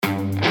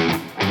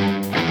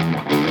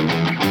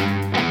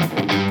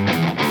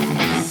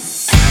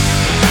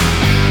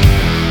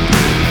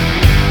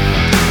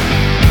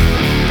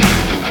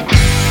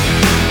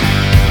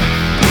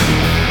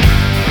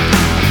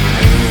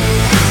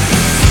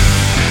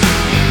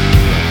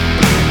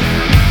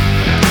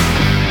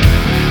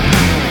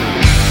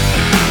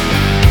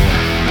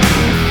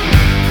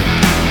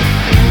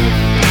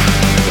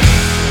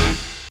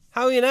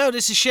you now.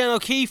 This is Shane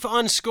O'Keefe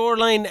on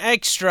Scoreline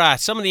Extra.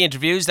 Some of the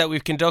interviews that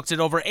we've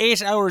conducted over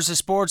 8 hours of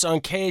sports on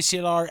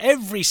KCLR.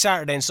 Every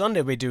Saturday and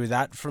Sunday we do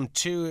that from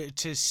 2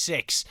 to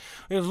 6.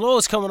 We have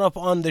loads coming up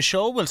on the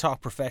show. We'll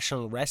talk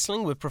professional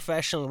wrestling with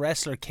professional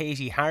wrestler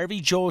Katie Harvey.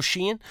 Joe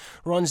Sheehan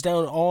runs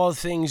down all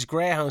things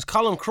Greyhounds.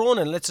 Colin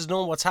Cronin lets us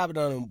know what's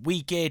happening on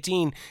week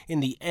 18 in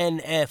the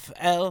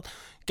NFL.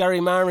 Gary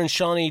Marr and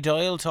Shawnee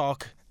Doyle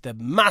talk the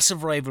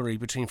massive rivalry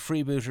between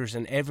Freebooters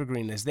and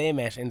Evergreen as they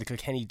met in the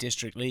Kilkenny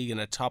District League in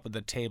a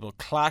top-of-the-table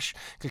clash.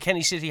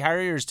 Kilkenny City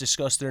Harriers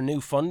discuss their new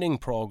funding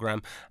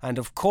programme. And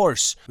of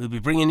course, we'll be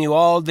bringing you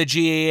all the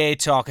GAA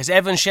talk as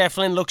Evan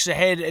Shefflin looks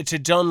ahead to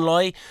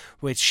Dunloy,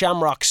 with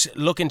Shamrocks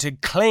looking to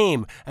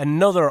claim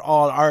another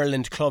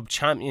All-Ireland Club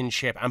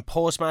Championship, and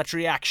post-match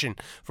reaction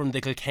from the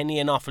Kilkenny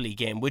and Offaly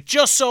game, which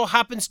just so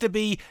happens to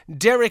be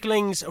Derek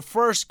Lyng's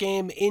first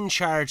game in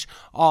charge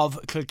of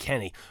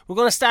Kilkenny. We're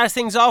going to start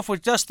things off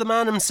with just the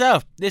man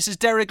himself. This is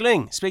Derek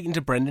Lyng speaking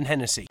to Brendan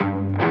Hennessy.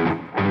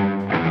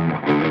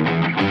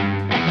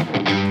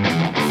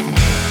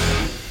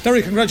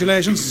 Derek,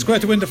 congratulations. It's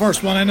great to win the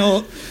first one. I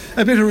know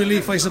a bit of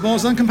relief, I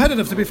suppose, and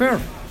competitive, to be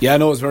fair. Yeah,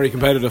 no, it's very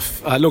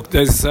competitive. Look,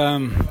 there's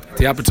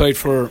the appetite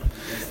for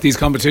these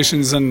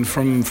competitions and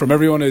from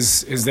everyone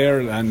is there,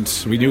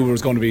 and we knew it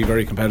was going to be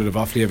very competitive.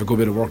 Offaly have a good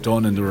bit of work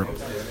done, and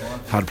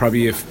they had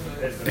probably a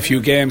few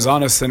games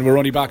on us, and we're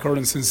only back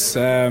hurling since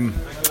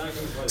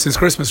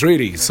Christmas,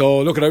 really. So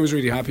look, I was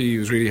really happy. He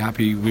was really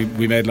happy.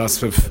 We made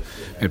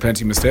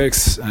plenty of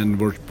mistakes, and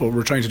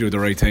we're trying to do the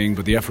right thing.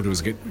 But the effort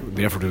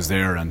was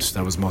there, and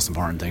that was the most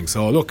important thing.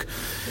 So look,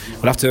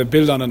 we'll have to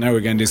build on it now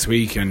again this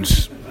week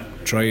and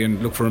try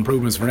and look for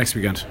improvements for next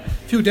weekend.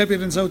 A few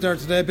debutants out there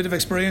today, a bit of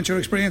experience. Your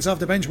experience off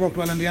the bench worked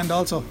well in the end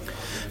also.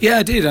 Yeah,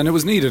 it did, and it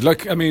was needed.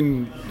 Like, I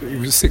mean, it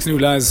was 6 new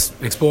lads,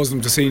 exposed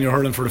them to senior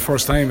hurling for the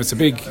first time. It's a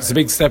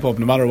big step up,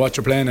 no matter what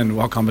you're playing and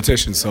what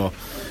competition. So,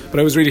 but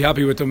I was really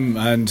happy with them,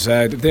 and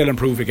they'll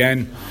improve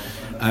again.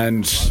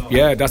 And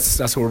yeah, that's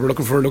what we're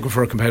looking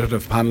for a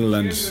competitive panel,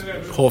 and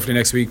hopefully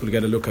next week we'll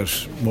get a look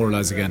at more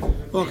lads again.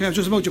 Okay, I was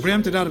just about to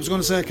preempt that. I was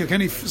going to say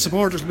Kilkenny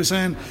supporters will be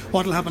saying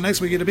what will happen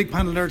next week. You had a big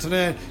panel there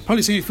today.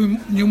 Probably seeing a few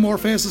new more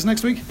faces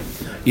next week.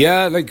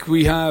 Yeah, like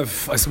we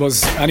have, I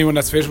suppose anyone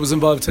that's fit was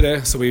involved today,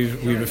 so we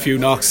have a few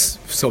knocks.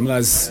 Some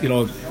lads,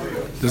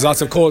 there's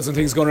lots of colds and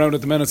things going around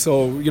at the minute,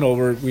 so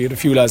we had a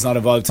few lads not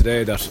involved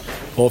today that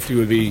hopefully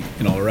will be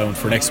around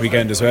for next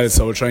weekend as well.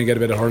 So we'll try and get a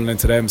bit of hurling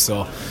into them.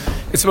 So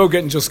it's about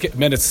getting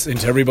minutes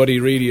into everybody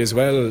really as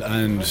well,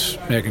 and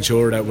making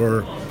sure that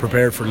we're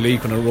prepared for the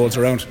league when it rolls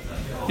around.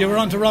 You were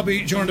on to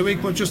Robbie during the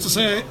week, but just to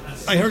say,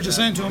 I heard you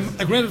saying to him,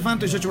 a great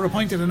advantage that you were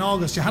appointed in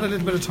August. You had a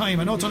little bit of time.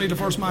 I know it's only the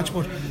first match,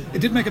 but it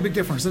did make a big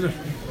difference, did it?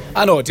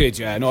 I know it did,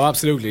 yeah, no,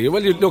 absolutely.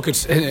 Well, you look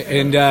at,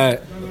 and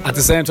at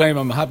the same time,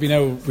 I'm happy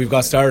now we've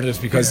got started,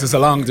 because there's a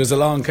long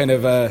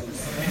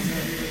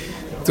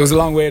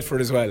wait for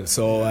it as well.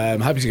 So I'm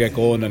happy to get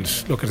going,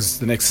 and look at this,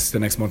 the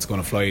next month's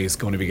going to fly. It's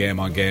going to be game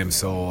on game.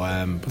 So,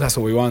 but that's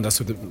what we want. That's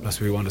what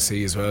we want to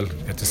see as well.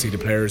 Get to see the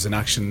players in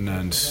action,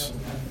 and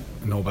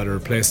no better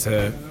place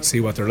to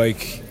see what they're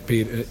like,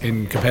 be it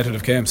in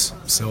competitive games.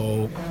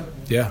 So,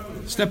 yeah.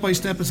 Step by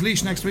step, it's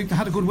Laois next week. They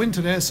had a good win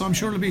today, so I'm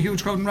sure there'll be a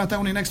huge crowd in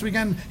Rathdowney next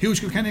weekend. Huge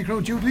Kilkenny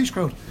crowd, huge Laois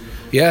crowd.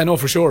 Yeah, no,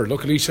 for sure.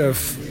 Look,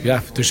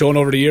 Laois they've shown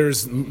over the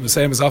years, the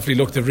same as Offaly.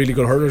 Look, they've really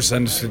good hurlers,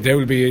 and they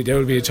will be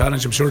a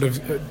challenge. I'm sure they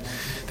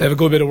have a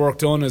good bit of work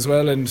done as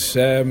well, and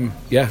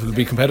it'll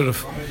be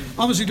competitive.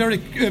 Obviously,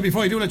 Derek,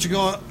 before I do let you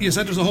go, you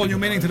said there's a whole new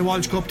meaning to the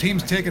Walsh Cup.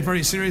 Teams take it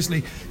very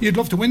seriously. You'd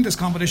love to win this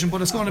competition,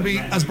 but it's going to be,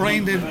 as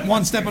Brian did,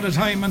 one step at a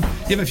time, and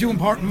you have a few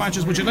important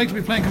matches. Would you like to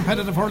be playing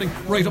competitive hurling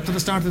right up to the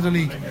start of the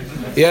league?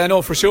 Yeah,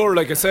 no, for sure.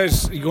 Like I said,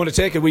 you're going to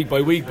take it week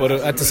by week, but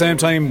at the same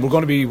time, we're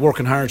going to be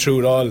working hard through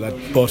it all.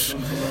 But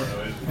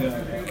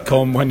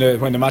come when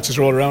the matches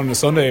roll around on a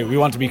Sunday, we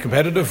want to be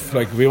competitive.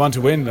 Like, we want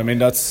to win. I mean,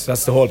 that's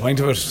the whole point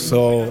of it.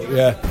 So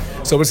yeah,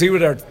 so we'll see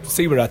where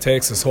that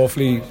takes us.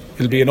 Hopefully,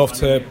 it'll be enough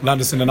to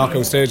land us in the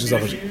knockout stages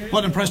of it.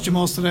 What impressed you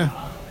most today?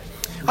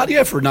 The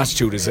effort and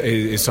attitude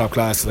is top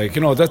class. Like,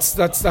 that's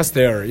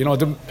there.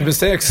 The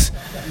mistakes,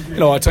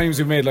 at times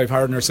we've made life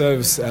hard on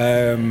ourselves.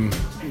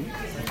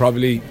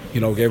 Probably,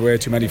 gave away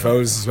too many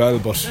fouls as well.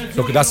 But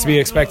look, that's to be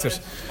expected.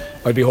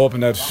 I'd be hoping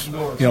that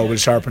we'll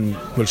sharpen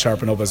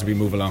up as we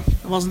move along.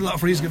 There wasn't a lot of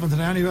frees given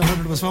today anyway.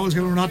 There was fouls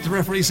given or not. The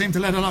referee seemed to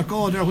let a lot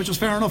go there, which was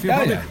fair enough.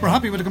 We're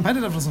happy with the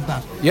competitiveness of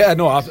that. Yeah,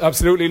 no,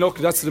 absolutely. Look,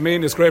 that's the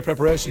main. It's great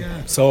preparation.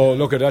 Yeah. So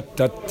look at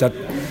that.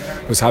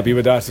 Was happy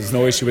with that. There's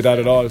no issue with that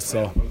at all.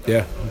 So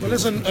yeah. Well,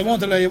 listen, I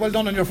won't delay you. Well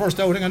done on your first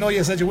outing. I know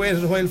you said you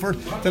waited a while for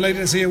it. Delighted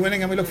to see you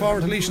winning, and we look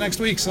forward to Laois next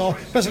week. So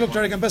best of luck,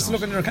 Derek, and best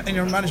of luck in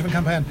your management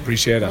campaign.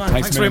 Appreciate that.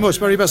 Thanks very much.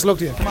 Very best of luck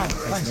to you. Come on.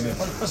 Thanks.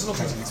 Best of luck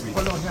next week.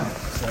 Well done. Yeah.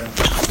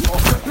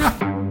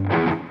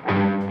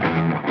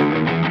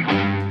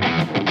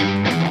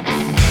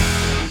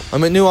 I'm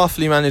with new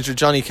Offaly manager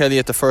Johnny Kelly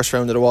at the first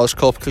round of the Walsh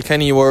Cup.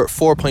 Kilkenny were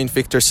 4-point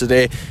victors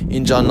today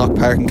in John Locke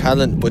Park in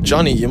Callan. But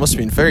Johnny, you must have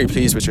been very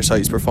pleased with your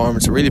side's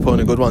performance. Really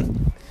putting a good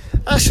one.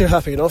 Actually,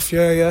 happy enough.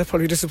 Yeah.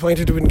 Probably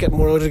disappointed we didn't get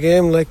more out of the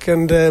game.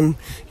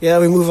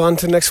 We move on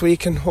to next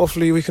week, and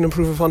hopefully we can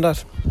improve upon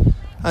that.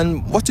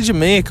 And what did you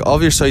make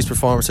of your side's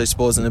performance, I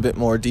suppose, in a bit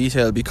more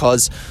detail?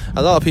 Because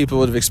a lot of people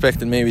would have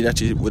expected maybe that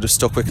you would have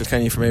stuck with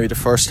Kilkenny for maybe the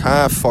first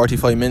half,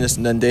 45 minutes,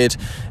 and then they'd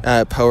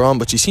power on.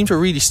 But you seem to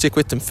really stick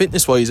with them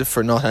fitness-wise, if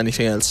for not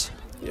anything else.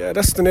 Yeah,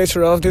 that's the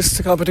nature of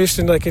this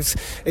competition.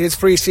 It's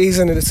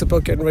pre-season, and it's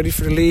about getting ready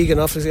for the league, and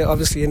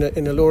obviously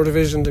in a lower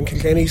division than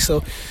Kilkenny.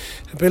 So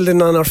building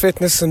on our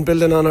fitness and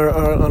building on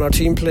our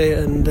team play,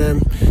 and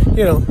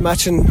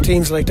matching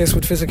teams like this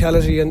with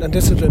physicality and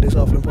discipline is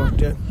awful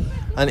important. Yeah.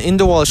 And in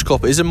the Walsh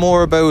Cup, is it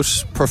more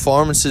about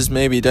performances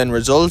maybe than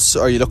results?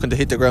 Or are you looking to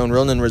hit the ground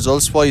running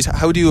results wise?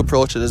 How do you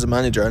approach it as a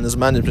manager and as a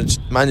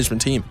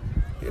management team?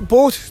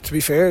 Both, to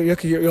be fair.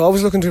 You're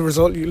always looking to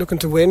result. You're looking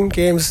to win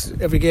games.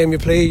 Every game you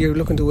play, you're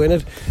looking to win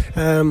it.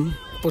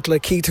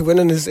 But key to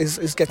winning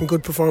is getting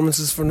good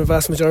performances from the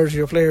vast majority of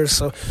your players.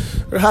 So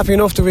we're happy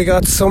enough that we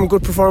got some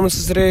good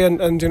performances today, and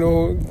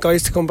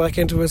guys to come back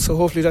into it. So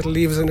hopefully that'll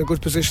leave us in a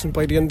good position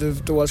by the end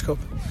of the Walsh Cup.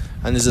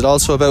 And is it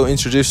also about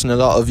introducing a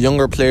lot of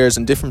younger players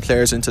and different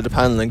players into the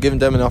panel and giving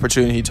them an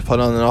opportunity to put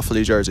on an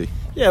Offaly jersey?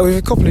 Yeah, we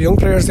have a couple of young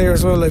players there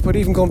as well. But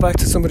even going back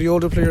to some of the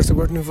older players that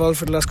weren't involved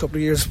for the last couple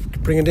of years,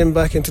 bringing them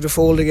back into the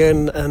fold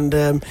again,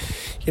 and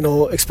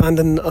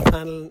expanding a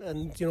panel,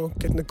 and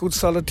getting a good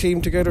solid team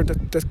together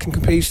that can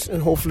compete,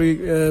 and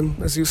hopefully,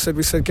 as you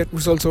said, get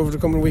results over the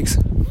coming weeks.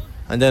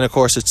 And then of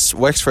course it's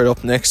Wexford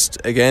up next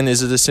again.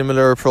 Is it a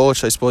similar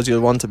approach? I suppose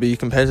you'll want to be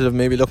competitive,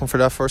 maybe looking for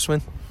that first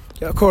win.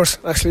 Yeah, of course.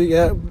 Actually,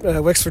 yeah,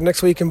 Wexford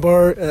next week in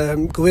Birr.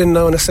 Go in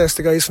now and assess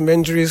the guys from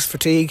injuries,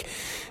 fatigue,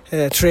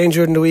 train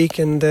during the week,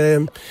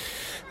 and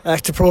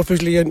act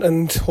appropriately,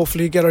 and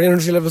hopefully get our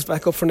energy levels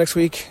back up for next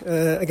week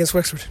against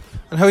Wexford.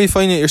 And how are you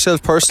finding it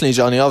yourself personally,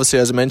 Johnny? Obviously,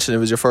 as I mentioned, it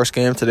was your first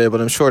game today, but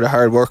I'm sure the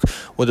hard work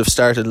would have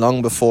started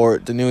long before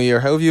the new year.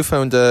 How have you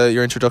found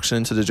your introduction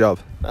into the job?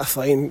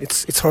 Fine.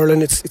 It's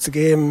hurling. It's a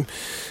game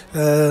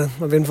I've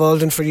been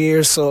involved in for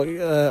years, so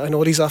I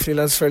know these Offaly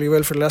lads fairly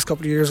well for the last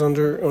couple of years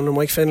under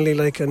Mike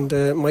Fennelly,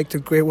 and Mike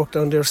did great work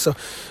down there. So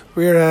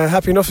we're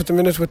happy enough at the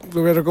minute with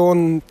where they're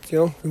going.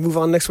 We move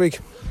on next week.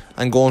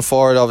 And going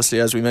forward, obviously,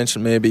 as we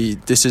mentioned, maybe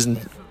this isn't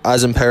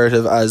as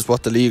imperative as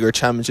what the league or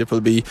championship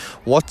will be.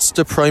 What's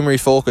the primary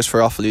focus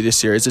for Offaly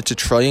this year? Is it to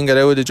try and get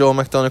out of the Joe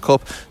McDonagh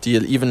Cup? Do you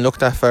even look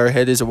that far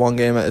ahead? Is it one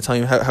game at a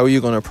time? How are you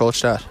going to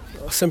approach that?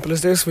 Simple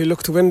as this. We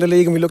look to win the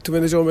league, and we look to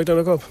win the Joe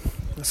McDonagh Cup.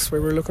 That's where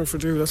we're looking for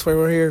do. That's why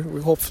we're here. We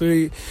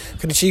hopefully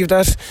can achieve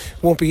that. It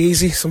won't be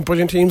easy. Some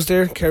brilliant teams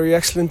there. Kerry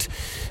excellent,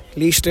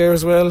 Laois there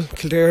as well,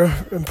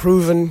 Kildare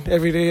improving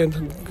every day,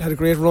 and had a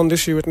great run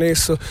this year with Naas.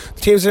 So the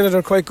teams in it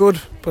are quite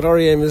good, but our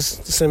aim is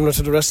similar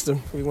to the rest of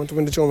them. We want to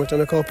win the Joe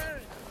McDonagh Cup.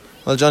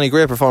 Well, Johnny,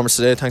 great performance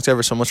today. Thanks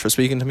ever so much for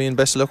speaking to me, and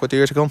best of luck with the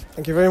year to come.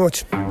 Thank you very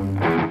much.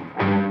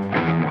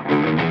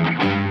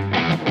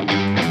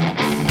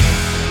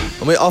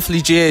 And with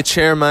Offaly GA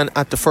chairman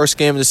at the first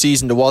game of the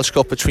season, the Walsh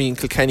Cup between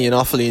Kilkenny and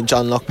Offaly in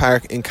John Locke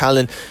Park in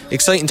Callan.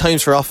 Exciting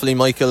times for Offaly,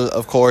 Michael,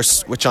 of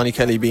course, with Johnny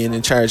Kelly being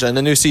in charge, and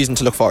a new season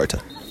to look forward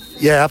to.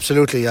 Yeah,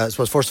 absolutely. I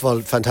suppose first of all,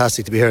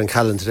 fantastic to be here in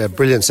Callan today.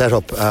 Brilliant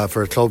setup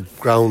for club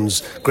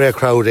grounds, great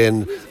crowd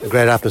in, a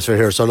great atmosphere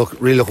here. So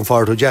really looking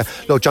forward to it. Yeah,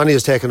 look, Johnny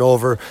has taken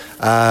over.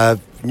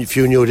 A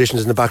few new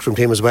additions in the backroom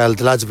team as well.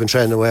 The lads have been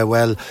training away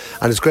well,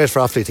 and it's great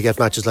for Offaly to get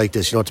matches like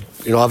this.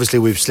 Obviously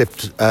we've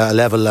slipped a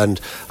level, and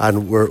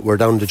we're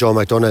down to Joe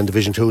McDonagh in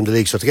Division 2 in the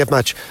league. So to get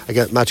match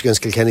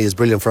against Kilkenny is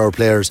brilliant for our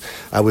players.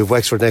 We've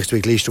Wexford next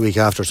week, Laois the week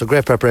after. So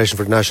great preparation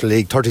for the National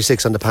League.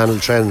 36 on the panel,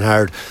 training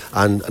hard,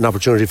 and an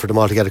opportunity for them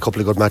all to get a couple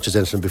of good matches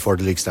into them before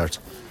the league starts.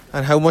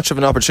 And how much of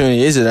an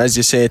opportunity is it, as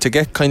you say, to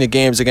get kind of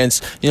games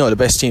against the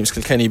best teams,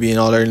 Kilkenny being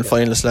All-Ireland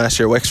finalists last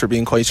year, Wexford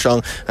being quite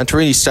strong, and to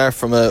really start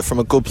from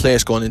a good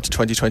place going into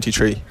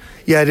 2023?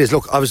 Yeah, it is.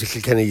 Look, obviously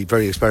Kilkenny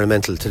very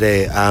experimental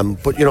today,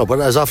 but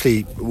as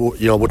Offaly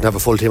wouldn't have a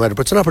full team either.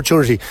 But it's an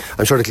opportunity.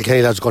 I'm sure the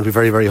Kilkenny lads are going to be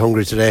very, very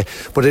hungry today.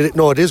 But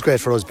it is great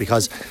for us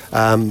because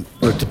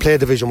to play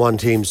Division 1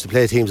 teams, to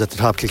play teams at the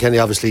top. Kilkenny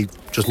obviously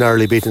just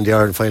narrowly beaten the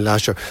Ireland final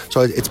last year,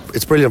 so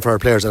it's brilliant for our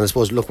players. And I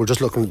suppose, look, we're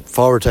just looking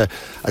forward to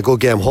a good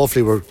game.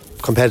 Hopefully we're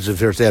competitive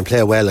here today and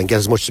play well and get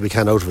as much as we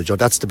can out of it.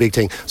 That's the big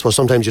thing. I suppose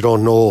sometimes you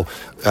don't know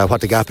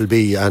what the gap will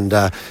be, and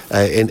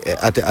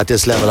at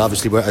this level,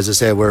 obviously, as I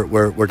say,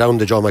 we're down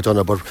to Joe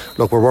McDonagh, but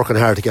look, we're working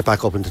hard to get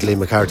back up into Liam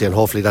McCarthy, and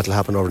hopefully that'll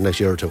happen over the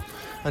next year or two.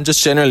 And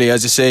just generally,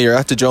 as you say, you're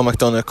at the Joe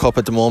McDonagh Cup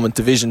at the moment,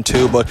 Division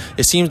 2, but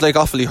it seems like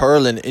Offaly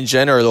hurling in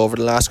general over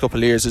the last couple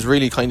of years has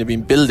really kind of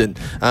been building,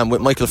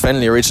 with Michael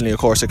Fennelly originally, of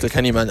course, a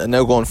Kilkenny man, and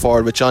now going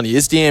forward with Johnny.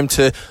 Is the aim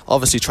to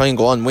obviously try and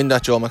go on, win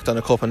that Joe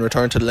McDonagh Cup and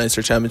return to the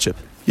Leinster Championship?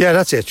 Yeah,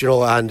 that's it,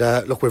 and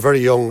look, we're very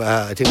young.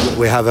 I think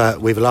we have a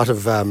lot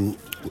of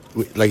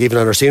like even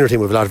on our senior team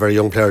we have a lot of very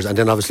young players, and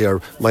then obviously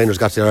our minors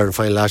got to the Ireland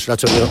final last year.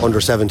 That's only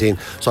under 17,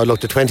 so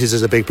look, the 20s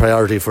is a big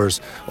priority for us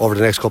over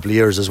the next couple of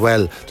years as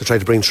well, to try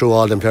to bring through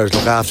all them players,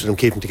 look after them,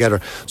 keep them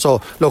together.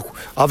 So look,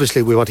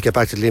 obviously we want to get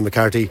back to Liam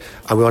McCarthy,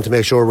 and we want to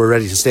make sure we're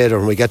ready to stay there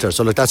when we get there.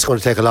 So look, that's going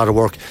to take a lot of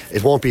work.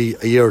 It won't be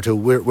a year or two.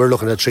 We're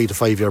looking at a 3 to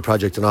 5 year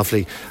project in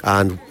Offaly,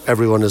 and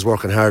everyone is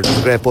working hard. There's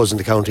a great buzz in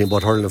the county in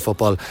both hurling and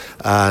football,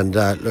 and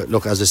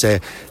look, as I say,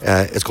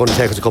 it's going to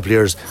take us a couple of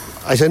years.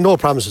 I say no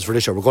promises for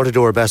this year. We're going to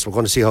do our best. We're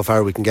going to see how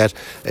far we can get.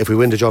 If we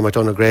win the Joe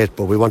McDonagh, great,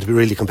 but we want to be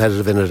really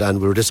competitive in it,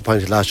 and we were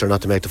disappointed last year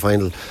not to make the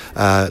final.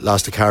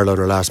 Lost to Carlow in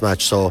our last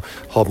match, so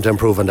hoping to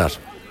improve on that.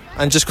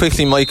 And just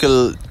quickly,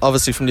 Michael,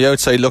 obviously from the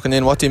outside looking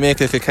in, what do you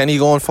make of Kilkenny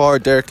going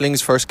forward? Derek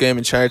Ling's first game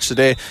in charge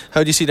today.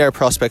 How do you see their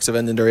prospects of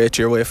ending their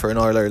 8-year way for an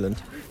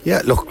All-Ireland?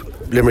 Yeah, look,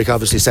 Limerick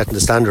obviously setting the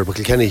standard, but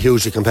Kilkenny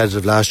hugely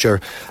competitive last year.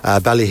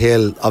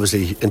 Ballyhale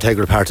obviously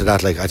integral part of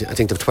that. Like I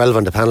think they've 12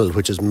 on the panel,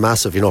 which is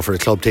massive, for a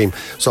club team.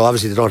 So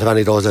obviously they don't have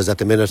any of those as at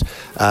the minute.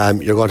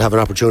 You're going to have an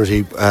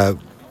opportunity,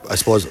 I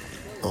suppose.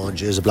 Oh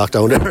jeez, a block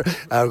down there.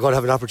 We're going to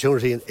have an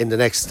opportunity in the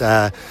next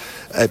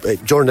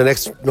during the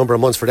next number of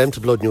months for them to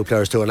blood new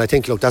players too. And I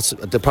think, look,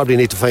 they probably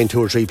need to find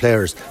 2 or 3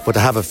 players, but they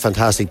have a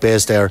fantastic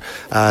base there.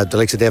 The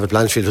likes of David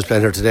Blanchfield, who's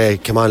playing here today,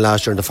 came on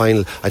last year in the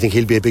final. I think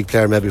he'll be a big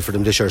player maybe for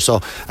them this year.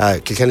 So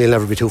Kilkenny will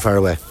never be too far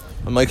away.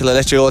 Well, Michael, I'll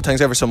let you go.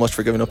 Thanks ever so much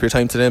for giving up your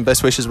time today, and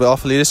best wishes with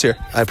Offaly this year.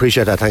 I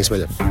appreciate that. Thanks,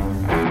 million.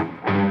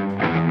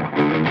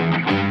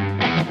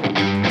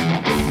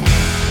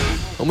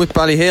 I'm with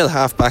Ballyhale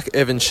halfback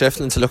Evan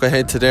Shefflin to look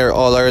ahead to their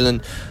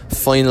All-Ireland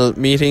final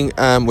meeting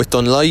with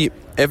Dunloy.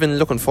 Evan,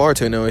 looking forward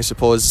to it now, I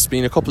suppose. It's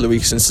been a couple of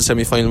weeks since the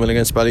semi-final win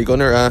against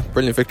Ballygunner.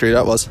 Brilliant victory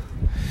that was.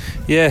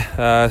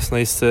 Yeah, it's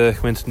nice to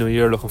come into the new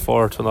year looking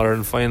forward to an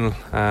All-Ireland final.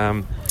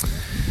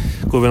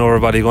 Good win over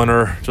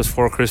Ballygunner just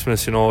before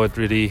Christmas, it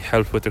really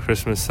helped with the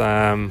Christmas.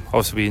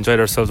 Obviously we enjoyed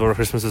ourselves over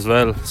Christmas as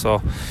well,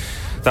 so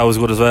that was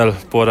good as well.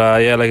 But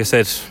like I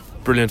said,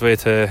 brilliant way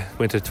to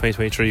go into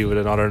 2023 with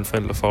an All-Ireland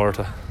final to look forward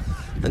to.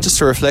 And just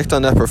to reflect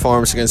on that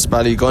performance against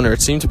Ballygunner,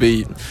 it seemed to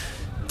be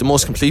the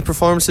most complete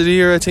performance of the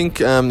year, I think.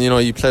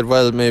 You played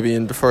well maybe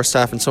in the first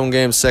half in some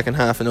games, second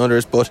half in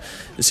others, but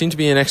it seemed to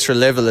be an extra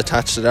level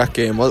attached to that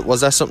game.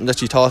 Was that something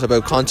that you thought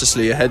about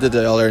consciously ahead of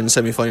the All-Ireland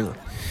semi-final?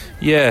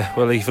 Yeah,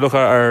 well, if you look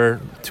at our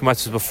 2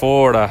 matches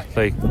before that,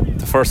 the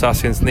first half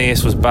against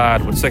Naas was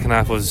bad, but the second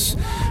half was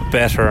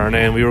better, and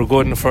then we were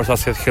good in the first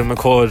half against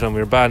Kilmacud and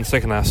we were bad in the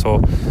second half, so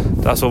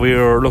that's what we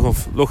were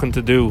looking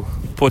to do.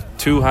 Put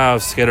 2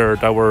 halves together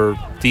that were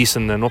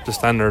decent and up to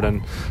standard,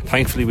 and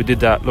thankfully we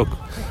did that. Look,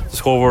 the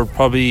scoreboard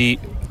probably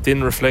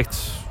didn't reflect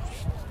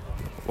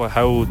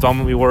how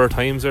dominant we were at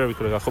times there. We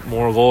could have got a couple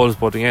more goals,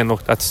 but again,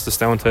 look, that's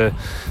just down to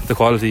the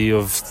quality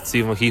of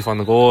Stephen O'Keefe on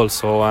the goal.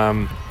 So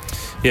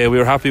we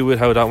were happy with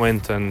how that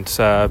went, and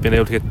being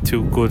able to get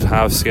 2 good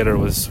halves together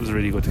was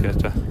really good to get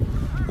to.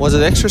 Was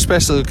it extra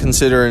special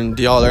considering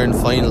the All-Ireland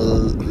final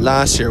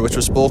last year, which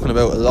was spoken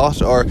about a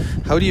lot, or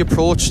how do you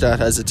approach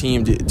that as a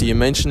team? Do you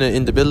mention it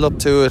in the build-up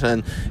to it,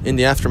 and in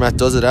the aftermath,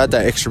 does it add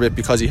that extra bit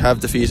because you have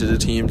defeated a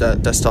team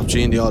that stopped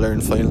you in the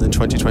All-Ireland final in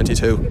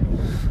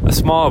 2022? A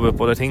small bit,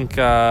 but I think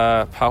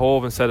Pat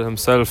Hoban said it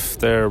himself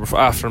there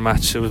after the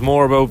match. It was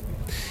more about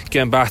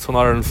getting back to an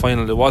Ireland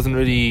final. It wasn't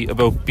really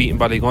about beating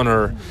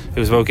Ballygunner. It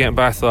was about getting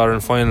back to the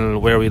Ireland final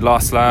where we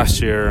lost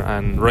last year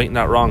and righting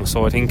that wrong.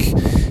 So I think,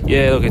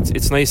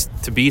 it's nice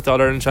to beat the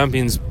Ireland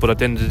champions, but at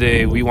the end of the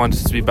day, we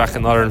wanted to be back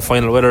in the Ireland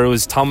final. Whether it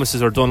was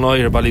Thomas's or Dunloy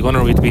or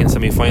Ballygunner, we'd be in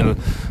semi-final.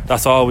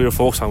 That's all we were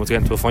focused on, was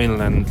getting to a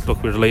final. And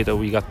look, we're delighted that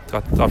we got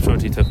the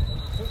opportunity to.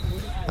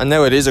 And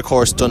now it is, of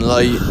course,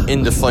 Dunloy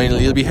in the final.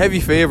 You'll be heavy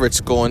favourites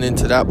going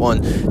into that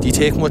one. Do you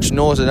take much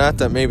note of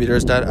that maybe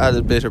there's that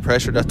added bit of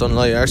pressure that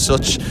Dunloy are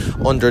such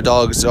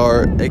underdogs?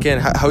 Or again,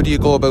 how do you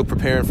go about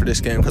preparing for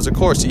this game? Because of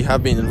course you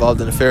have been involved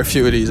in a fair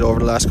few of these over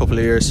the last couple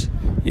of years.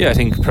 Yeah, I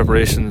think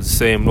preparation's the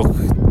same. Look,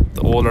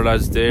 the older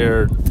lads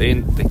there,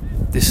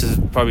 this is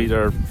probably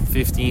their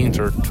 15th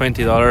or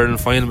 20th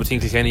Ireland final between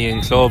Kilkenny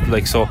and club.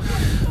 So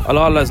a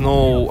lot of lads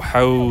know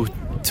how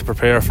to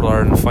prepare for the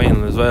Ireland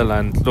final as well.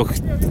 And look,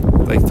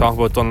 talk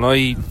about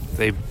Dunloy,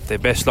 they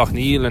best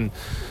Slaughtneil, and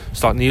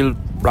Slaughtneil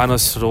ran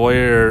us to the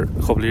wire a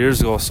couple of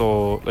years ago,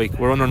 so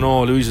we're under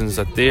no illusions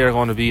that they are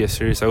going to be a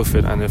serious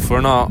outfit, and if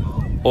we're not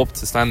up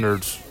to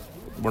standards,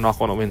 we're not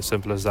going to win.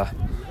 Simple as that.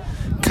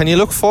 Can you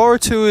look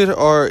forward to it,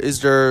 or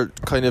is there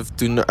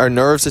are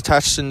nerves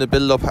attached in the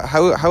build up?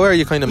 How are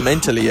you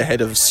mentally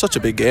ahead of such a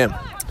big game?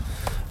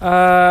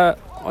 I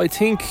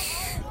think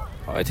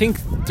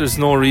there's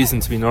no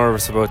reason to be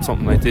nervous about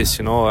something like this.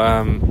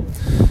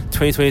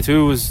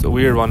 2022 was a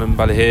weird one in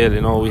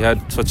Ballyhale. We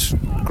had such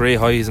great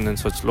highs and then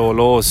such low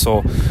lows.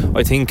 So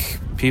I think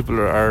people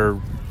are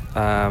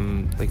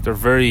they're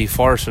very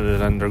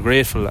fortunate and they're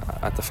grateful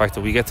at the fact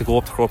that we get to go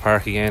up to Croke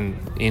Park again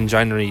in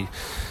January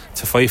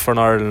to fight for an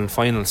Ireland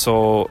final.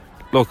 So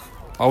look,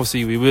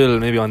 obviously we will,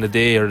 maybe on the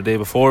day or the day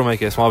before, we might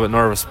get a small bit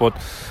nervous, but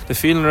the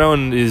feeling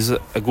around is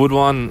a good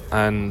one,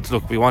 and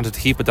look, we wanted to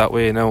keep it that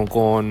way now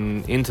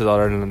going into the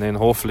Ireland and then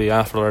hopefully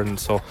after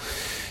Ireland. So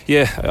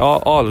Yeah,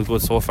 all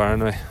good so far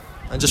anyway.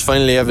 And just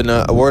finally, having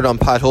a word on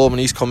Pat Holman,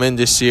 he's come in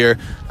this year.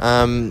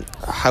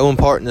 How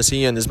important is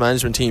he and his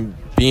management team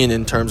being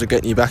in terms of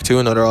getting you back to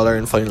another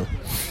All-Ireland final?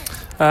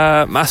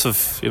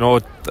 Massive, we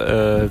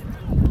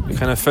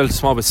kind of felt a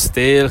small bit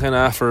stale kind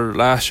of after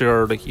last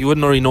year. Like, you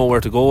wouldn't really know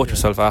where to go with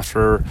yourself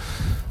after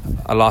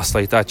a loss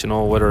like that,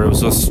 whether it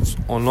was just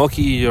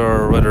unlucky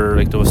or whether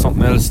like there was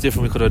something else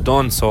different we could have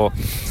done. So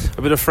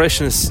a bit of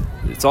freshness,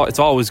 it's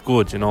always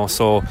good,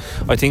 so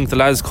I think the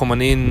lads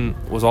coming in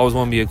was always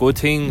going to be a good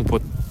thing,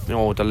 but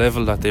the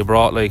level that they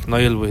brought, like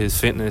Niall with his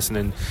fitness and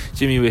then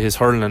Jimmy with his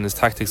hurling and his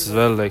tactics as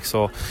well, like,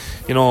 so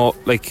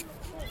like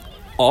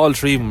all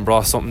three of them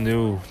brought something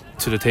new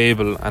to the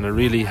table, and it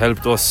really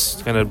helped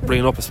us kind of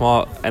bring it up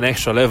an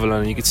extra level.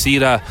 And you could see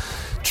that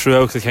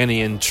throughout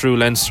Kilkenny and through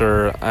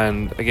Leinster,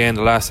 and again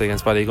the last day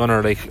against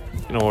Ballygunner, like,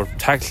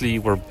 tactically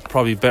we're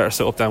probably better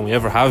set up than we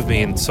ever have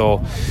been.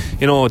 So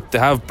they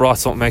have brought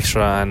something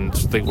extra,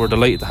 and like, we're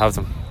delighted to have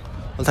them.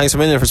 Well, thanks a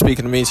million for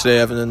speaking to me today,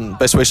 Evan, and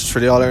best wishes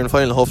for the All-Ireland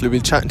final. Hopefully we'll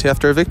chat to you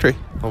after a victory.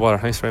 No bother,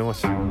 thanks very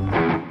much.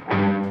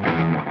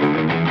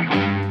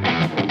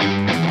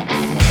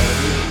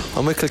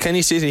 I'm with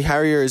Kilkenny City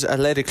Harriers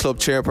Athletic Club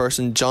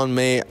chairperson John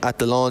May at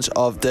the launch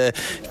of the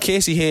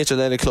KCH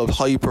Athletic Club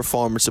High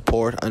Performance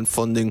Support and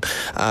Funding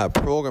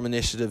Programme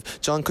Initiative.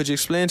 John, could you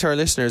explain to our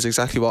listeners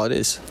exactly what it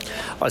is?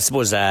 I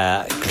suppose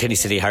Kilkenny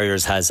City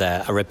Harriers has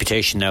a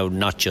reputation now,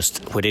 not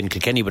just within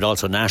Kilkenny but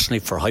also nationally,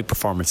 for high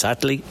performance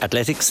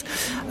athletics.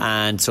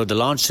 And so the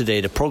launch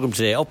today, the programme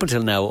today, up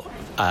until now,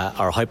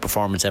 our high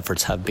performance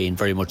efforts have been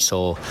very much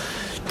so.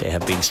 They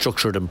have been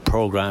structured and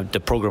programmed. The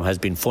programme has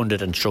been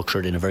funded and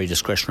structured in a very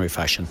discretionary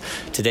fashion.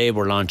 Today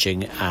we're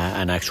launching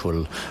an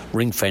actual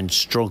ring-fenced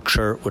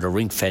structure with a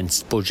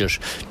ring-fenced budget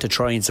to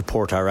try and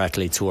support our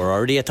athletes who are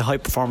already at the high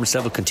performance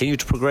level, continue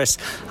to progress,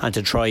 and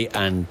to try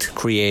and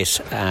create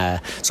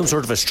some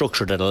sort of a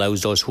structure that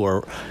allows those who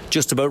are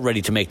just about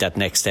ready to make that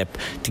next step,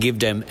 to give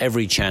them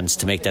every chance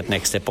to make that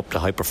next step up to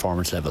high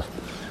performance level.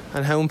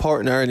 And how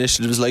important are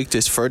initiatives like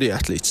this for the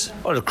athletes?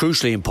 Well, they're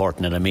crucially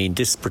important. And I mean,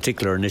 this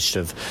particular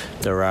initiative,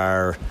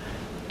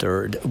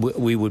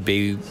 we would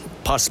be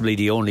possibly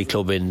the only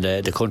club in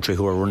the country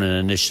who are running an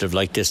initiative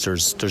like this.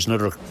 There's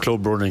another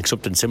club running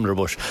something similar,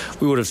 but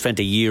we would have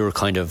spent a year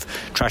kind of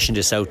trashing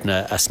this out in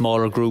a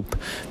smaller group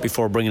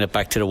before bringing it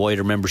back to the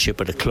wider membership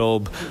of the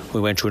club.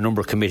 We went through a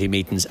number of committee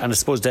meetings, and I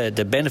suppose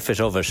the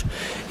benefit of it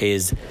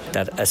is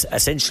that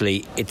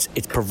essentially it's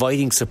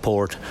providing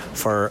support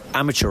for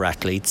amateur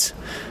athletes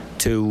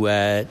to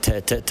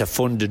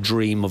fund the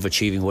dream of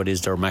achieving what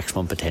is their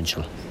maximum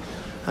potential.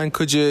 And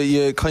could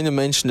you kind of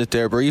mentioned it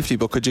there briefly,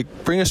 but could you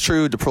bring us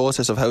through the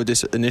process of how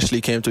this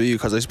initially came to you?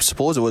 Because I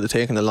suppose it would have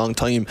taken a long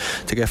time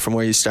to get from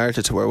where you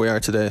started to where we are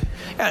today.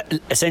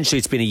 Essentially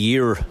it's been a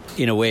year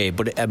in a way,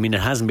 but I mean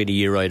it hasn't been a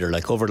year either.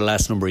 Like over the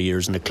last number of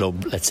years in the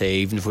club, let's say,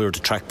 even if we were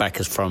to track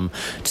back as from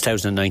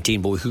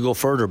 2019, but we could go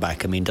further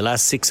back. I mean the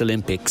last 6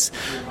 Olympics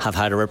have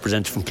had a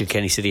representative from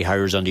Kilkenny City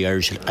Harriers on the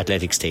Irish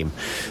athletics team.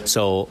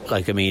 So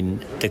like I mean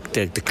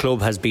the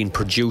club has been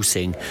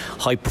producing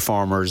high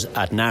performers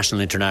at national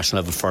and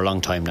international level for a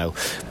long time now,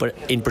 but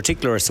in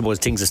particular I suppose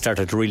things have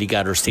started to really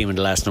gather steam in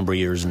the last number of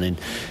years. And in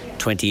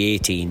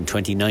 2018,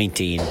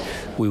 2019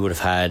 we would have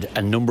had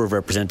a number of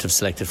representatives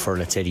selected for,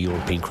 let's say, the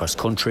European cross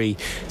country,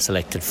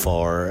 selected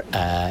for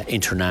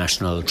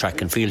international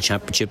track and field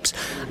championships.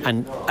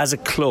 And as a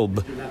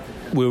club,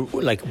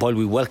 while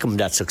we welcome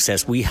that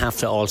success, we have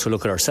to also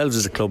look at ourselves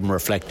as a club and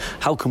reflect,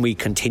 how can we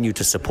continue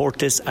to support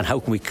this, and how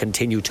can we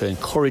continue to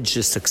encourage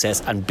this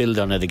success and build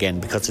on it again?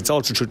 Because it's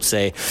also true to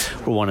say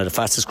we're one of the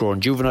fastest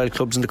growing juvenile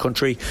clubs in the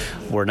country.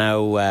 We're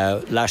now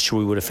last year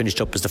we would have finished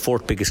up as the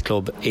 4th biggest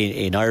club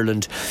in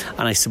Ireland,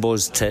 and I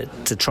suppose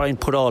to try and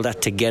put all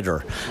that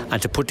together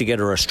and to put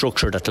together a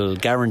structure that will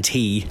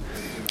guarantee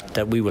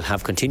that we will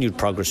have continued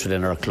progress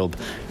within our club,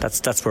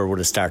 that's where we would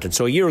have started.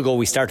 So a year ago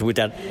we started with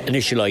that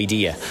initial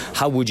idea.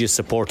 How would you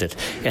support it?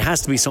 It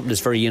has to be something that's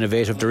very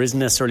innovative. There isn't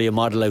necessarily a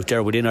model out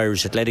there within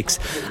Irish athletics,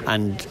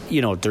 and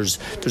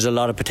there's a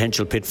lot of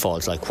potential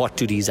pitfalls, like what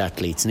do these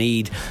athletes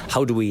need?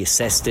 How do we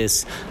assess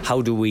this?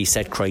 How do we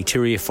set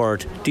criteria for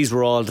it? These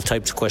were all the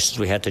types of questions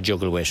we had to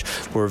juggle with.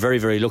 We were very,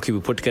 very lucky. We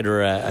put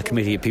together a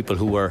committee of people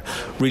who were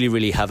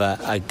really have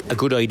a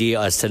good idea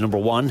as to, number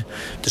one,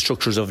 the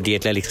structures of the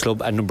athletics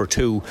club, and number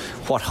two,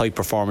 what high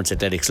performance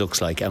athletics looks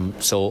like.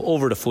 So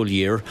over the full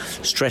year,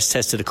 stress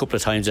tested a couple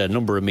of times at a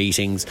number of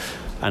meetings,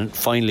 and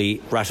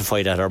finally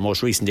ratified at our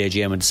most recent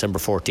AGM on December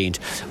 14th.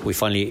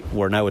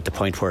 We're now at the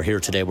point where here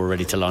today we're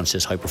ready to launch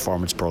this high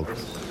performance programme.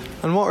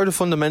 And what are the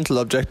fundamental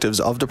objectives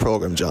of the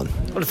programme, John?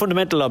 Well, the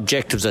fundamental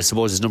objectives, I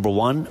suppose, is number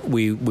one,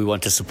 we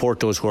want to support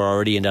those who are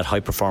already in that high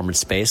performance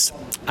space,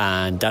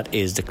 and that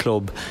is the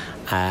club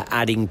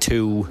adding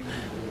to,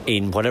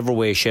 in whatever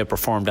way, shape or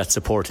form that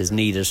support is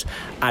needed,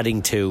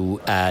 adding to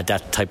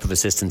that type of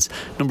assistance.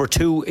 Number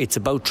two, it's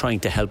about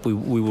trying to help. We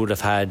would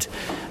have had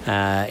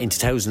in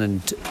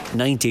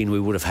 2019 we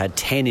would have had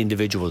 10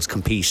 individuals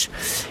compete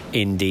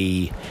in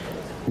the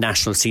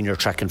National Senior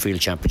Track and Field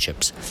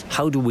Championships.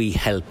 How do we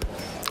help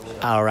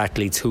our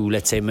athletes who,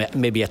 let's say,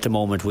 maybe at the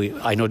moment,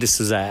 I know this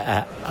is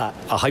a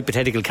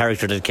hypothetical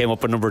character that came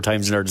up a number of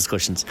times in our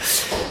discussions.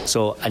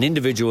 So an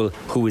individual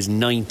who is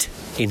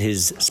 9th in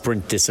his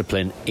sprint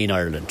discipline in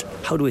Ireland,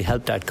 how do we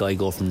help that guy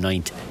go from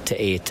 9th to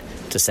 8th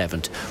to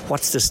 7th?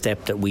 What's the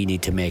step that we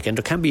need to make? And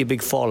there can be a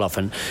big fall off,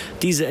 and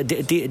these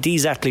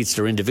athletes,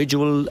 they're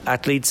individual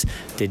athletes.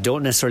 They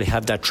don't necessarily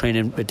have that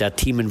training, that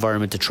team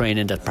environment to train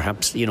in that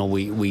perhaps, you know,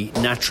 we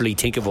naturally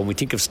think of. When we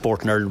think of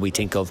sport in Ireland, we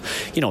think of,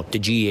 you know, the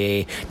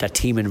GA, that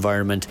team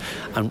environment.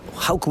 And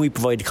how can we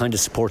provide the kind of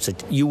supports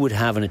that you would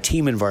have in a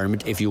team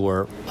environment if you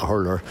were a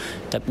hurler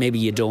that maybe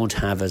you don't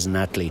have as an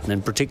athlete? And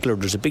in particular,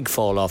 there's a big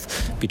fall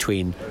off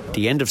between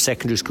the end of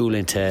secondary school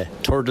into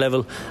third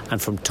level,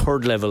 and from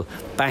third level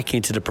back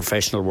into the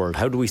professional world.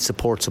 How do we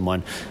support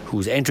someone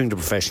who's entering the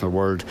professional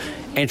world,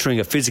 entering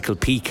a physical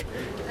peak,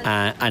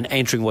 and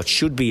entering what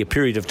should be a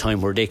period of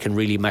time where they can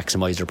really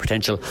maximise their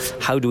potential?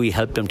 How do we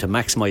help them to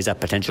maximise that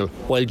potential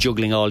while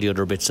juggling all the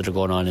other bits that are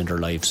going on in their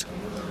lives?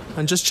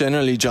 And just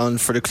generally, John,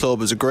 for the club,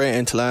 it was a great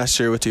end to last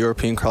year with the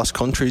European cross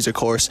countries, of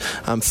course.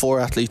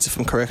 4 athletes, if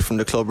I'm correct, from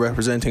the club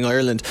representing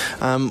Ireland.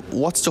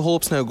 What's the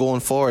hopes now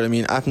going forward? I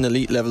mean, at an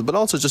elite level, but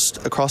also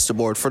just across the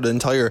board for the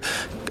entire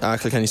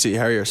Kilkenny City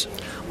Harriers.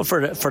 Well,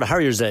 for the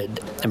Harriers, I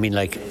mean,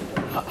 like,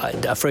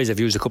 a phrase I've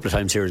used a couple of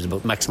times here is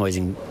about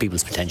maximising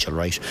people's potential,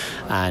 right?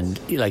 And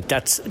like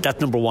that's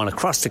number one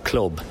across the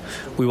club.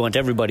 We want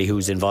everybody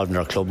who's involved in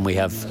our club, and we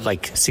have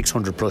like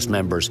 600 plus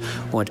members.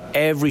 We want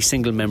every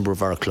single member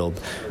of our club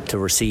to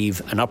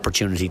receive an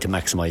opportunity to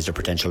maximise their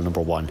potential,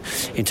 number one.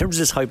 In terms of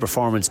this high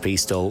performance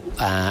piece though,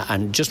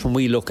 and just when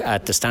we look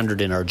at the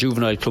standard in our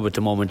juvenile club at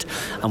the moment,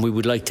 and we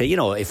would like to, you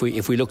know, if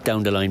we look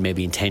down the line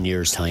maybe in 10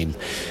 years time,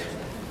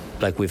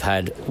 like we've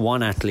had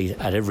 1 athlete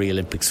at every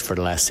Olympics for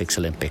the last 6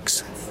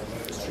 Olympics.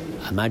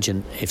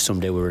 Imagine if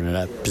someday we were in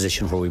a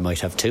position where we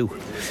might have 2.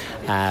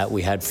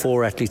 We had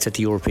 4 athletes at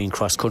the European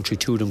cross country.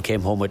 2 of them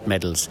came home with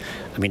medals.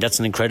 I mean, that's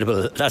an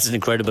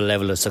incredible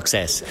level of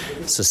success.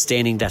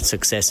 Sustaining that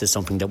success is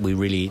something that we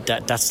really,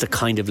 that's the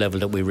kind of level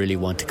that we really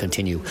want to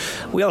continue.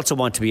 We also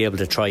want to be able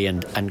to try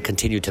and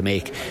continue to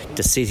make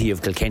the city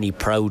of Kilkenny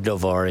proud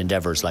of our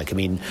endeavours. Like, I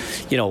mean,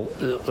 you know,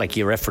 like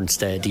you referenced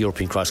the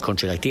European cross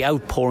country, like the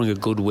outpouring of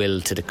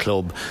goodwill to the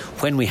club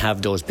when we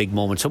have those big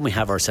moments, when we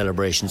have our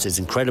celebrations, is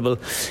incredible.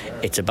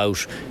 It's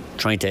about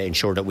trying to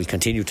ensure that we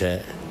continue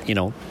to, you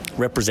know,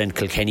 represent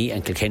Kilkenny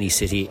and Kilkenny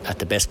City at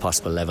the best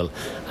possible level,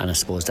 and I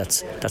suppose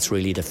that's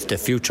really the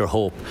future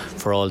hope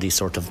for all these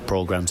sort of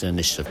programmes and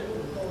initiatives.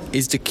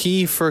 Is the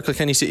key for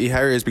Kilkenny City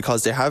Harriers,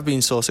 because they have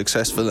been so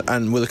successful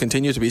and will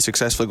continue to be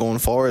successful going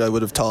forward, I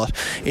would have thought,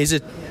 is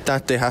it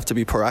that they have to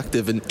be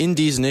proactive in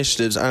these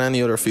initiatives and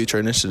any other future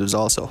initiatives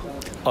also?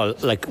 Well,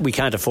 like, we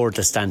can't afford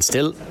to stand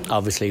still.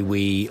 Obviously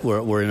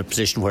we're in a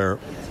position where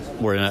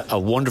we're in a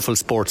wonderful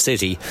sports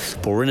city,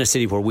 but we're in a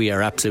city where we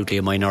are absolutely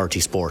a minority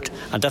sport,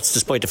 and that's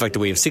despite the fact that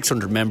we have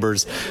 600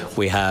 members.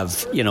 We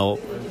have, you know,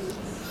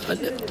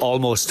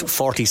 almost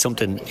 40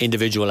 something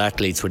individual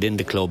athletes within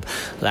the club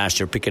last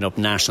year picking up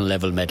national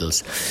level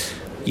medals.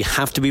 You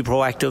have to be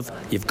proactive.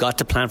 You've got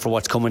to plan for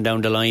what's coming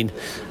down the line.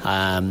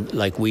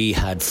 Like, we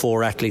had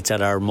 4 athletes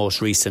at our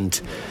most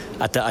recent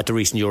at the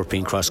recent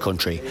European cross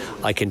country.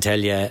 I can tell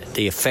you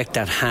the effect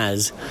that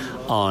has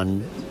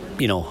on,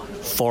 you know,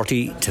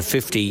 40 to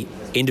 50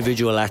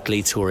 individual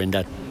athletes who are in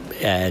that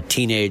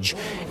teenage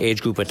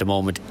age group at the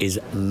moment is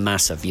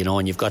massive, you know,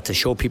 and you've got to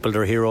show people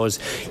they're heroes.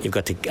 You've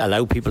got to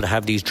allow people to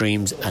have these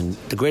dreams, and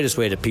the greatest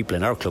way that people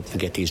in our club can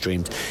get these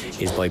dreams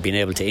is by being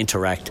able to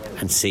interact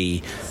and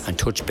see and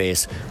touch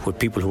base with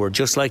people who are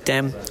just like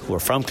them, who are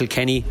from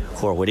Kilkenny,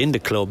 who are within the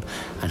club,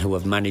 and who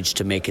have managed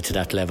to make it to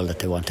that level that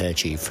they want to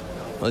achieve.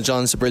 Well,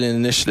 John, it's a brilliant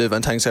initiative,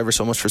 and thanks ever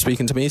so much for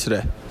speaking to me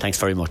today. Thanks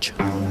very much.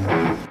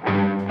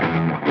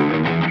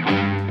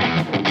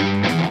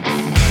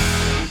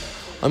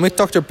 I'm with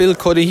Dr. Bill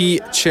Cudahy,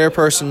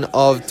 chairperson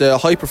of the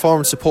High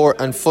Performance Support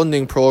and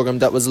Funding Programme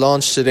that was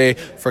launched today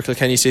for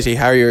Kilkenny City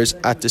Harriers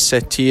at the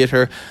Set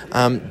Theatre.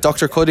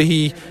 Dr.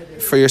 Cudahy,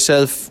 for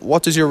yourself,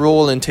 what does your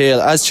role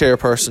entail as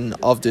chairperson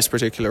of this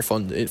particular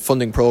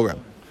funding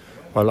programme?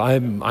 Well,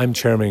 I'm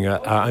chairing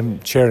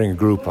a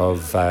group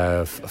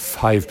of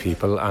 5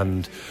 people,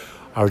 and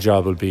our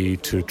job will be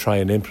to try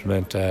and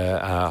implement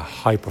a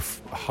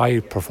high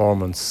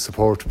performance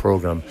support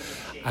programme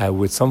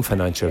with some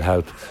financial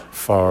help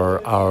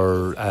for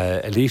our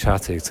elite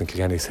athletes in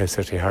Kilkenny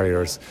City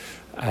Harriers,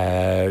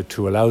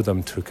 to allow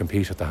them to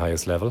compete at the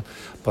highest level,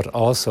 but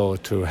also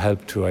to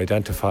help to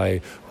identify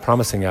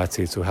promising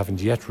athletes who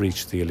haven't yet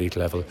reached the elite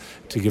level,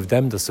 to give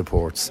them the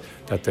supports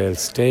that they'll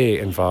stay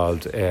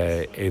involved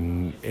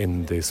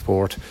in the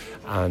sport,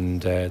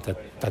 and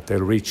that they'll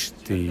reach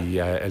the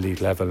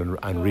elite level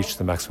and reach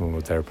the maximum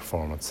of their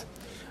performance.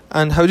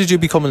 And how did you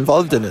become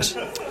involved in it?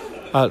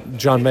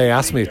 John May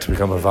asked me to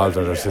become involved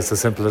in it. It's as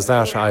simple as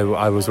that.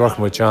 I was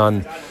working with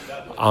John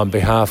on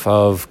behalf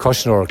of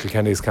Cushenor,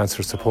 Kilkenny's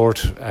Cancer Support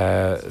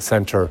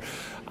Centre,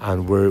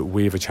 and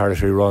we have a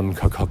charity run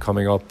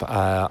coming up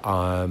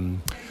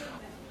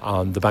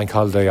on the bank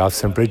holiday of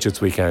St.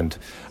 Bridget's weekend,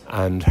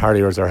 and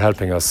Harriers are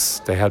helping us.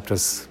 They helped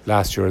us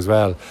last year as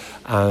well,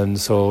 and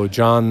so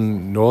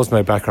John knows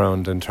my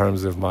background in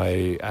terms of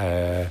my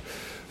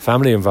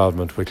family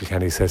involvement with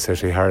Kilkenny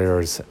City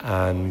Harriers,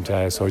 and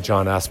so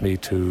John asked me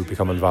to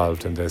become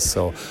involved in this,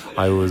 so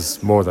I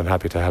was more than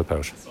happy to help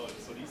out.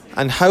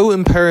 And how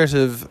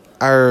imperative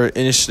are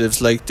initiatives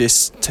like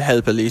this to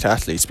help elite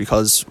athletes?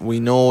 Because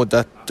we know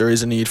that there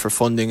is a need for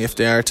funding if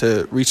they are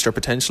to reach their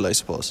potential, I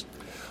suppose.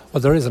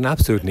 Well, there is an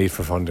absolute need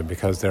for funding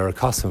because there are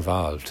costs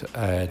involved.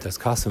 There's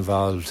costs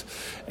involved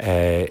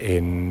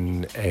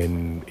in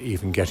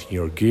even getting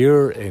your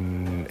gear,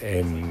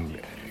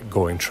 in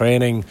going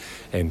training,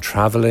 in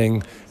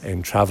travelling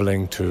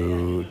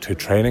to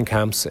training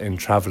camps, in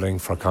travelling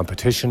for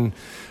competition,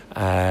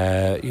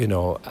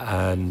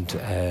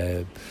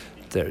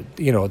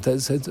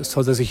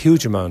 there's a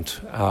huge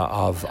amount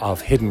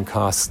of hidden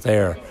costs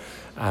there,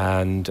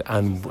 and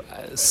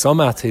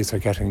some athletes are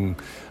getting.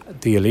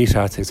 The elite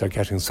athletes are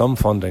getting some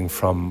funding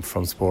from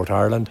Sport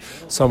Ireland.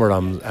 Some are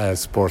on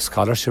sports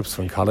scholarships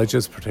from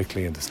colleges,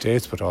 particularly in the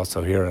States, but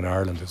also here in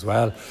Ireland as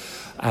well.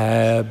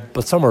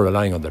 But some are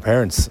relying on their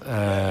parents,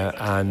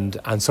 and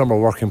some are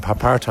working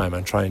part-time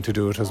and trying to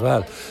do it as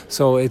well.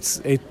 So it's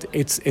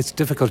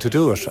difficult to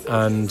do it,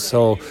 and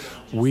so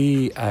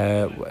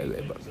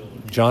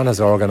John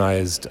has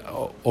organised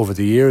over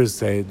the years.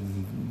 They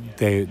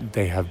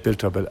have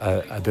built up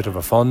a bit of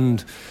a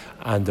fund,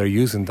 and they're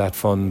using that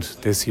fund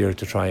this year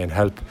to try and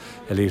help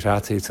elite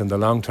athletes. In the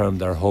long term,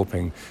 they're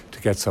hoping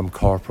to get some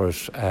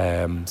corporate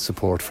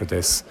support for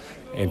this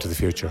into the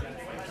future.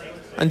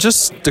 And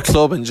just the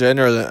club in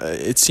general,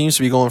 it seems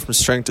to be going from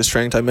strength to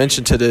strength. I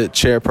mentioned to the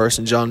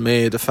chairperson, John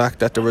May, the fact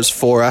that there was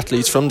 4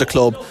 athletes from the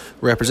club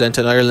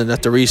representing Ireland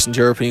at the recent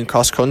European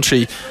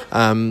cross-country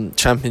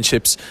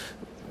championships.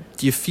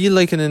 Do you feel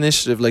like an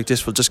initiative like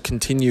this will just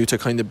continue to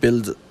kind of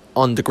build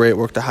on the great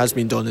work that has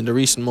been done in the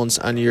recent months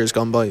and years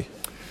gone by?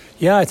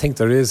 Yeah, I think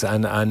there is,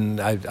 and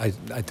I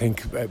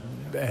think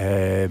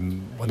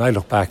when I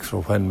look back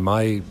to when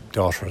my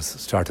daughters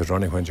started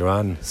running, when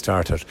Joanne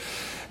started,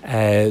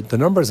 the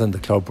numbers in the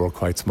club were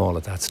quite small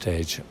at that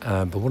stage,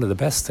 but one of the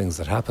best things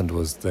that happened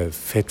was the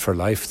Fit for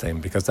Life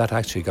thing, because that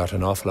actually got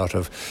an awful lot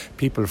of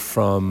people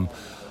from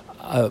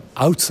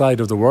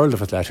outside of the world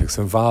of athletics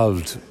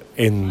involved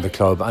in the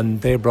club,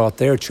 and they brought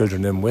their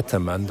children in with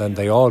them, and then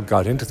they all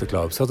got into the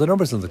club. So the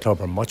numbers in the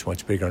club are much,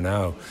 much bigger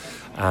now,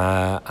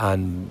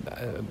 and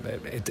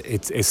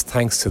it's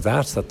thanks to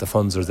that the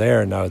funds are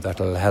there now that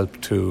will help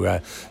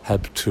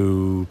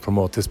to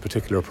promote this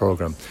particular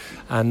programme.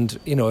 And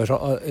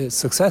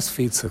success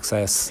feeds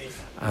success,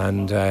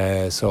 and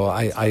so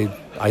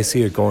I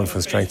see it going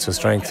from strength to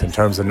strength in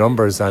terms of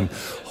numbers, and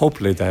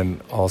hopefully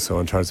then also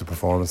in terms of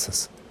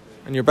performances.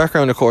 And your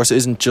background, of course,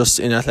 isn't just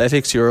in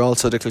athletics. You're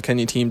also the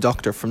Kilkenny team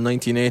doctor from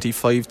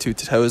 1985 to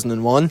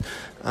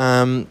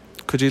 2001.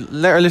 Could you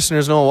let our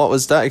listeners know what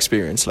was that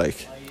experience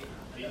like?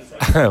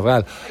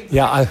 Well,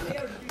 yeah,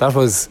 that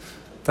was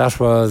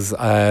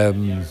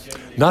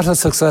not as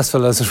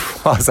successful as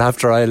it was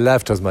after I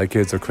left, as my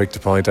kids are quick to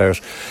point out.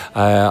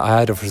 I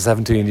had it for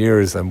 17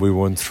 years and we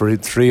won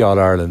three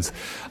All-Irelands.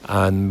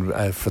 And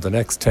for the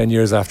next 10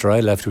 years after I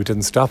left, we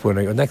didn't stop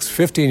winning. The next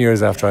 15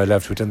 years after I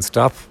left, we didn't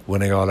stop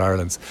winning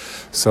All-Irelands.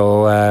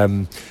 So,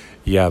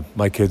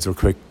 my kids were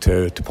quick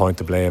to point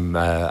the blame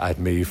at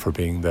me for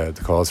being the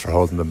cause for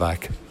holding them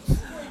back.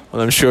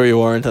 Well, I'm sure you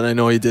weren't, and I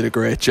know you did a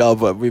great job.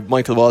 We've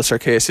Michael Walsh, our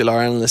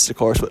KCLR analyst, of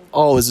course, but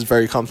always is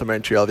very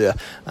complimentary of you, and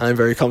I'm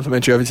very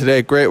complimentary of you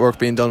today. Great work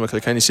being done with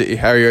Kilkenny City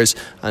Harriers,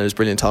 and it was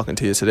brilliant talking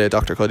to you today,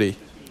 Dr. Cuddy.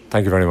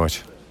 Thank you very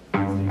much.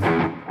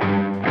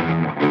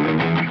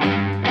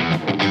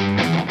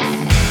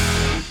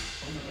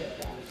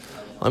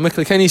 I'm a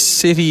Kilkenny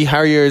City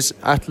Harriers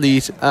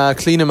athlete,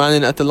 Cliona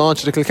Manning, at the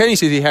launch of the Kilkenny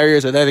City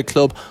Harriers Athletic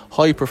Club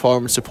High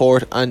Performance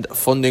Support and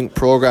Funding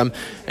Programme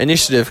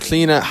initiative.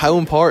 Cliona, how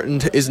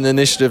important is an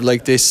initiative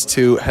like this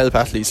to help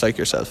athletes like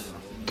yourself?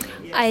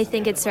 I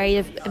think it's very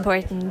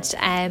important.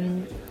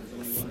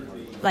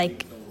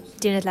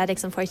 Doing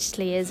athletics,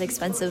 unfortunately, is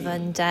expensive,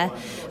 and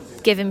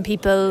giving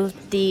people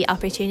the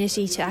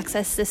opportunity to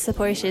access this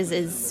support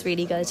is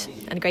really good,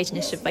 and a great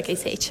initiative by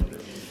KCH.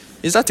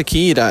 Is that the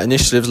key, that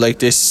initiatives like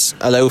this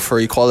allow for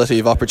equality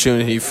of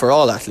opportunity for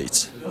all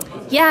athletes?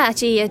 Yeah,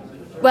 actually,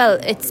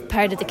 it's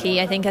part of the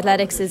key. I think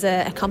athletics is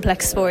a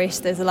complex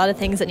sport. There's a lot of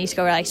things that need to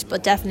go right,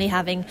 but definitely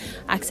having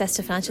access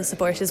to financial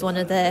support is one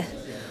of the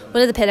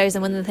pillars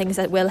and one of the things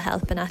that will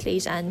help an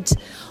athlete. And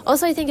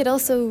also, I think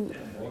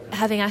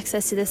having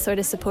access to this sort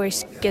of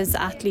support gives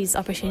athletes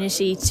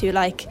opportunity to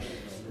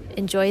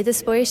enjoy the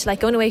sport.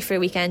 Going away for a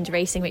weekend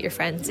racing with your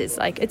friends is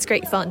it's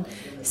great fun.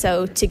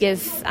 So to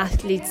give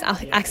athletes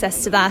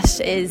access to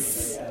that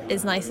is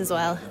nice as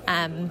well.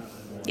 And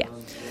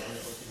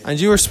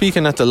you were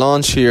speaking at the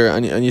launch here,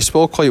 and you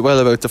spoke quite well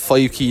about the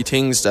 5 key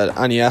things that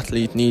any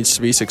athlete needs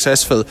to be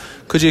successful.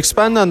 Could you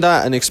expand on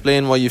that and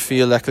explain why you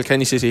feel that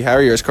Kilkenny City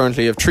Harriers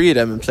currently have 3 of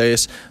them in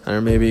place and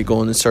are maybe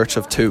going in search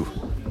of 2?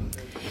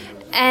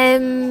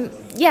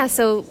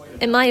 So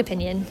in my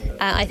opinion,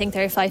 I think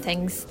there are 5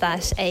 things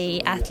that a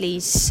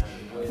athlete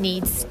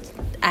needs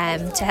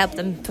to help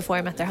them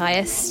perform at their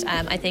highest.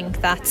 I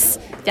think that's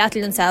the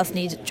athlete themselves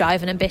need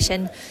drive and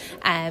ambition.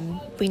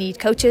 We need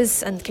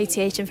coaches, and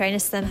KTH, in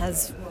fairness to them,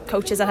 has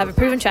coaches that have a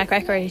proven track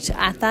record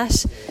at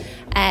that.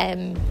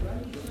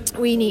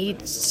 We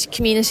need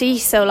community,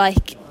 so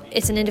like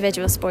it's an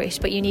individual sport,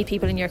 but you need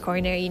people in your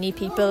corner, you need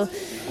people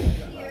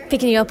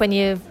picking you up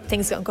when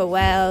things don't go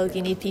well,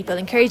 you need people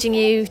encouraging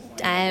you,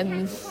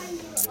 and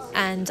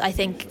I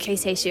think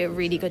KTH do a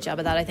really good job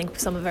of that. I think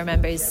some of our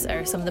members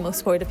are some of the most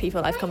supportive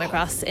people I've come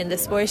across in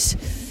this sport.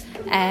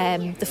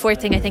 The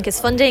 4th thing I think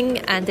is funding,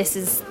 and this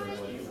is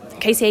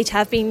KTH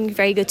have been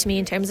very good to me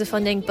in terms of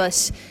funding,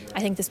 but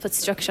I think this puts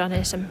structure on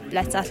it and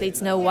lets athletes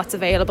know what's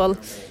available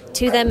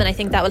to them, and I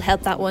think that will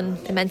help that one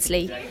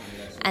immensely.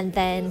 And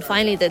then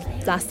finally, the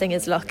last thing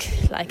is luck.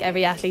 Like,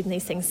 every athlete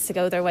needs things to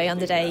go their way on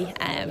the day,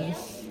 and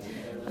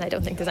I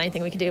don't think there's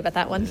anything we can do about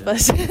that one.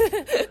 But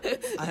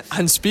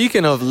And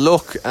speaking of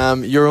luck,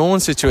 your own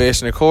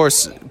situation, of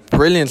course,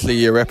 brilliantly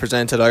you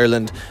represented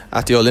Ireland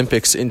at the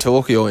Olympics in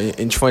Tokyo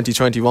in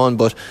 2021,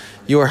 but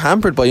you were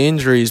hampered by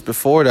injuries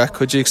before that.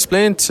 Could you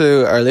explain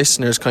to our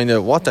listeners kind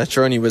of what that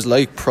journey was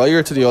like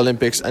prior to the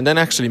Olympics and then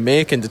actually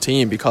making the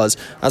team? Because,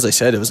 as I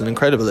said, it was an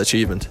incredible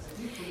achievement.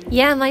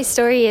 Yeah, my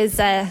story is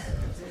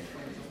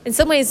in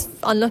some ways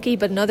unlucky,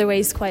 but in other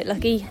ways quite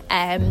lucky.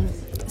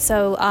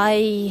 So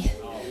I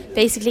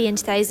basically in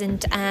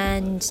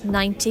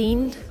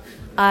 2019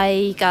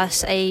 I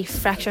got a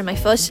fracture in my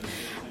foot,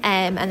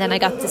 and then I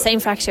got the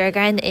same fracture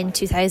again in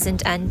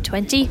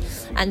 2020,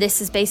 and this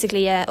is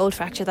basically an old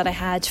fracture that I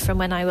had from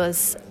when I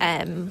was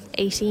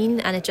 18,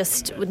 and it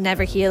just would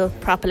never heal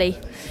properly,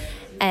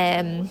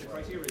 and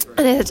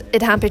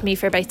it hampered me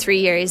for about 3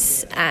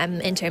 years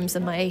in terms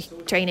of my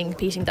training,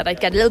 competing, that I'd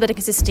get a little bit of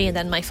consistency and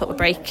then my foot would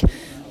break,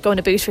 go in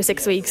a boot for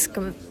 6 weeks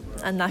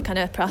and that kind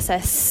of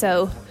process.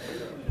 So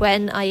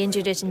when I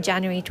injured it in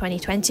January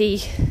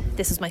 2020,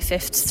 this was my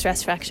 5th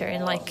stress fracture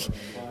in like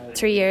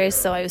 3 years,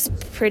 so I was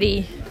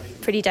pretty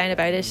down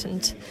about it,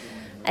 and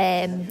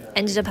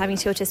ended up having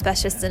to go to a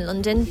specialist in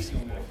London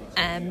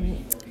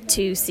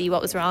to see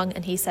what was wrong,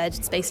 and he said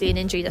it's basically an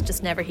injury that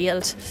just never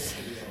healed.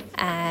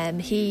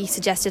 He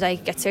suggested I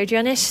get surgery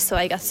on it, so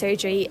I got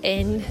surgery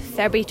in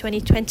February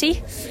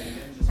 2020,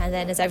 and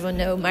then, as everyone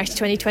knows, March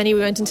 2020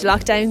 we went into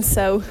lockdown.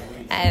 So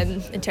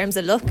in terms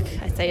of luck,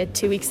 I'd say I had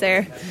 2 weeks there.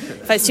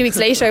 If I was 2 weeks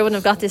later, I wouldn't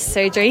have got this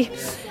surgery.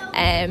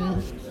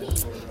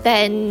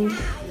 Then,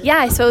 yeah,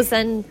 I suppose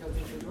then,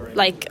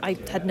 like, I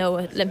had no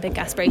Olympic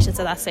aspirations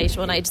at that stage.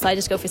 When I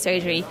decided to go for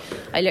surgery,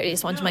 I literally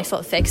just wanted my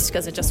foot fixed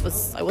because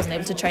I wasn't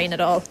able to train at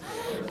all.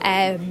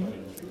 And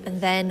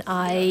then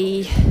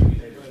obviously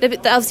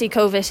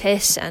COVID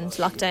hit and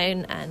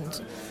lockdown and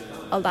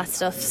all that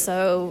stuff,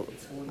 so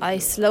I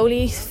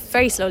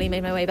very slowly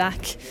made my way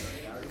back,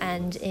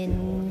 and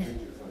in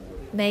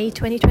May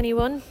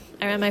 2021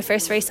 I ran my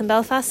first race in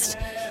Belfast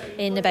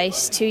in about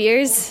 2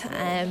 years.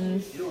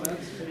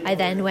 I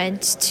then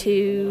went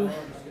to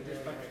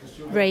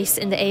race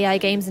in the AI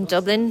Games in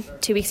Dublin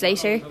 2 weeks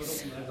later,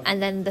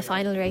 and then the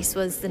final race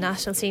was the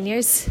National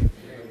Seniors,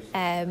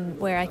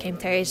 where I came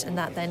 3rd, and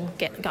that then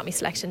got me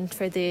selection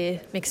for the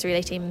mixed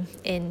relay team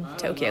in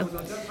Tokyo.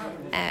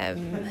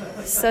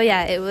 So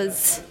yeah, it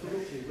was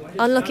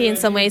unlucky in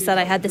some ways that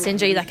I had this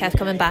injury that kept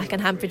coming back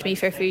and hampered me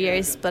for a few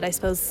years, but I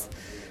suppose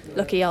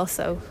lucky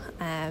also,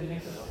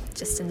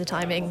 just in the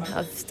timing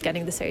of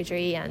getting the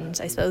surgery, and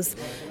I suppose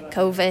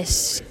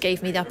COVID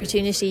gave me the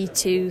opportunity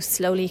to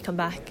slowly come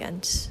back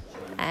and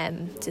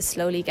to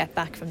slowly get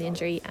back from the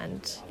injury,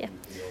 and yeah.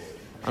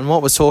 And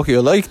what was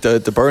Tokyo like,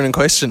 the burning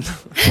question?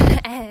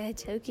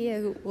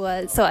 Tokyo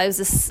was... So I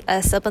was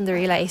a sub on the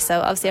relay,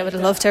 so obviously I would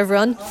have loved to have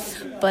run,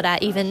 but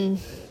even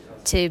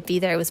to be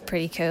there was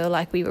pretty cool.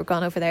 Like, we were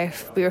gone over there,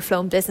 we were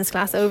flown business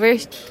class over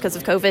because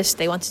of COVID.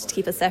 They wanted to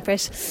keep us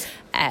separate,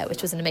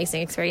 which was an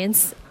amazing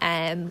experience.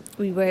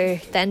 We were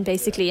then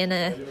basically in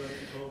a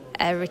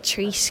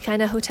retreat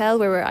kind of hotel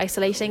where we're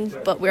isolating,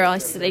 but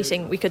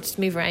we could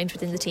move around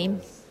within the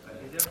team,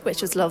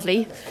 which was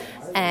lovely.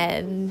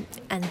 And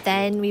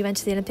then we went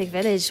to the Olympic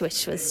Village,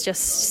 which was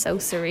just so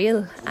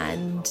surreal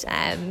and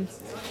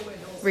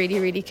really,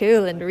 really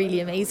cool and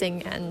really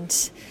amazing. And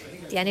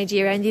the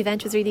energy around the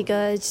event was really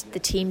good. The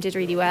team did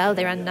really well.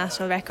 They ran a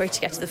national record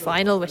to get to the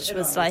final, which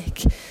was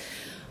like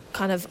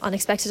kind of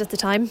unexpected at the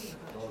time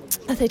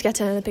that they'd get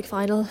to an Olympic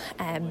final.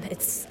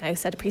 It's now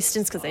set a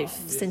precedence because they've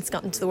since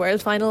gotten to the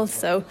world final.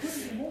 So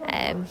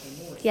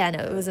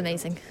it was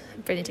amazing.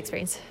 Brilliant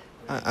experience.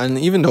 And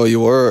even though you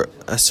were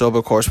a sub,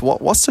 of course,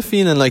 what's the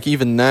feeling like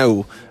even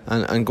now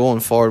and going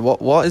forward?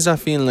 What is that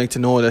feeling like to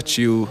know that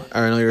you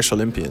are an Irish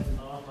Olympian?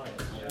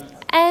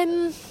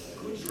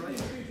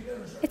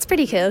 It's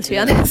pretty cool, to be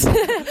honest.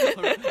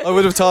 I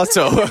would have thought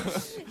so.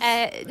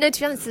 No, to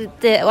be honest,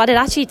 what it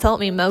actually taught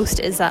me most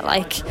is that,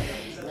 like,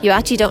 you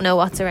actually don't know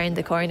what's around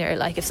the corner.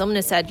 Like, if someone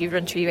had said you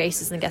run 3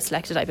 races and get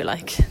selected, I'd be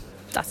like,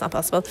 that's not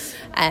possible.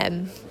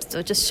 So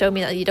it just showed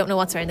me that you don't know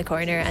what's around the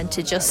corner, and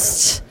to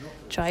just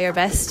try our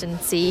best and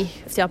see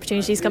if the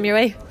opportunities come your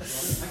way.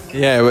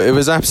 Yeah, it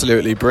was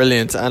absolutely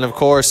brilliant. And of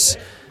course,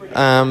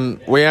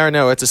 we are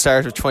now at the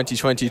start of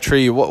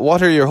 2023.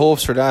 What are your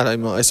hopes for that?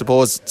 I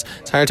suppose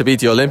it's hard to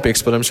beat the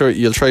Olympics, but I'm sure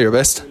you'll try your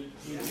best.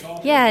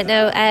 Yeah,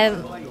 no,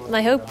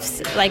 my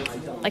hopes, like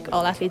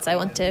all athletes, I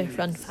want to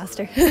run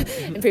faster,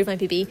 improve my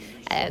PB.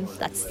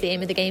 That's the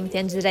aim of the game at the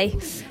end of the day.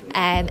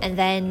 And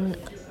then,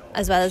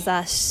 as well as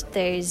that,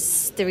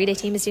 there's the relay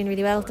team is doing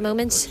really well at the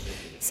moment.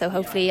 So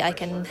hopefully I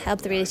can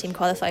help the relay team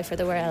qualify for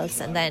the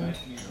Worlds and then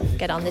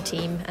get on the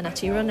team and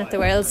actually run at the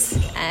Worlds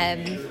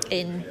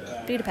in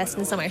Budapest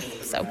in the summer.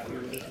 So,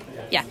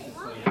 yeah.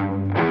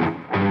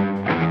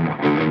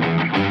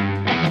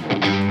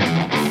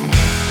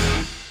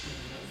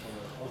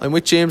 I'm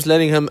with James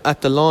Ledingham at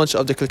the launch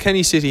of the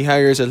Kilkenny City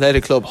Harriers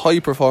Athletic Club High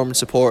Performance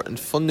Support and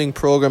Funding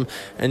Programme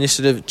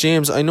initiative.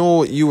 James, I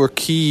know you were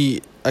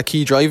a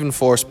key driving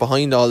force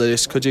behind all of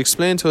this. Could you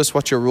explain to us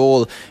what your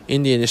role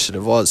in the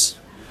initiative was?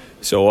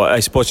 So I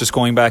suppose just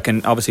going back,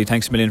 and obviously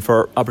thanks a million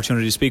for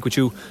opportunity to speak with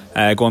you.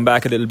 Going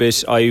back a little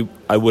bit, I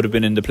would have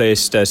been in the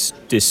place that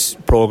this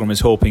programme is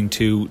hoping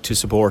to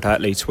support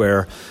athletes,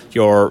 where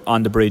you're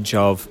on the bridge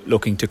of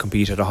looking to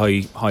compete at a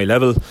high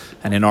level,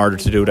 and in order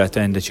to do that,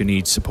 then that you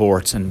need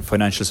supports and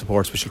financial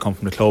supports which will come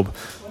from the club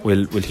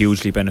will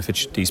hugely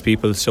benefit these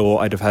people. So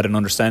I'd have had an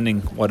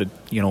understanding what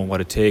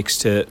it takes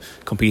to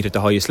compete at the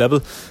highest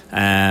level,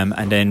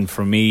 and then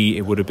for me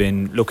it would have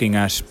been looking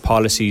at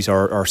policies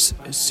or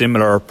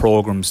similar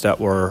programs that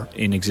were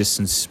in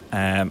existence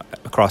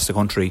across the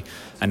country,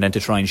 and then to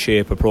try and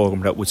shape a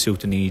programme that would suit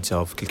the needs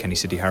of Kilkenny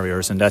City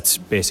Harriers. And that's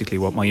basically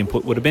what my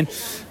input would have been.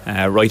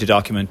 Write a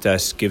document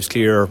that gives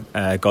clear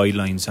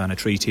guidelines on a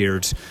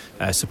 3-tiered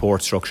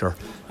support structure,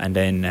 and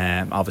then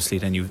obviously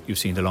then you've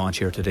seen the launch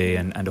here today,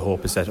 and the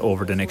hope is that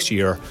over the next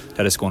year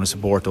that it's going to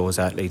support those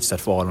athletes that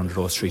fall under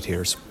those 3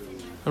 tiers.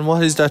 And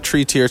what is that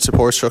 3-tiered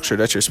support structure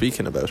that you're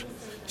speaking about?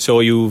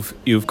 So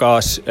you've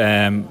got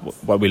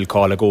what we'll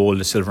call a gold,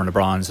 a silver and a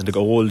bronze, and the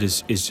gold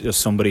is just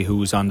somebody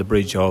who's on the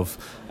bridge of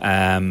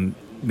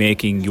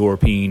making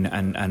European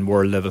and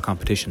world level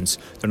competitions.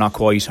 They're not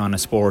quite on a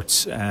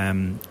sports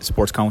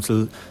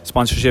council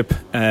sponsorship,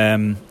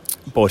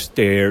 but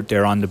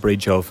they're on the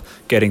bridge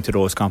of getting to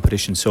those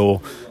competitions.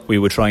 So we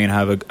would try and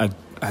have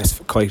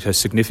quite a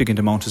significant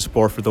amount of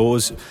support for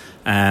those,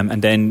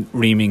 and then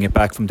reaming it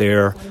back from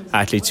there,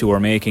 athletes who are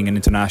making an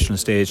international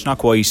stage, not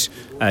quite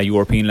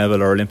European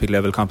level or Olympic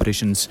level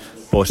competitions,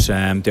 but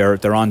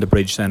they're on the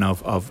bridge then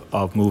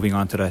of moving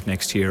on to that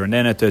next year. And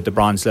then at the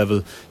bronze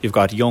level, you've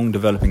got young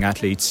developing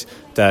athletes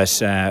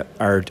that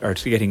are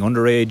getting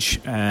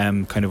underage,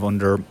 kind of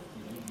under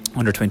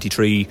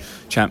 23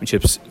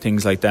 championships,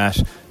 things like that.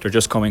 They're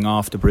just coming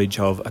off the bridge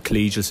of a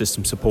collegial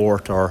system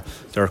support, or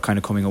they're kind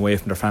of coming away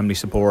from their family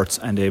supports,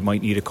 and they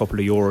might need a couple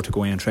of euro to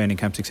go in training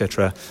camps,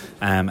 etc.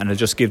 And it'll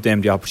just give them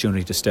the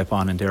opportunity to step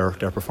on in their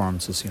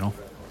performances,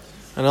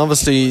 And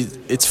obviously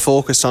it's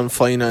focused on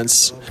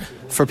finance.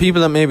 For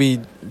people that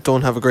maybe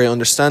don't have a great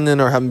understanding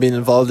or haven't been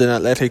involved in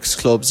athletics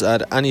clubs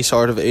at any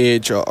sort of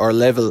age or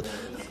level,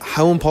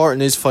 how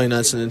important is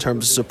financing in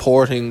terms of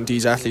supporting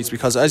these athletes?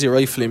 Because as you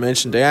rightfully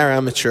mentioned, they are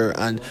amateur,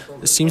 and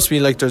it seems to be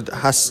like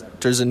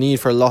there's a need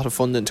for a lot of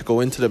funding to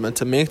go into them and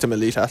to make them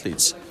elite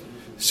athletes.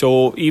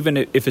 So even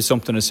if it's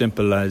something as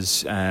simple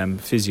as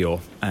physio,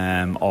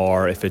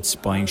 or if it's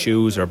buying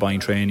shoes or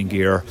buying training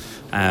gear,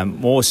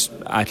 most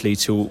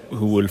athletes who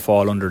will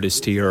fall under this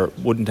tier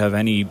wouldn't have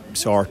any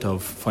sort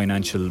of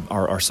financial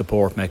or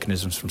support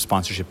mechanisms from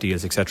sponsorship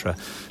deals, etc.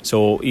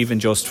 So even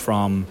just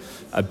from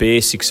a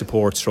basic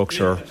support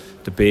structure,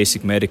 the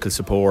basic medical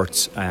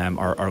supports,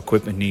 or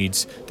equipment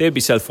needs, they'd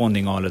be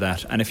self-funding all of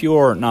that. And if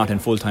you're not in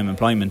full-time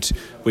employment,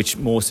 which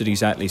most of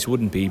these athletes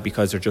wouldn't be,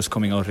 because they're just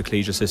coming out of the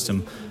collegiate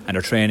system and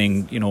they're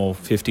training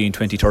 15,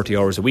 20, 30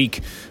 hours a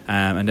week,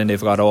 and then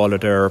they've got all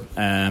of their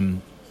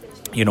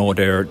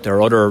there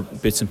are other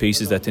bits and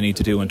pieces that they need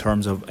to do in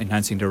terms of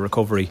enhancing their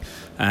recovery.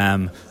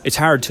 It's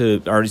hard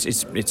to, or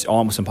it's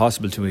almost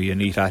impossible to be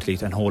an elite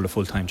athlete and hold a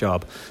full-time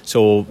job.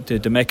 So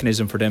the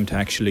mechanism for them to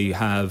actually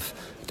have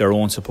their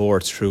own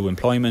supports through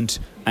employment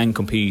and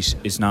compete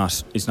is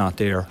not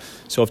there.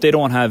 So if they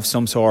don't have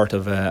some sort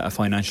of a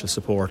financial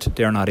support,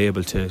 they're not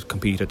able to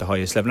compete at the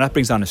highest level. And that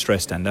brings on a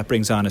stress then. That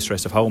brings on a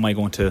stress of how am I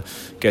going to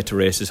get to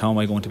races? How am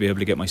I going to be able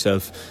to get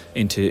myself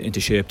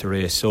into shape to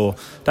race? So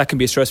that can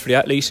be a stress for the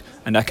athlete,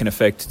 and that can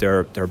affect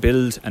their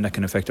build, and that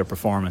can affect their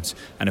performance.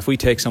 And if we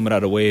take some of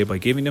that away by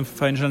giving them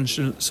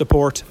financial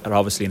support, it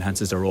obviously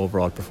enhances their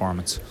overall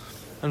performance.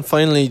 And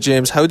finally,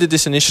 James, how did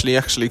this initially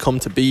actually come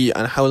to be,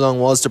 and how long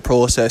was the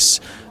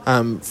process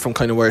from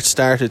kind of where it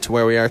started to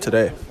where we are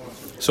today?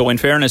 So in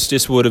fairness,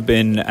 this would have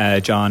been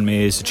John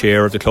Mays, the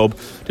chair of the club.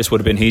 This would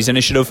have been his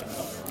initiative,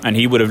 and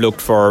he would have looked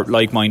for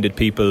like-minded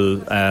people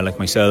like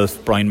myself,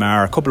 Brian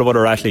Maher, a couple of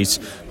other athletes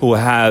who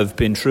have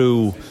been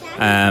through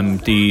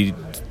the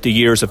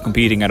years of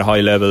competing at a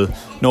high level,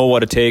 know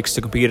what it takes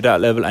to compete at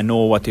that level, and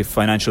know what the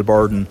financial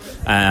burden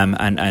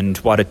and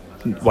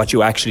what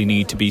you actually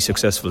need to be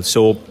successful.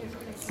 So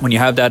when you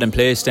have that in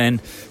place,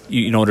 then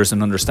you know there's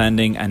an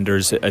understanding and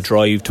there's a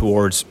drive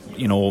towards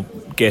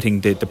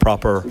getting the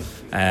proper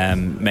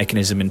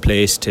mechanism in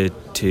place to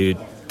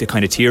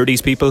kind of tier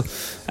these people,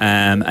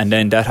 and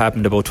then that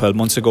happened about 12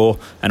 months ago,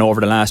 and over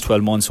the last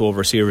 12 months,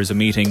 over a series of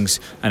meetings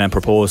and then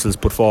proposals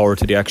put forward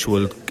to the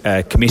actual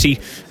committee,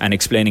 and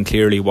explaining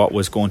clearly what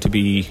was going to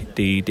be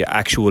the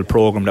actual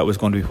programme that was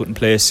going to be put in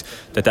place,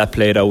 that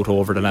played out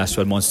over the last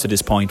 12 months to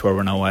this point where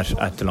we're now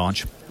at the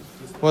launch.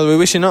 Well, we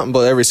wish you nothing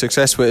but every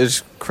success with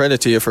it.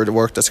 Credit to you for the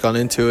work that's gone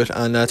into it,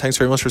 and thanks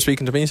very much for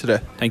speaking to me today.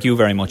 Thank you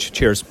very much.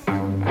 Cheers.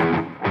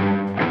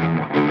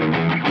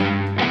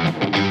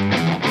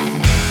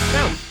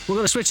 We're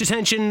going to switch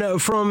attention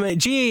from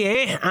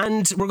GAA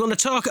and we're going to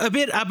talk a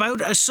bit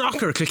about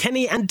soccer,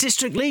 Kilkenny and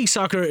District League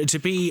soccer to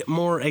be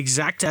more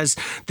exact, as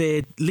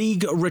the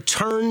league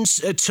returns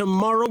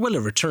tomorrow. Well,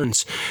 it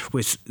returns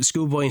with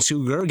schoolboy and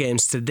schoolgirl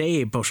games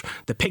today, but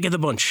the pick of the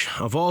bunch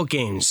of all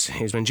games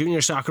is when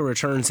junior soccer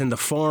returns in the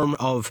form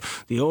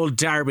of the old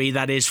derby,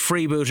 that is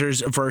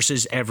Freebooters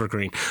versus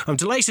Evergreen. I'm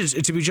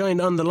delighted to be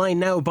joined on the line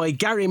now by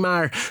Gary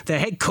Marr, the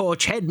head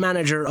coach, head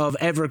manager of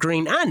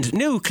Evergreen and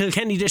new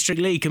Kilkenny District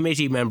League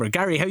committee member.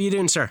 Gary, how are you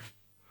doing, sir?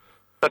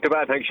 Not too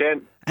bad, thanks,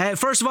 Shane.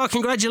 First of all,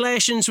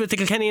 congratulations with the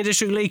Kilkenny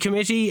District League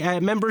Committee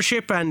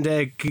membership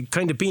and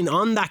kind of being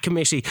on that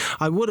committee.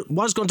 I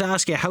was going to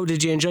ask you, how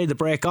did you enjoy the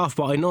break off?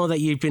 But I know that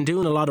you've been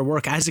doing a lot of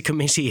work as a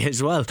committee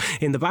as well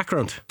in the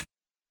background.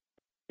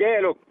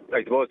 Yeah, look,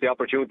 I suppose the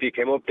opportunity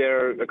came up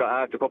there. I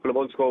got asked a couple of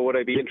months ago, would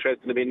I be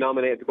interested in being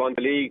nominated to go on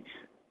the league?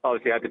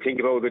 Obviously, I had to think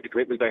about it with the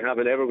commitments I have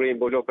in Evergreen,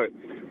 but look, I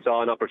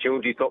saw an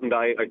opportunity, something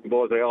that I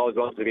suppose I always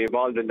wanted to be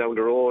involved in down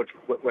the road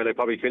when I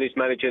probably finished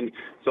managing,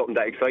 something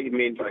that excited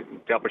me.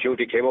 The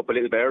opportunity came up a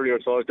little bit earlier,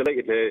 so I was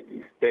delighted to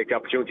take the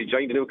opportunity to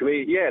join the new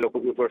committee. Yeah, look,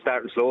 we're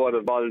starting slow. I'm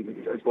involved.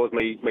 I suppose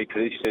my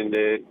position in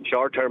the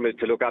short term is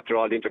to look after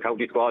all the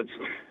inter-county squads.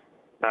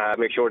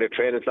 Make sure they have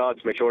training slots,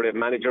 make sure they have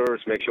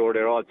managers, make sure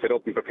they're all set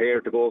up and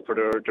prepared to go for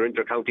their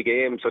inter-county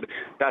games. So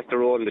that's the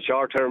role in the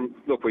short term.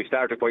 Look, we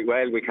started quite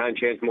well. We can't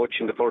change much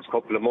in the first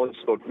couple of months,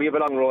 but we have a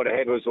long road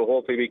ahead of us, so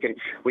hopefully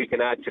we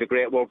can add to the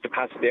great work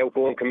that the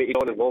outgoing committee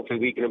done, and hopefully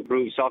we can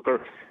improve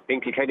soccer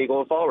in Kilkenny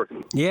going forward.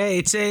 Yeah,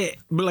 it's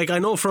I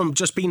know from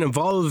just being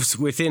involved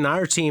within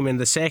our team in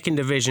the second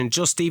division,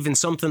 just even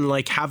something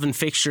like having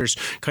fixtures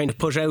kind of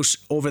put out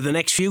over the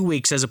next few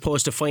weeks as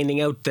opposed to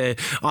finding out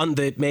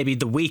maybe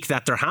the week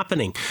that they're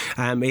happening.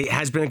 It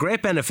has been a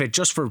great benefit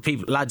just for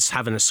lads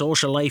having a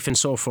social life and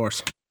so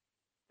forth.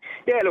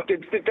 Yeah, look,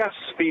 that's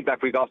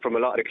feedback we got from a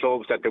lot of the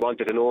clubs, that they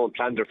wanted to know and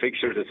plan their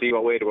fixtures and see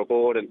what way they were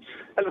going. And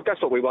look,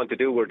 that's what we want to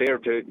do. We're there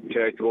to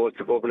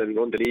govern and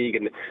run the league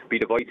and be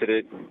the voice of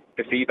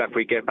the feedback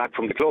we get back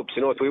from the clubs.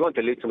 So we want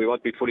to listen. We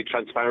want to be fully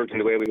transparent in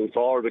the way we move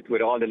forward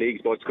with all the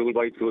leagues, both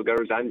schoolboys,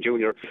 schoolgirls and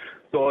junior.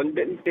 So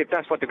if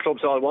that's what the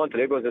clubs all want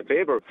and everyone's in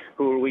favour,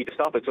 who are we to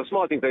stop it? So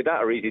small things like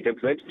that are easy to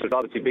implement. There's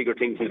obviously bigger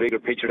things in the bigger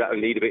picture that will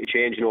need a bit of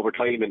changing over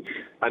time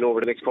and over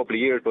the next couple of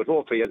years. But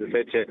hopefully, as I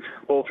said,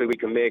 hopefully we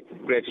can make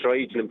great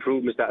strides and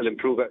improvements that will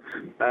improve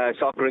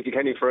soccer in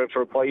Kilkenny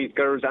for boys,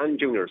 girls and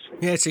juniors.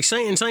 Yeah, it's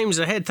exciting times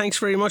ahead. Thanks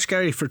very much,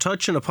 Gary, for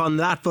touching upon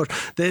that. But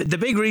the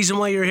big reason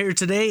why you're here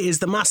today is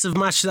the massive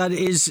match that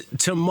is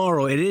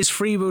tomorrow. It is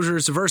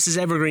Freebooters versus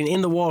Evergreen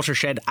in the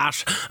Watershed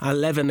at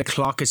 11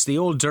 o'clock. It's the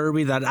old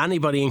derby that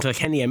anybody in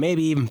Kilkenny and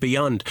maybe even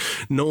beyond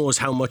knows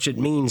how much it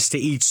means to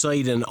each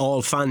side and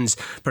all fans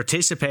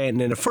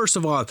participating in it. First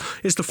of all,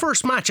 it's the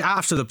first match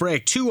after the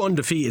break, two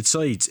undefeated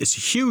sides. It's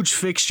a huge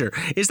fixture.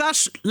 Is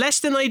that less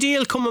than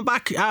ideal coming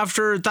back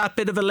after that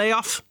bit of a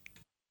layoff?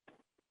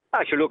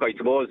 Actually, look, I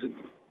suppose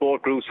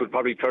both groups would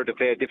probably prefer to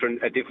play a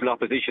different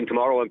opposition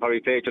tomorrow and probably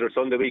play each other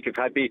Sunday week if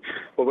had be.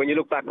 But when you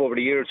look back over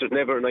the years, there's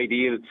never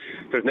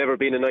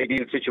been an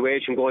ideal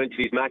situation going into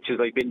these matches.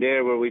 I've been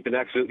there where we've been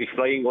absolutely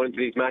flying going into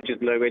these matches,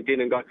 and I went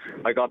in and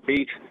I got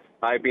beat.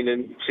 I've been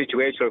in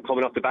situations where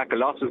coming off the back of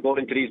losses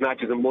going into these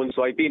matches and won.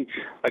 So I've been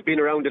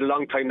around it a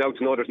long time now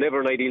to know there's never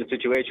an ideal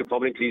situation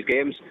coming into these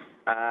games.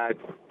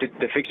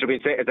 The fixture being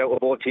set is out of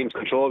both teams'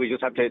 control. We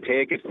just have to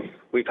take it.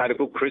 We've had a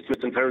good Christmas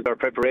in terms of our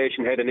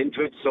preparation heading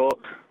into it. So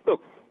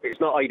look, it's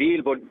not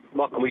ideal, but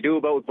what can we do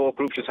about it? Both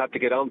groups just have to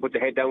get on, put the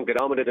head down, get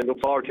on with it, and look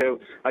forward to,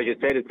 as you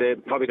said,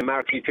 it's probably the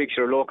marquee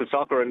fixture of local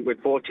soccer, and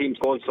with both teams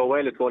going so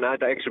well, it's going to add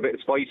that extra bit of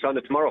spice on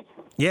it tomorrow.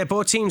 Yeah,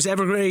 both teams,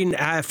 Evergreen,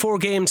 4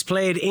 games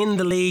played in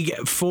the league,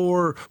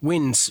 4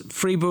 wins.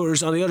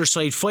 Freebooters on the other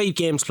side, 5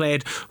 games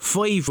played,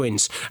 5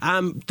 wins.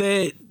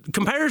 The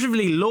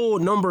comparatively low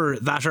number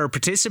that are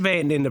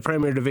participating in the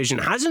Premier Division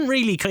hasn't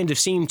really kind of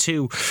seemed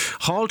to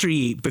halter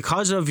you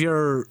because of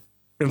your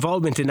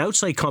involvement in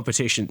outside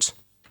competitions.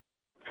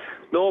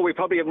 No, we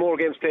probably have more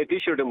games played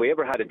this year than we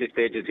ever had at this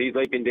stage of the season.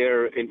 I've been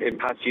there in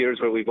past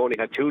years where we've only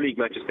had 2 league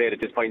matches played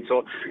at this point,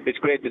 so it's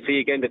great to see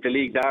again that the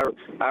leagues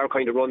are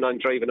kind of run on,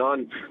 driving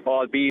on,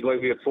 albeit while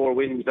we have 4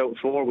 wins out of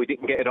 4, we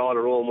didn't get it all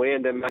our own way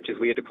in them matches.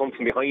 We had to come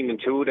from behind in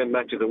 2 of them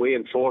matches away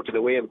and 4 to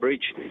the way in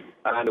Bridge,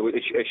 and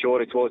it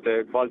showed, it was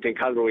the quality and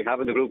calibre we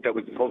have in the group that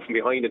we can come from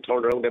behind and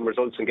turn around them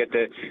results and get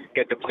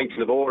the points on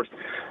the board.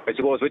 I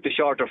suppose with the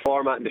shorter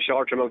format and the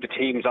shorter amount of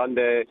teams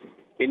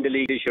in the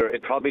league this year,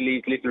 it probably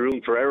leaves little room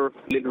for error,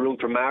 little room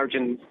for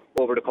margin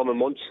over the coming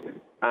months.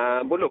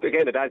 But look,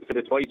 again, it adds to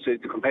the fight.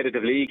 It's a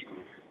competitive league.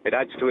 It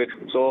adds to it.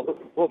 So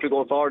hopefully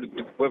going forward,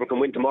 whoever can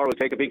win tomorrow will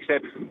take a big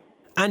step.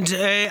 And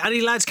any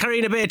lads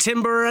carrying a bit of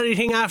timber or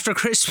anything after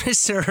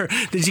Christmas, or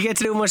did you get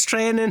to do much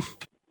training?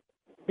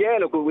 Yeah,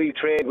 look, we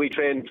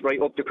trained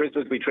right up to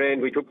Christmas. We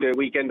took the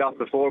weekend off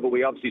before, but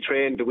we obviously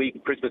trained the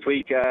Christmas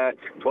week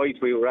twice.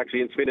 We were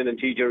actually in Spinning and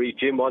TJ Reid's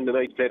gym on the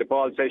night to play the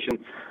ball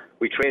session.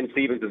 We trained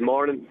Stevens this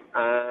morning,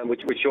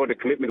 which showed the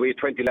commitment. We had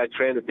 20 lads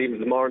trained at Stevens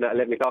this morning at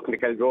 11 o'clock in the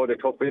Kells Road, a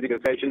tough physical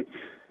session.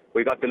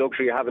 We got the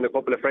luxury of having a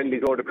couple of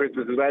friendlies over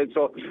Christmas as well.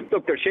 So,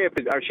 look, our shape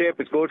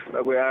is good.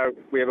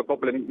 We have a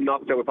couple of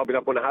knocks that we're probably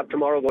not going to have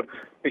tomorrow, but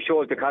it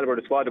shows the calibre of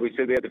the squad that we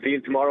still be at the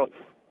field tomorrow.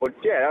 But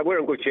yeah, we're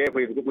in good shape.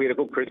 We had a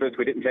good Christmas.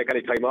 We didn't take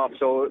any time off.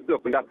 So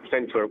look, in that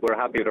sense, we're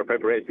happy with our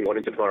preparation going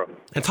into tomorrow.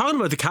 And talking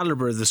about the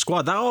calibre of the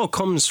squad, that all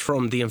comes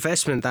from the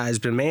investment that has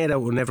been made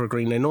out in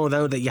Evergreen. I know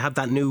now that you have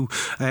that new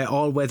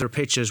all-weather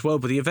pitch as well,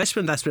 but the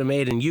investment that's been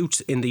made in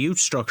the youth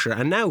structure,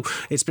 and now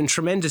it's been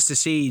tremendous to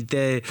see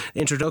the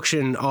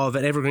introduction of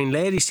an Evergreen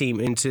ladies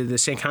team into the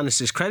St.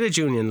 Canice's Credit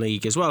Union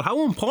League as well.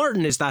 How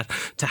important is that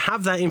to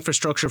have that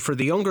infrastructure for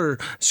the younger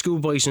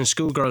schoolboys and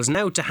schoolgirls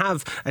now to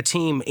have a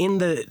team in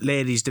the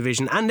ladies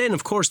division, and then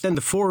of course then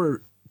the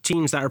 4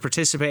 teams that are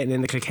participating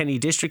in the Kilkenny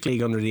District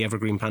League under the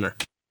Evergreen banner?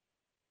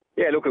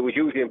 Yeah, look, it was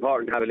hugely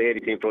important to have a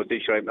lady team for us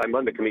this year. I'm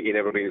on the committee in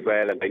Evergreen as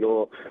well, and I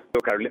know,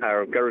 look,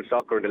 our girls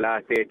soccer in the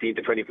last 18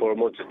 to 24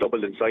 months has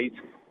doubled in size.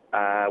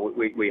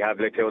 We have,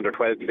 let's say, under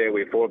 12 today, we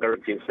have 4 girls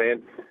teams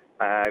playing.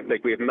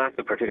 We have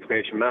massive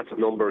participation, massive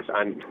numbers,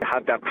 and to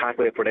have that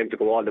pathway for them to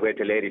go all the way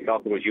to ladies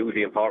soccer was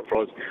hugely important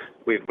for us.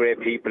 We have great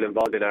people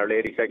involved in our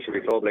ladies section.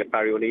 We club like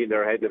Barry O'Neill,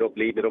 they're heading it up,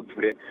 leading it up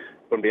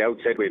from the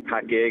outset. We have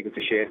Pat Gagan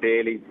to Shane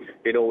Daly.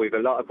 You know, we have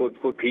a lot of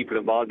good people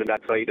involved in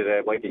that side of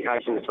the Mikey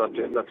Cashin. It's not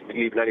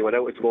leaving anyone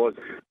out, I suppose,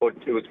 but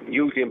it was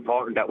hugely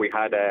important that we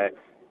had a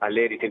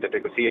ladies team that they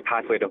could see a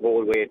pathway the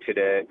whole way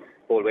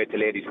to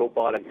ladies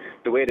football. And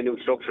the way the new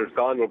structure is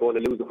gone, we're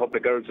going to lose a couple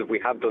of girls that we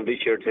have done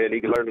this year to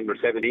League of Ireland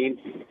under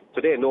 17.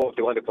 So they know if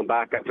they want to come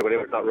back after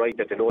whatever's not right,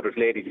 that they know there's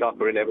ladies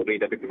soccer in Evergreen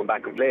that they can come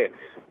back and play.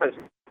 And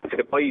to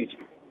the boys,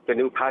 the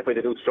new pathway,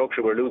 the new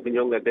structure, we're losing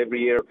young lads every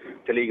year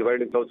to League of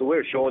Ireland. So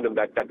we're showing them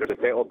that there's a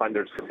set-up and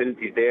there's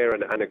facilities there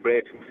and a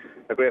great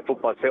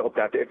football set-up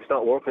that if it's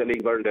not working in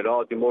League of Ireland at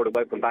all, be more than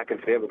welcome back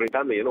into the Evergreen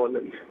family, you know,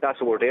 and that's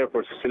what we're there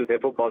for,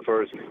 facilitate football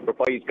for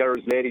boys,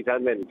 girls, ladies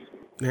and men.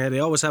 Yeah, they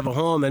always have a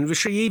home, and we're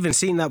sure you even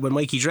seen that with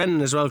Mikey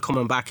Drennan as well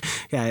coming back.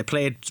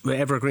 Played with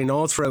Evergreen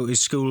all throughout his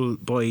school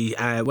boy,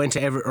 went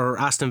to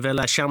Aston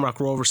Villa, Shamrock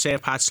Rovers,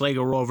 St. Pat's,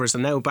 Sligo Rovers,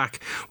 and now back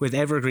with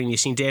Evergreen.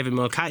 You've seen David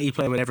Mulcahy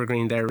playing with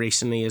Evergreen there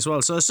recently as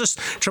well. So it's just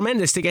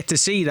tremendous to get to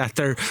see that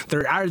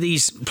there are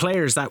these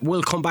players that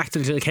will come back to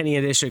the Kilkenny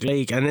District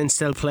League and then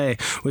still play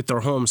with their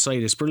home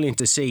side. It's brilliant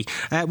to see.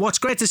 What's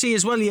great to see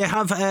as well, you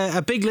have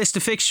a big list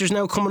of fixtures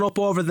now coming up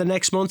over the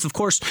next month. Of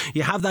course,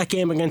 you have that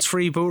game against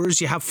Freebooters.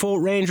 You have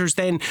Fort Rangers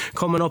then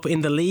coming up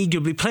in the league.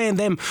 You'll be playing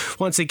them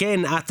once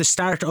again at the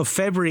start of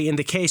February in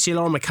the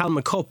KCLR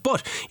McCalmont Cup,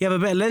 but you have a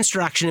bit of Leinster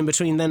action in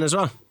between then as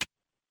well.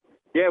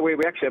 Yeah,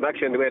 I'm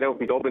actually on the way down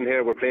from Dublin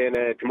here. We're playing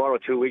tomorrow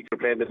 2 weeks. We're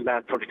playing the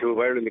last 32 of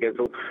Ireland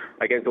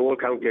against Old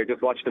County. I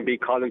just watched them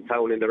beat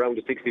Collinstown in the round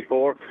of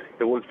 64.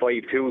 They won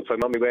 5-2, so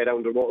I'm on my way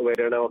down the motorway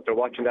there now after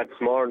watching that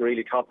this morning.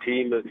 Really top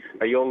team,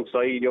 a young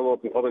side, young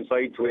up and coming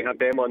side. So we have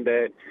them on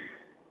the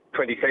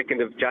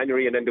 22nd of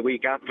January, and then the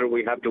week after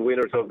we have the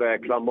winners of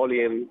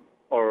Clonmullion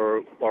or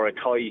a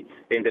tie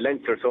in the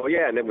Leinster. So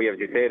yeah, and then we have, as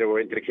you say, we're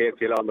into the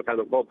KCLR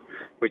McCalmont Cup,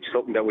 which is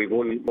something that we've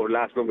won over the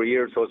last number of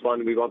years. So it's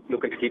one we want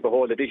looking to keep a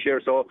hold of this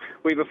year. So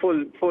we have a full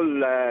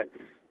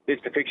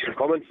list of fixtures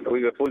coming.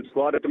 We have a full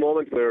squad at the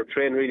moment. We're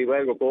training really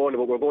well.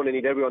 We're going to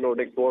need everyone over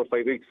the next 4 or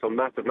 5 weeks. Some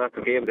massive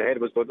games ahead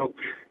of us. But look,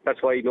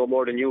 that's why no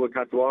more than you with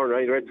Castlewarren,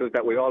 right? Red, so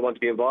that we all want to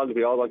be involved.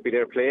 We all want to be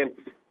there playing.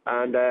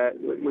 And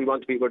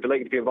we're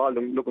delighted to be involved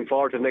and looking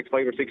forward to the next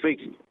 5 or 6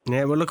 weeks.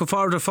 Yeah, we're looking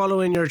forward to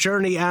following your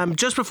journey.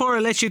 Just before I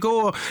let you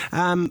go,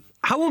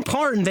 how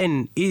important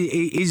then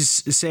is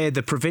say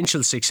the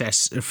provincial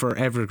success for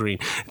Evergreen?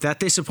 That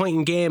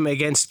disappointing game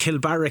against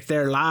Kilbarrack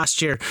there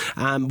last year,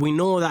 we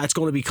know that it's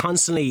going to be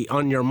constantly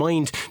on your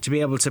mind to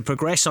be able to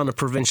progress on a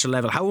provincial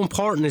level. How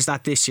important is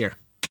that this year?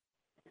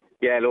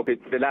 Yeah, look,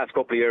 the last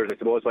couple of years, I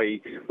suppose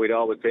we'd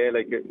always say,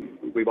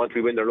 we want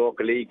to win their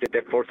local league.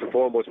 That first and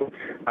foremost,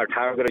 our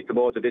target, I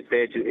suppose, at this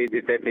stage is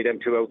definitely them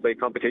 2 outside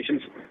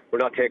competitions. We're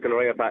not taking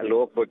our eye off that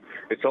look, but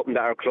it's something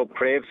that our club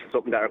craves,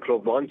 something that our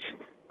club wants.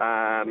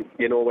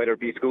 Whether it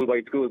be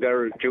school-wide, school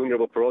girl, junior,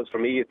 but for us, for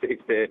me,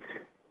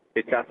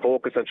 it's that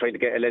focus on trying to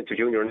get a Leinster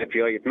Junior and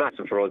FAI. It's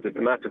massive for us. It's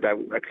massive that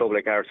a club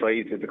like our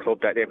size is a club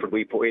that effort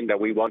we put in, that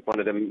we want one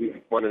of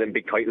them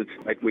big titles.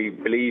 Like, we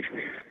believe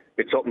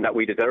it's something that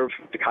we deserve.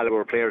 The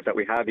calibre of players that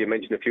we have, you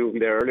mentioned a few of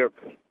them there earlier.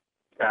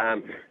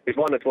 It's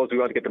one, I suppose, we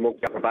want to get the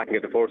Monk back and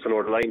get the first one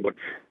over the line, but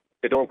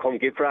they don't come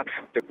gift wrapped.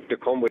 They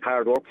come with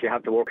hard work. You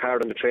have to work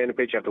hard on the training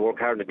pitch. You have to work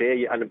hard on the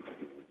day, and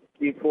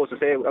you're supposed to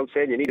say out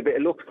saying you need a bit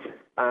of luck.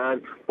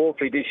 And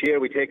hopefully this year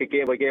we take it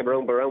game by game,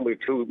 round by round. We have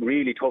two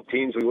really tough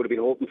teams. We would have been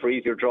hoping for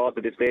easier draws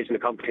at this stage in the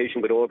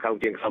competition with Old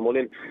County and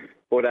Clonmullen,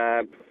 but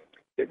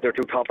they're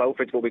two top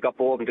outfits. But we got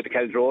both of them to the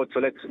Kells Road, so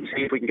let's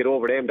see if we can get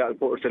over them. That'll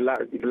put us to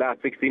the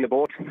last 16 of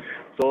both.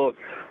 So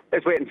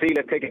let's wait and see.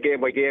 Let's take it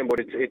game by game, but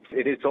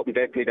it is something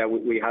definitely that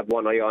we have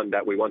one eye on,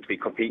 that we want to be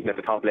competing at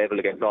the top level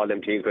against all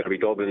them teams, whether it be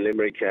Dublin,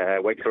 Limerick,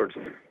 Wexford,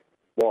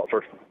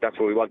 Waterford. That's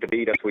where we want to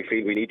be. That's where we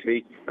feel we need to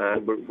be,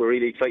 and we're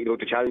really excited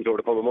about the challenge over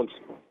the coming months.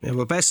 Yeah,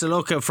 well, best of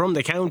luck from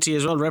the county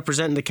as well.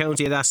 Representing the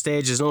county at that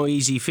stage is no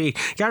easy feat.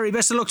 Gary,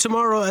 best of luck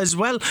tomorrow as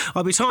well.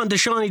 I'll be talking to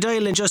Shawnee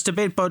Doyle in just a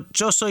bit, but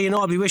just so you know,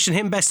 I'll be wishing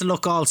him best of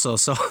luck also.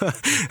 So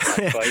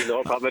fine,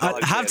 no problem at all.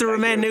 I have to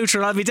remain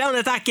neutral. I'll be down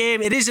at that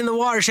game. It is in the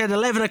Watershed,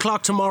 11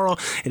 o'clock tomorrow.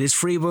 It is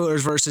Freebooters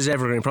versus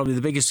Evergreen, probably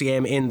the biggest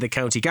game in the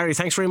county. Gary,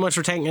 thanks very much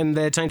for taking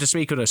the time to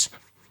speak with us.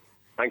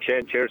 Thanks,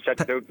 Shane. Cheers. Chat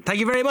to you soon. Thank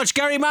you very much.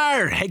 Gary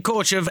Maher, head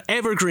coach of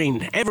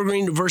Evergreen.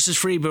 Evergreen versus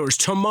Freebooters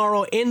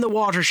tomorrow in the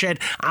Watershed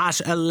at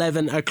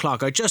 11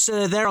 o'clock. I just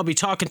said there, I'll be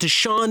talking to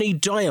Shawnee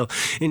Doyle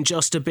in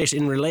just a bit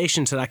in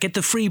relation to that. Get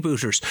the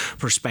Freebooters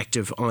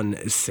perspective on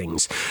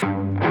things.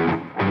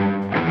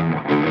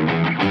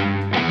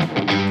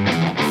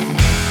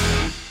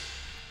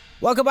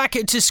 Welcome back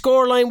to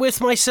Scoreline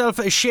with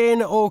myself,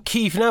 Shane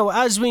O'Keefe. Now,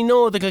 as we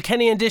know, the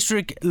Kilkenny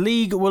District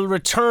League will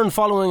return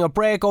following a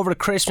break over the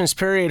Christmas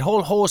period.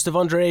 Whole host of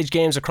underage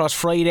games across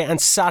Friday and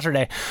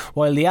Saturday,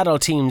 while the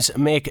adult teams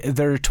make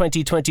their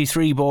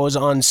 2023 bows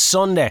on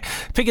Sunday.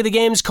 Pick of the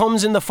games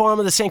comes in the form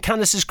of the St.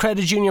 Candice's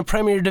Credit Union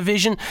Premier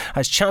Division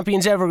as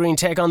champions Evergreen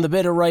take on the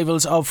bitter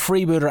rivals of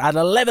Freebooter at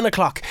 11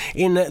 o'clock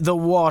in the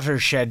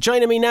Watershed.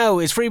 Joining me now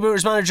is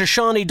Freebooters manager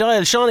Shawnee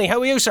Doyle. Shawnee,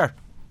 how are you, sir?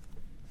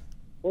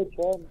 Good,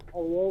 Sean. How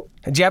are you?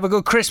 Did you have a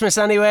good Christmas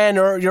anyway,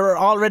 and you're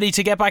all ready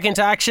to get back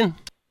into action?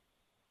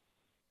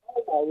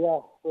 Yeah,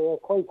 we're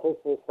quite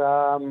Christmas.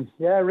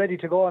 Ready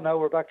to go now.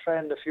 We're back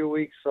training a few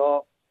weeks,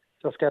 so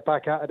just get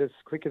back at it as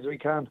quick as we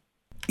can.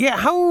 Yeah,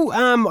 how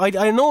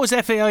I know it's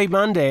FAI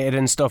mandated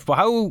and stuff, but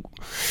how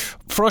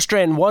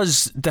frustrating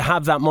was to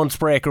have that month's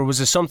break, or was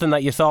it something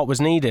that you thought was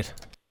needed?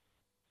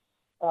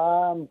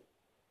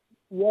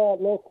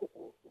 Look,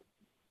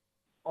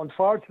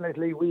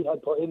 unfortunately, we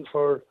had put in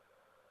for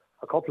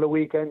a couple of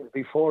weekends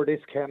before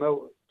this came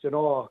out,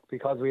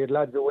 because we had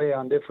lads away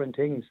on different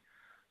things.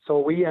 So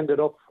we ended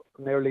up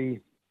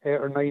nearly 8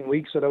 or 9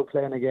 weeks without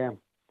playing a game.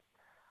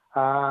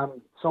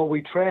 So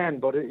we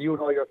trained, but you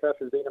know yourself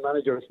as being a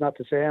manager, it's not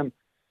the same.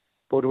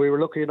 But we were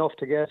lucky enough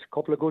to get a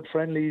couple of good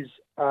friendlies.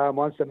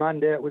 Once the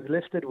mandate was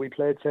lifted, we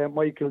played St.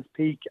 Michael's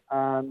Peak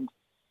and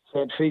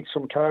St. Feek's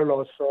from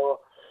Carlow.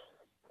 So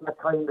that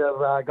kind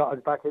of got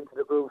us back into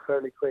the groove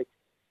fairly quick.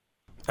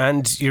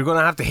 And you're going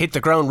to have to hit the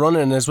ground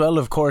running as well,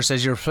 of course,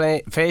 as you're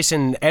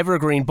facing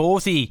Evergreen.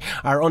 Both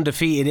are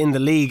undefeated in the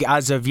league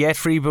as of yet.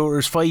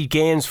 Freebooters 5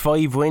 games,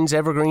 5 wins.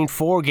 Evergreen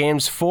 4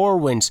 games, 4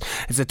 wins.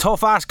 It's a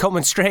tough ask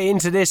coming straight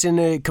into this in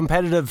a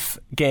competitive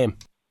game.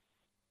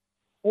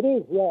 It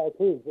is, yeah,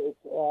 it is.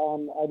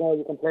 I know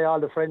you can play all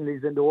the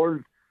friendlies in the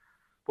world,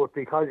 but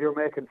because you're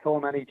making so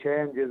many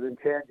changes and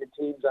changing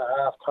teams at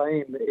half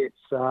time,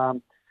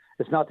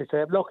 it's not the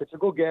same. Look, it's a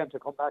good game to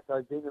come back to.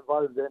 I've been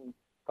involved in,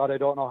 God, I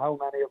don't know how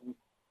many of them.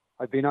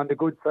 I've been on the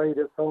good side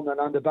of some and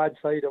on the bad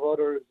side of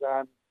others.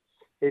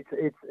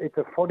 It's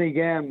a funny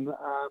game.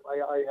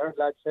 I heard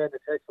lads saying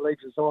it takes a life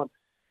and so on.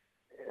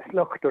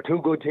 Look, they're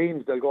two good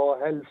teams. They'll go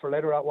hell for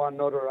leather at one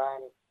another,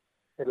 and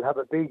it'll have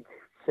a big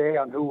say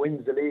on who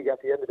wins the league at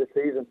the end of the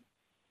season.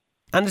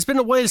 And it's been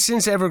a while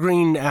since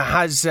Evergreen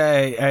has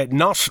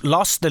not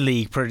lost the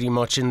league pretty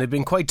much, and they've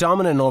been quite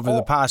dominant over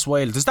the past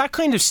while. Does that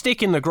kind of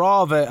stick in the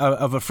craw of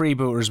a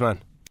Freebooters,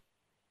 man?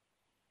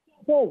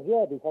 It does,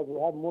 yeah, because we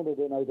haven't won it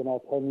in,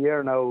 10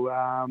 years now.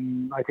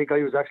 I think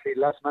I was actually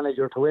the last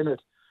manager to win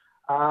it.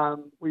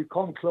 We've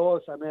come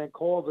close. I mean,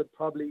 COVID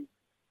probably,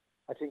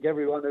 I think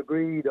everyone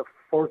agreed, the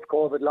first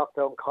COVID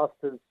lockdown cost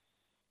us,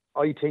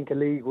 I think, a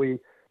league.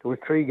 There were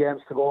 3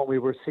 games to go and we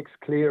were 6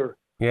 clear.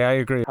 Yeah, I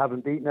agree.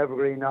 Having beaten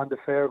Evergreen on the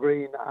fair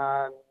green,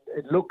 and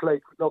it looked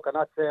like, look, I'm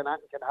not saying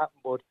anything can happen,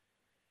 but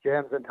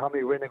James and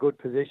Tommy were in a good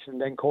position.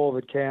 Then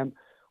COVID came.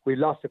 We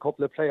lost a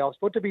couple of playoffs,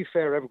 but to be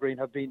fair, Evergreen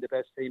have been the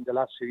best team the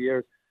last few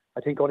years. I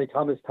think only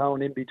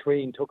Thomastown in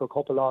between took a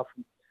couple off,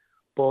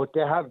 but they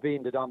have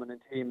been the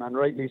dominant team, and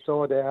rightly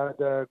so. They are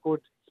the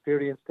good,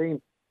 experienced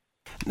team.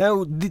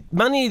 Now,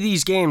 many of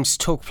these games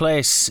took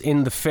place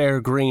in the Fair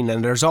Green,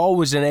 and there's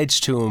always an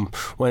edge to them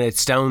when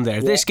it's down there.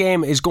 Yeah. This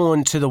game is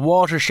going to the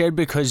Watershed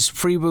because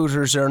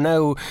freebooters are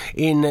now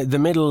in the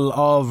middle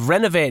of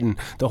renovating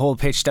the whole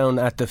pitch down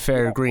at the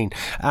Fair Green.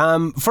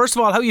 First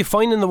of all, how are you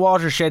finding the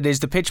Watershed? Is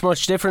the pitch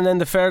much different than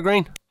the Fair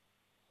Green?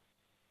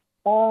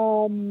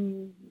 No,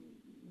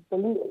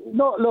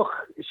 look,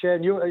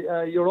 Shane,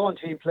 your own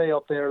team play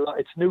up there.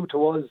 It's new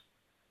to us.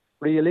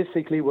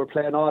 Realistically, we're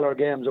playing all our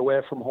games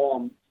away from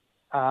home.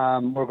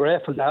 We're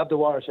grateful to have the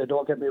Watershed,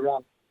 don't get me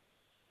wrong.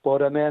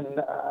 But I mean,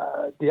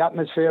 the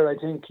atmosphere, I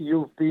think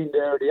you've been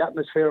there, the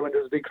atmosphere when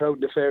there's a big crowd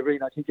in the Fair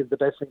Green, I think is the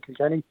best in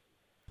Kilkenny.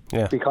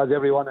 Yeah. Because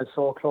everyone is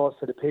so close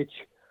to the pitch.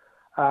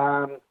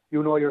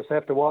 You know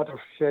yourself, the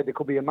Watershed, there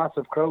could be a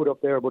massive crowd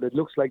up there, but it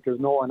looks like there's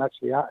no one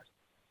actually at it.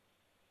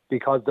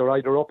 Because they're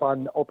either up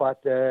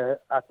at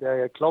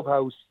the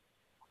clubhouse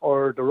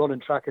or the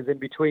running track is in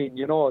between,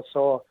 you know.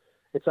 So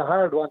it's a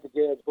hard one to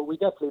gauge, but we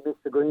definitely miss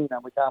the green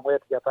and we can't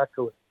wait to get back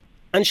to it.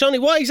 And Shawnee,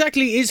 what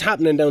exactly is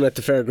happening down at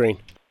the Fair Green?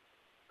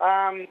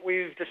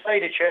 We've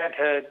decided, Shane,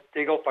 to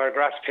dig up our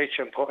grass pitch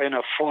and put in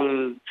a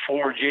full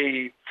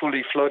 4G,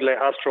 fully floodlight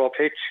Astro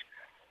pitch.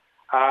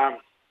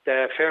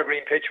 The Fair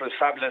Green pitch was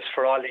fabulous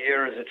for all the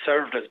years it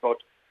served us, but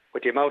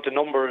with the amount of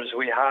numbers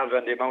we have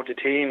and the amount of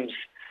teams,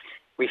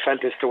 we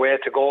felt it's the way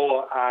to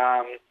go.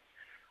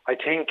 I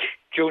think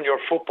junior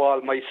football,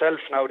 myself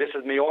now, this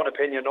is my own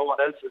opinion, no one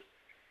else's,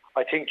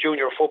 I think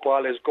junior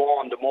football is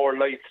gone. The more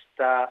lights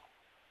that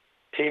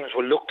teams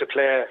will look to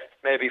play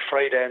maybe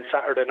Friday and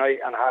Saturday night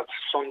and have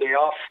Sunday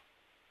off.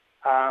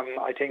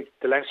 I think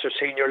the Leinster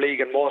Senior League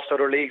and most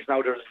other leagues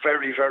now, there's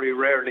very, very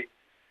rarely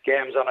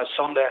games on a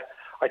Sunday.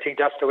 I think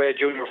that's the way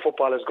junior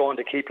football is going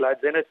to keep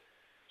lads in it.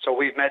 So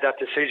we've made that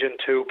decision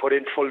to put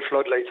in full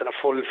floodlights and a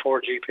full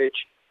 4G pitch.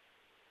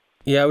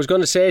 Yeah, I was going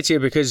to say it to you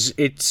because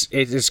it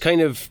is kind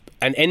of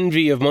an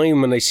envy of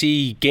mine when I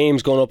see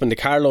games going up in the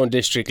Carlow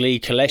District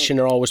League. Collection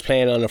are always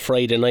playing on a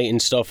Friday night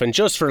and stuff, and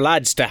just for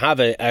lads to have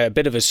a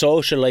bit of a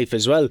social life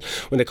as well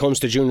when it comes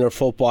to junior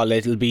football,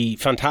 it'll be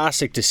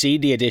fantastic to see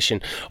the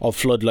addition of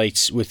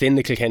floodlights within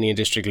the Kilkenny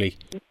District League.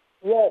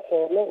 Yeah,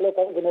 so look,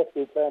 I was an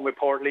nephew playing with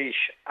Portlaoise,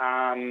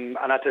 and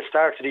at the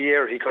start of the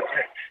year he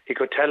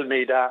could tell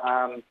me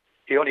that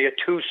he only had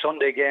 2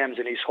 Sunday games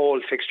in his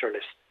whole fixture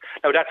list.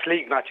 Now that's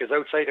league matches,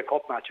 outside of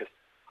cup matches.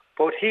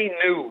 But he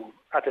knew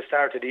at the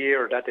start of the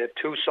year that they had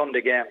 2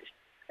 Sunday games.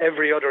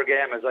 Every other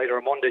game is either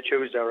a Monday,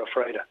 Tuesday or a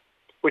Friday,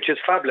 which is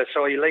fabulous.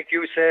 So like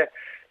you say,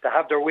 to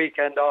have their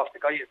weekend off, the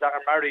guys that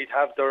are married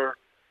have their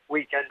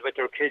weekend with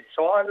their kids.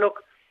 So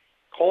look,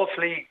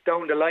 hopefully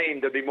down the line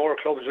there'll be more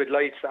clubs with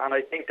lights, and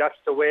I think that's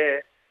the way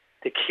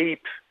to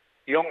keep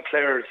young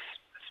players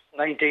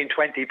 19,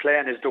 20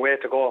 playing is the way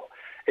to go.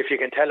 If you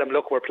can tell them,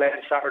 look, we're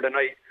playing Saturday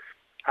night,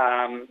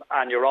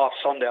 and you're off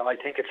Sunday, I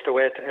think it's the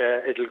way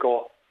it'll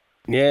go.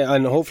 Yeah,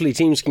 and hopefully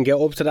teams can get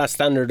up to that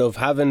standard of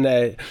having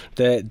the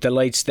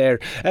lights there.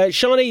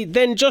 Shawnee,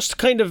 then just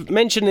kind of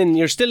mentioning,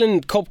 you're still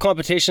in cup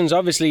competitions.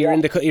 Obviously, you're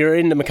in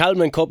the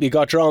McCalman Cup. You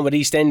got drawn with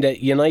East End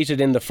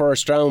United in the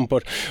first round,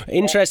 but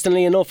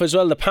interestingly enough as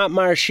well, the Pat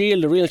Maher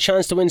Shield, a real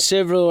chance to win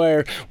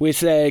silverware with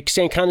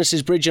St.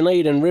 Canice's Bridge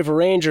United and River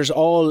Rangers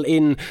all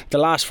in the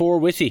last 4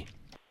 with you.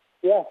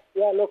 Yeah,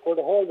 look, we're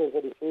the holders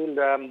of the field.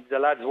 The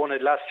lads won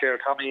it last year,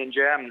 Tommy and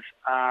James.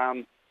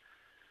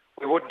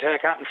 We wouldn't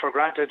take anything for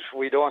granted.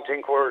 We don't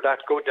think we're that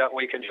good that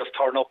we can just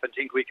turn up and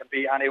think we can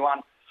beat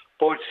anyone.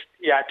 But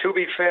yeah, to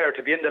be fair,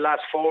 to be in the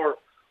last 4,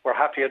 we're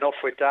happy enough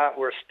with that.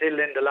 We're still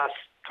in the last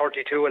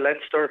 32 of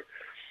Leinster.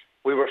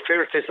 We were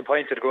fierce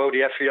disappointed to go out of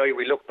the FEI.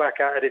 We look back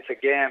at it, it's a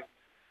game.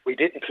 We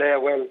didn't play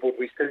well, but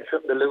we still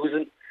shouldn't have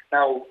losing.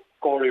 Now,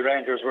 Gorey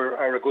Rangers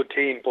are a good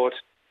team, but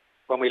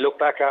when we look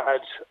back at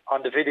it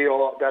on the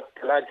video that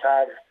the lads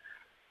had,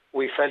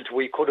 we felt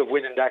we could have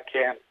won in that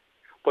game.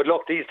 But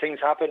look, these things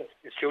happen.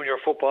 It's junior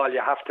football.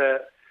 You have to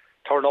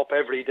turn up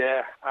every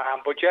day.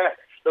 But yeah,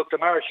 look, the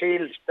Maher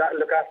Shield, that'll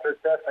look after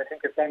itself. I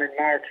think it's done in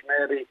March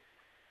maybe.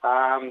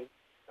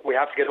 We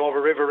have to get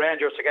over River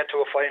Rangers to get to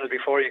a final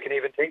before you can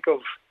even think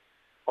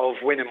of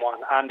winning one.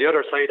 And the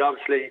other side,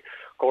 obviously,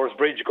 Gore's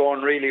Bridge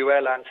going really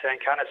well, and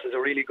St. Canice is a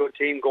really good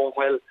team going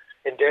well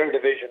in their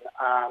division.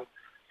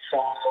 So,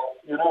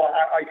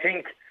 I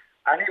think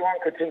anyone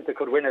could think they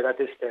could win it at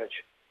this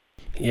stage.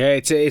 Yeah,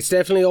 it's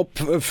definitely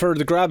up for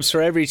the grabs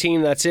for every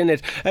team that's in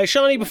it.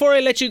 Shawnee, before I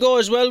let you go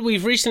as well,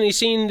 we've recently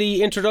seen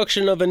the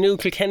introduction of a new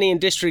Kilkenny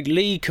District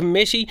League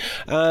committee.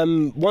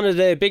 One of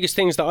the biggest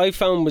things that I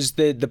found was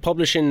the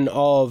publishing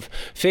of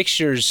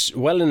fixtures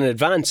well in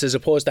advance, as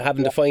opposed to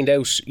having to find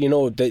out,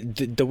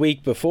 the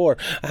week before.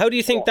 How do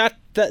you think that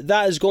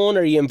is going?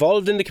 Are you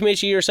involved in the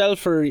committee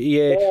yourself, or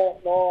you?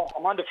 No,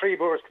 I'm on the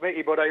Freebooters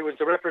committee, but I was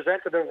the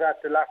representative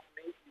at the last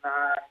meeting.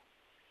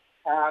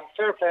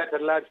 Fair play to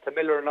the lads, to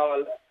Miller and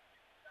all.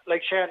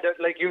 Like Shane,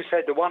 like you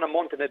said, the 1 a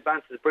month in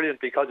advance is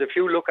brilliant, because if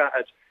you look at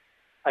it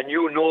and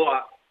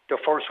the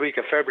first week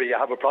of February you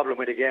have a problem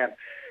with a game,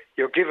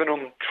 you're giving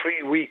them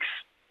 3 weeks,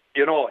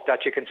 that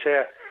you can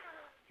say,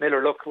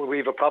 Miller, look, we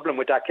have a problem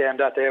with that game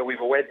that day. We've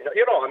a wedding.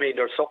 You know, I mean,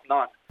 there's something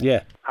on.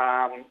 Yeah.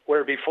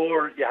 Where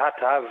before you had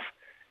to have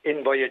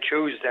in by a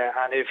Tuesday,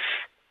 and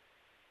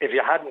if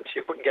you hadn't,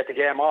 you couldn't get the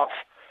game off.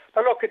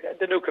 Now look,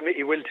 the new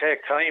committee will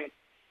take time.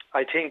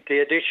 I think the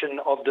addition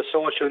of the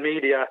social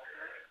media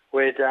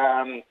with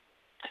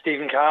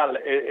Stephen Carl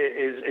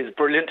is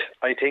brilliant.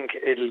 I think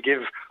it'll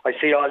give. I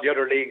see all the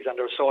other leagues and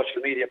their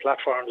social media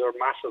platforms are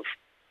massive,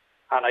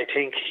 and I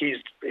think he,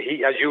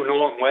 as you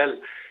know him well,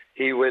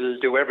 he will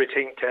do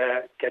everything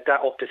to get that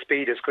up to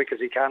speed as quick as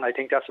he can. I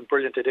think that's a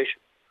brilliant addition.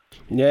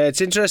 Yeah,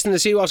 it's interesting to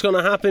see what's going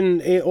to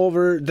happen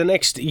over the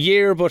next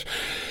year, but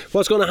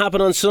what's going to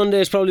happen on Sunday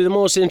is probably the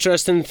most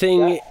interesting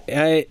thing.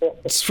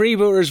 It's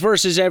Freebooters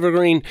versus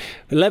Evergreen,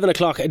 11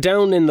 o'clock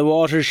down in the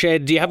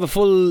Watershed. Do you have a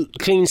full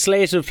clean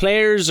slate of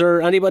players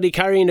or anybody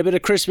carrying a bit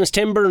of Christmas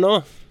timber?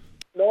 No,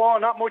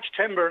 not much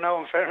timber now,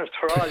 in fairness.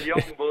 They're all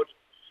young, but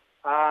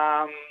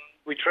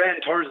we train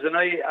Thursday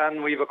night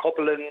and we have a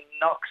couple of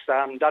knocks.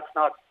 That's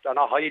not, they're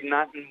not hiding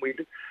nothing.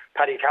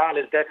 Paddy Carl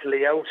is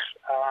definitely out.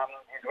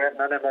 He's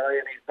waiting on MRI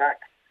and he's back.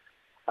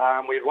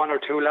 We had one or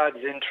two lads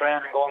in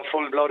training going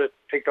full-blooded,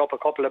 picked up a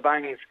couple of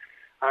bangs,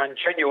 and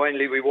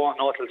genuinely we won't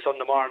know till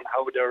Sunday morning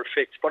how they're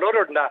fixed. But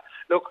other than that,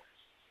 look,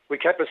 we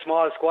kept a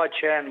small squad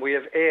chain. We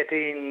have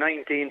 18,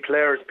 19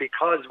 players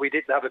because we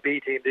didn't have a B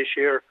team this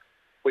year.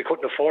 We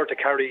couldn't afford to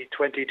carry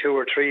 22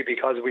 or 3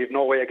 because we have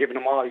no way of giving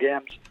them all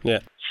games. Yeah.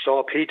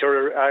 So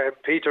Peter,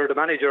 the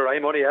manager,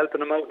 I'm only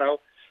helping him out now.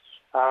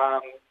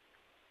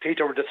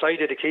 Peter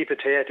decided to keep it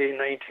to 18,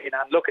 19,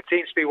 and look, it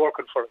seems to be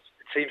working for us.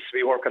 It seems to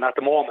be working at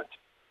the moment.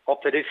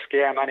 Up to this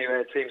game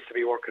anyway, it seems to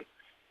be working.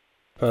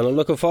 Well, I'm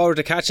looking forward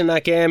to catching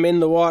that game in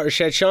the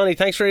Watershed. Shawnee,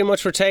 thanks very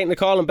much for taking the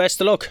call and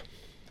best of luck.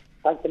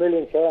 Thanks a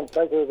million, Sean.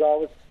 Pleasure as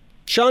always.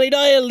 Shawnee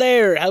Dial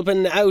there,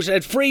 helping out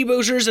at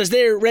Freebooters as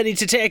they're ready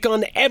to take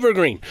on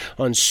Evergreen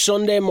on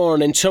Sunday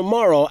morning,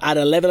 tomorrow at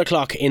 11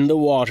 o'clock in the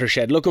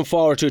Watershed. Looking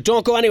forward to it.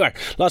 Don't go anywhere.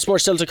 Lots more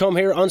still to come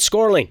here on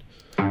Scoreline.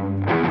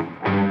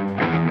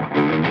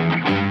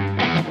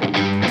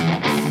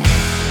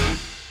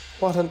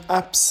 What an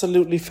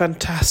absolutely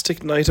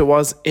fantastic night it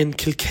was in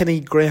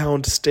Kilkenny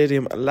Greyhound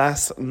Stadium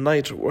last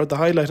night, where the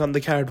highlight on the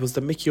card was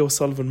the Mickey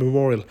O'Sullivan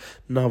Memorial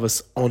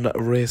Novice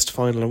Unraced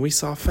Final, and we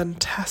saw a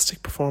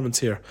fantastic performance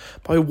here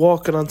by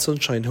Walking on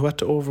Sunshine, who had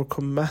to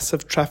overcome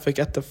massive traffic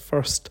at the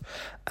first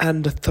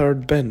and the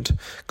third bend,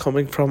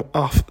 coming from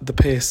off the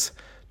pace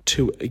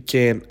to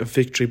gain a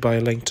victory by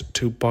a length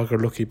to Bogger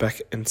Lucky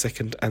back in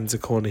second and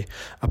Zaccone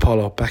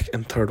Apollo back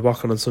in third.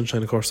 Walking on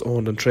Sunshine, of course,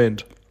 owned and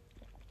trained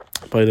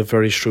by the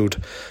very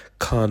shrewd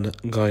Con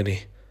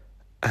Guiney,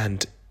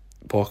 and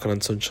Walking on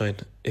Sunshine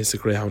is a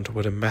greyhound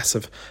with a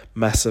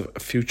massive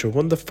future.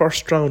 Won the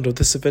first round of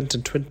this event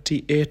in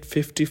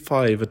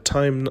 28.55, a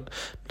time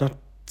not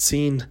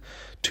seen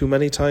too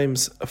many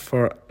times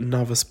for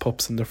novice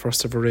pups in their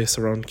first ever race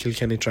around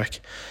Kilkenny track,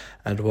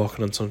 and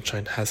Walking on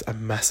Sunshine has a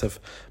massive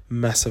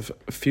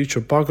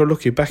future. Bogger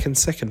Lucky back in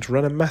second,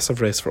 ran a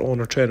massive race for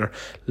owner trainer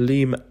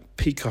Liam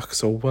Peacock,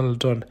 so well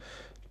done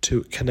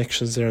to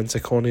Connections there in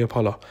Zaccone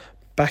Apollo.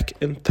 Back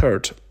in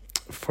third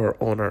for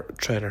owner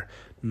trainer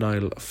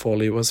Niall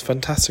Foley. It was a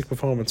fantastic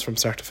performance from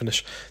start to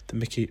finish, the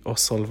Mickey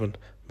O'Sullivan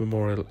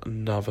Memorial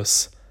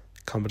Novice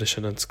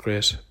competition, and it's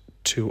great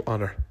to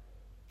honour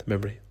the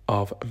memory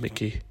of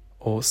Mickey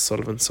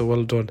O'Sullivan. So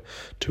well done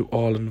to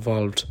all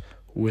involved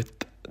with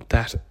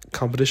that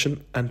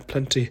competition, and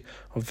plenty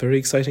of very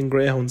exciting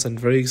greyhounds and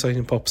very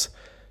exciting pups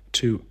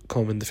to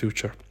come in the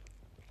future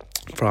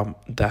from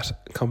that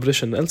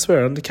competition.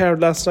 Elsewhere on the card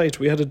last night,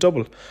 we had a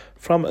double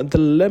from the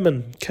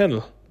Lemon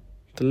Kennel,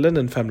 the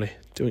Lennon family,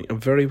 doing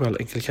very well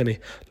in Kilkenny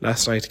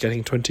last night,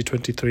 getting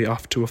 2023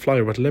 off to a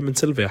flyer with Lemon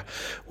Sylvia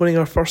winning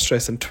our first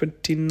race in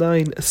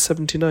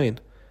 29.79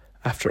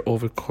 after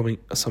overcoming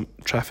some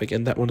traffic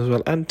in that one as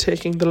well, and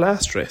taking the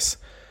last race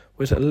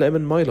with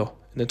Lemon Milo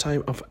in a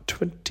time of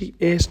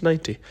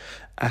 28.90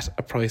 at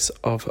a price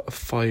of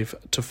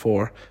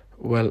 5-4.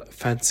 Well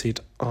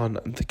fancied on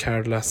the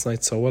card last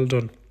night, so well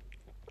done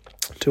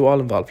to all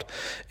involved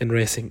in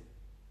racing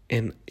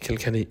in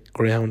Kilkenny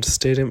Greyhound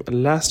Stadium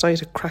last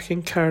night. A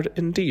cracking card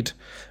indeed.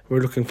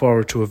 We're looking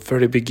forward to a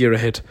very big year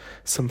ahead.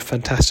 Some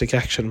fantastic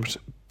action with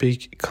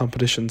big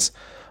competitions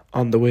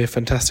on the way.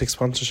 Fantastic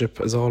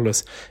sponsorship as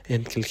always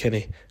in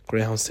Kilkenny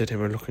Greyhound Stadium.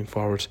 We're looking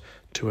forward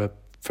to a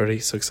very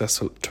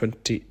successful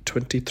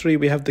 2023.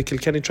 We have the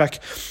Kilkenny Track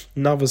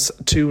Novice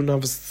 2,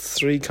 Novice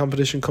 3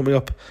 competition coming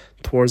up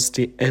towards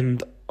the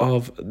end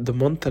of the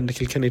month, and the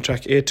Kilkenny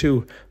Track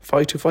A2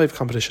 5-5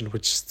 competition,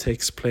 which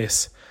takes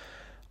place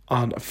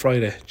on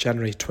Friday,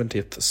 January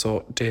 20th.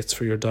 So dates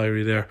for your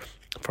diary there.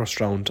 First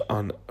round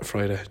on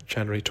Friday,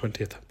 January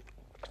 20th.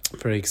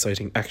 Very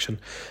exciting action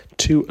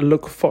to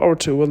look forward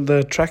to. Well,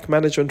 the track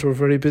management were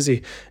very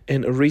busy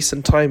in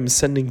recent times,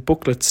 sending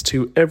booklets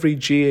to every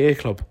GAA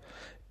club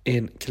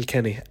in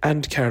Kilkenny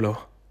and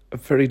Carlow. A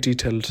very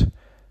detailed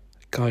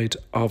guide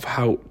of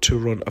how to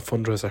run a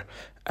fundraiser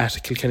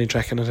at Kilkenny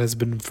Track, and it has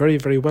been very,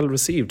 very well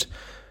received,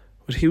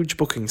 with huge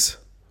bookings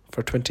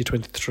for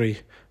 2023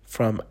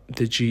 from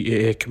the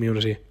GAA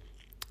community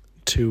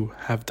to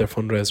have their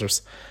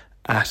fundraisers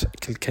at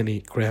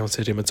Kilkenny Greyhound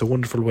Stadium. It's a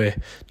wonderful way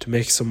to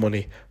make some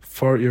money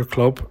for your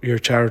club, your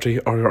charity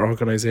or your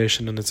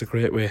organisation, and it's a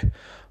great way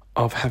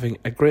of having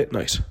a great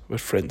night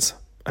with friends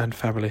and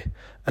family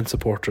and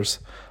supporters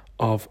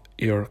of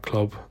your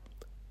club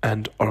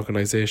and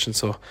organisation.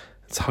 So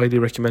it's highly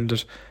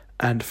recommended,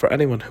 and for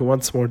anyone who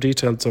wants more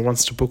details or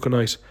wants to book a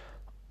night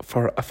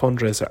for a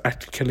fundraiser at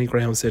Kilkenny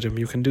Greyhound Stadium,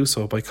 you can do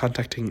so by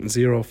contacting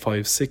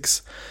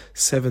 056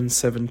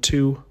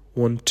 772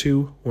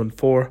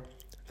 1214.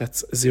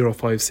 That's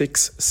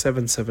 056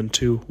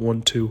 772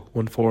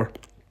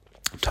 1214.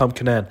 Tom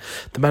Kinnan,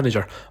 the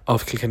manager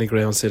of Kilkenny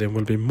Greyhound Stadium,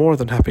 will be more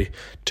than happy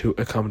to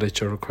accommodate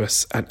your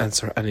requests and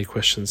answer any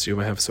questions you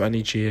may have. So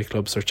any GA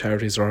clubs or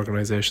charities or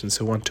organisations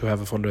who want to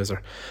have a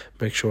fundraiser,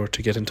 make sure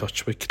to get in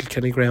touch with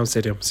Kilkenny Greyhound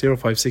Stadium.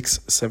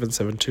 056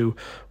 772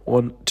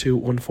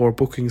 1214.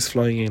 Bookings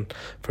flying in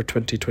for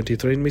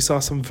 2023, and we saw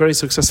some very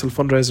successful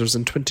fundraisers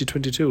in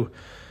 2022.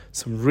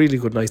 Some really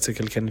good nights at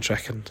Kilkenny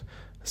Track, and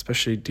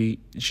especially the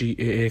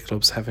GAA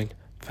clubs having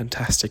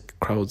fantastic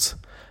crowds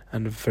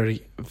and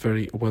very,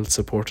 very well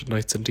supported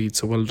nights indeed.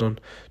 So well done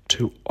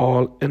to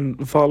all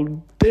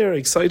involved there.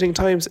 Exciting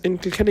times in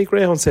Kilkenny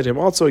Greyhound Stadium.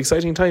 Also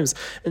exciting times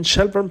in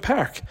Shelbourne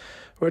Park,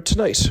 where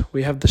tonight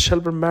we have the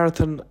Shelbourne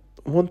Marathon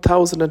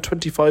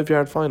 1025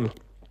 yard final.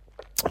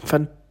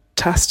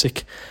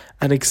 Fantastic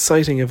and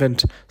exciting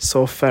event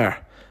so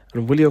far.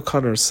 And Willie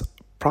O'Connor's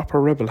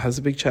Proper Rebel has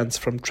a big chance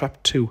from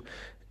Trap 2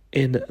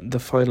 in the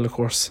final, of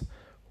course.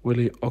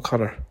 Willie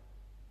O'Connor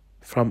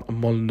from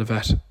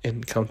Mullinnavat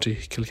in County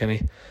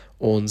Kilkenny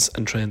owns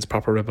and trains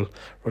Proper Rebel,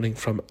 running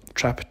from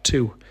Trap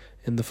 2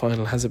 in the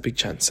final, has a big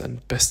chance,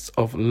 and best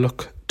of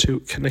luck to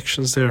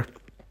Connections there,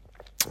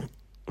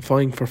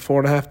 vying for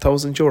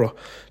 €4,500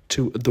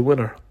 to the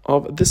winner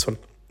of this one.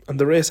 And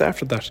the race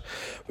after that,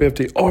 we have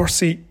the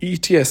RC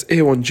ETS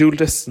A1 dual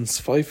distance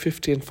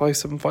 550 and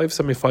 575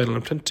 semi-final,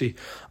 and plenty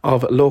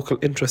of local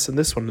interest in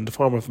this one in the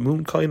form of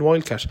Mooncoin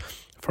Wildcat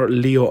for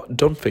Leo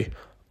Dunphy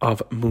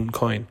of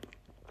Mooncoin.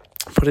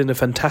 Put in a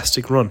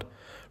fantastic run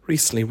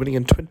recently, winning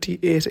in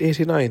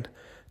 28.89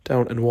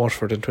 down in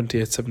Waterford in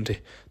 28.70.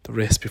 The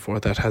race before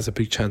that has a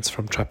big chance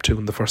from Trap 2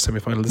 in the first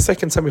semi-final. The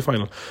second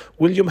semi-final,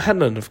 William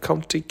Hanlon of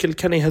County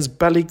Kilkenny has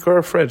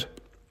Ballygurfred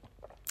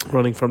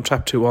running from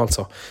Trap 2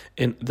 also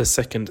in the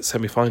second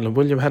semi-final.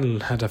 William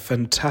Hanlon had a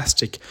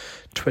fantastic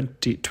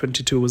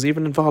 2022, was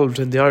even involved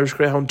in the Irish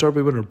Greyhound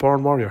Derby winner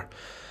Born Warrior,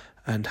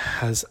 and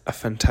has a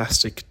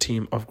fantastic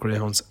team of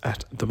greyhounds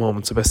at the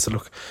moment. So best of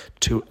luck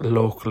to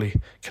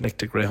locally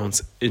connected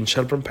greyhounds in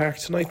Shelbourne Park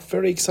tonight.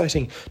 Very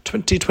exciting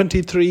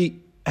 2023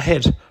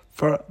 ahead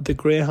for the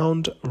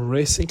greyhound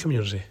racing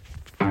community.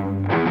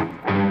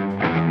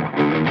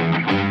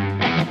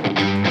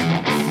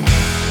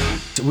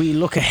 We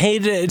look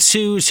ahead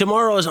to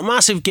tomorrow's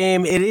massive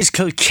game. It is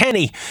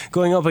Kilkenny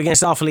going up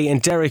against Offaly in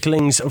Derek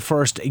Ling's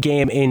first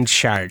game in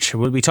charge.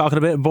 We'll be talking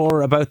a bit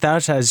more about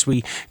that as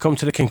we come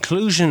to the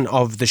conclusion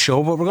of the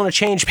show, but we're going to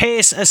change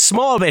pace a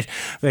small bit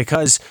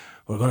because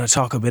we're going to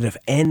talk a bit of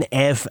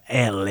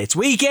NFL. It's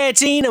week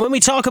 18, and when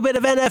we talk a bit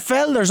of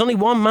NFL, there's only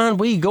one man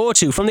we go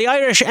to. From the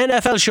Irish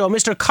NFL show,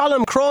 Mr.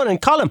 Colm Cronin.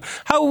 Colm,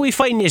 how are we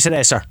finding you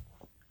today, sir?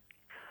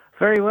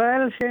 Very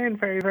well, Shane.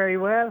 Very, very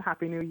well.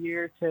 Happy New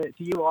Year to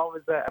you.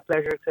 Always a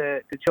pleasure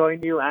to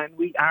join you. And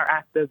we are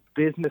at the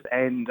business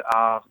end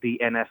of the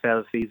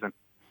NFL season.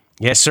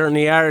 Yes,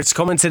 certainly are. It's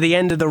coming to the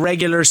end of the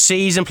regular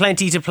season.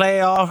 Plenty to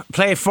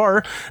play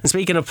for. And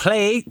speaking of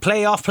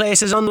playoff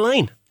places on the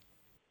line.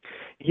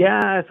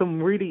 Yeah,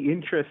 some really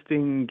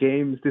interesting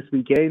games this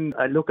weekend.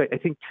 I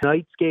think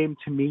tonight's game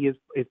to me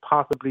is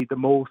possibly the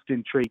most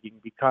intriguing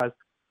because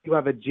you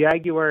have a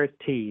Jaguars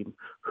team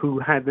who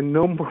had the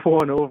number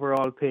one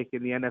overall pick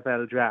in the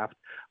NFL draft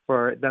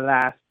for the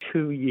last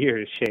 2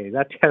 years, Shane.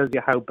 That tells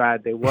you how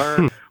bad they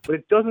were. But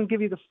it doesn't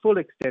give you the full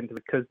extent of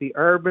it because the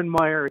Urban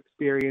Meyer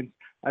experience,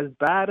 as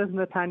bad as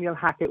Nathaniel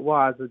Hackett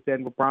was as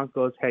Denver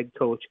Broncos head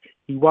coach,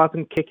 he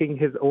wasn't kicking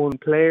his own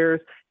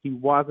players. He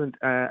wasn't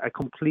a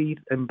complete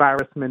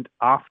embarrassment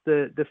off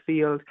the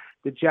field.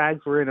 The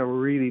Jags were in a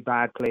really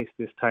bad place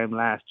this time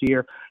last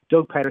year.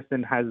 Doug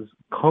Peterson has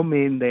come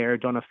in there,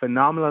 done a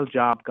phenomenal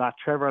job, got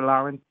Trevor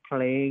Lawrence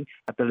playing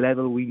at the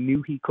level we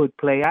knew he could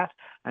play at.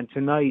 And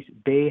tonight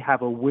they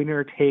have a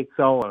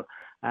winner-takes-all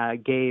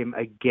game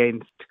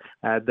against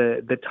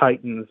the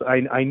Titans.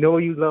 I know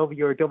you love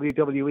your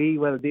WWE.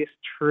 Well, this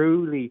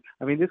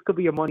could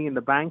be a Money in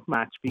the Bank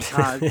match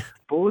because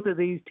both of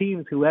these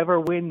teams, whoever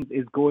wins,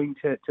 is going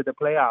to the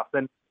playoffs.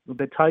 And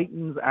the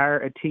Titans are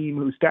a team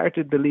who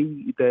started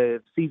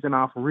the season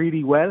off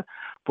really well,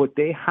 but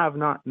they have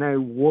not now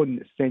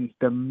won since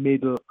the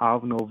middle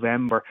of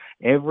November.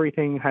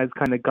 Everything has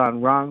kind of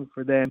gone wrong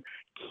for them.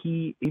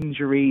 Key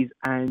injuries,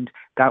 and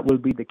that will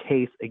be the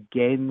case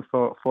again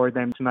for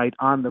them tonight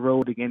on the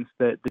road against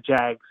the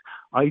Jags.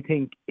 I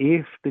think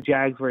if the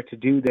Jags were to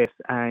do this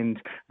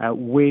and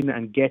win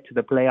and get to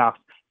the playoffs,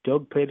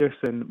 Doug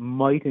Peterson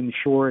might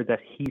ensure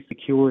that he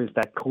secures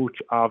that Coach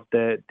of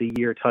the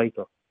Year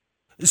title.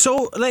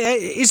 So,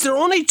 is there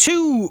only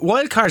 2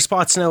 wildcard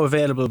spots now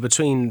available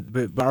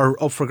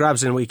or up for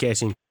grabs in week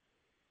 18?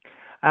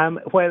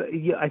 Well,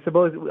 I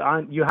suppose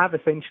you have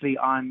essentially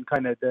on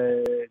kind of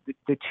the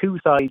 2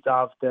 sides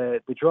of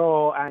the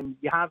draw, and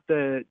you have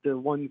the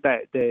ones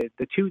that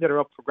the 2 that are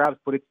up for grabs,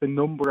 but it's the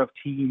number of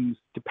teams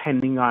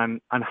depending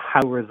on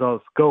how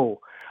results go.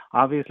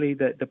 Obviously,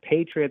 the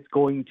Patriots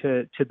going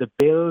to the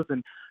Bills,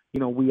 and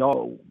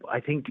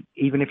I think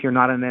even if you're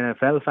not an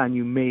NFL fan,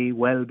 you may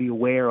well be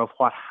aware of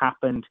what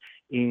happened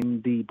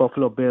in the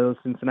Buffalo Bills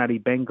Cincinnati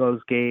Bengals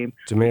game.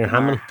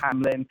 Damir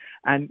Hamlin.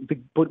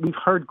 But we've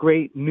heard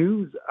great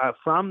news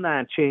from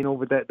that, Shane,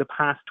 over the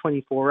past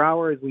 24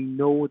 hours. We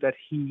know that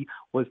he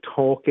was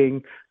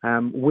talking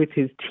with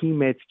his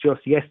teammates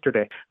just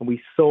yesterday, and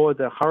we saw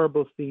the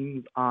horrible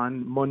scenes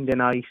on Monday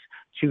night,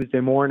 Tuesday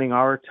morning,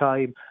 our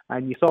time,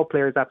 and you saw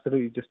players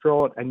absolutely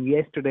distraught. And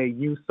yesterday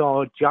you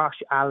saw Josh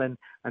Allen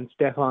and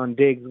Stephon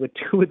Diggs with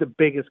 2 of the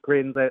biggest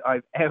grins that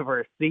I've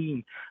ever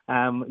seen,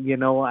 and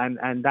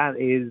that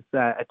is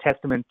a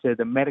testament to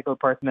the medical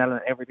personnel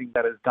and everything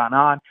that has gone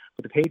on.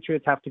 But the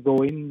Patriots have to go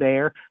in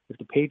there. If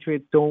the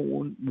Patriots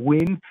don't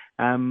win,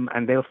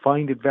 and they'll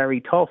find it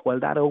very tough,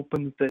 well, that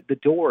opens the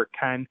door.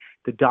 Can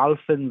the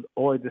Dolphins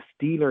or the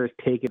Steelers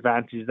take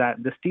advantage of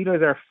that? The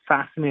Steelers are a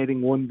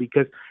fascinating one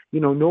because,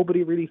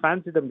 nobody really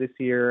fancied them this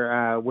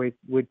year with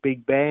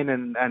Big Ben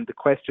and the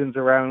questions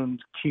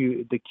around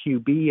the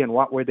QB and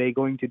what were they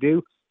going to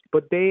do.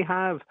 But they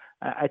have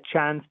a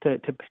chance to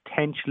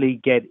potentially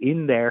get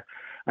in there.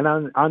 And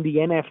on the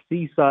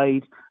NFC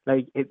side,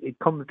 it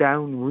comes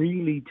down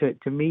really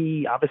to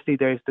me. Obviously,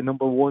 there's the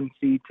number 1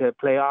 seed to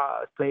play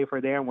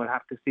for there, and we'll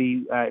have to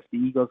see if the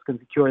Eagles can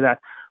secure that.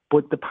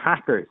 But the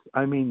Packers,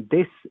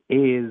 this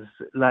is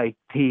like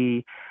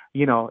the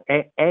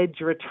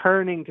Edge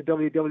returning to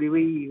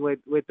WWE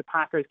with the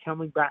Packers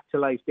coming back to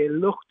life. They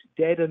looked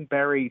dead and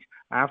buried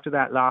after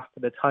that loss to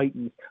the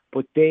Titans,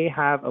 but they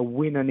have a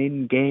win and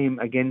in game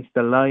against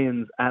the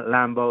Lions at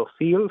Lambeau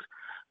Field.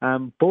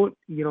 But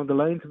the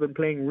Lions have been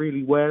playing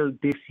really well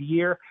this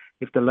year.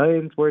 If the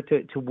Lions were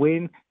to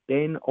win,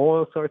 then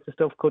all sorts of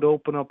stuff could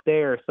open up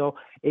there. So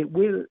it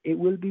will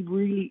be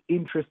really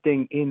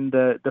interesting in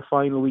the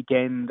final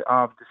weekend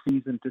of the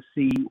season to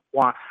see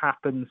what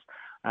happens.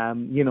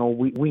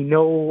 We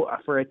know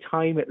for a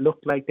time it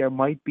looked like there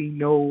might be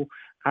no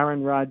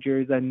Aaron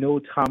Rodgers and no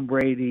Tom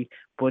Brady,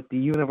 but the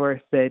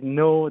universe said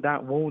no,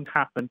 that won't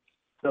happen.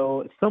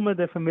 So some of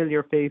the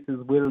familiar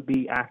faces will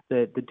be at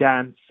the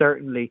dance,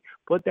 certainly,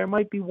 but there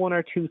might be 1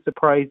 or 2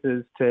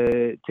 surprises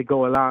to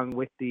go along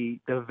with the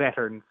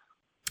veterans.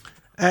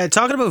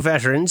 Talking about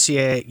veterans,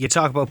 you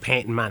talk about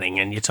Peyton Manning,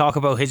 and you talk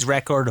about his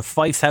record of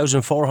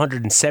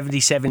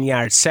 5,477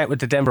 yards set with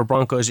the Denver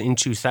Broncos in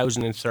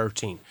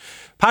 2013.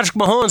 Patrick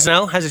Mahomes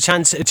now has a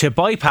chance to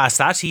bypass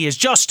that. He is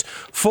just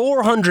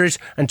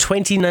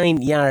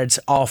 429 yards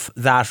off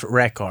that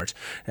record.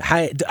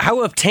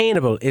 How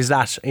obtainable is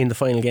that in the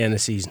final game of the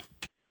season?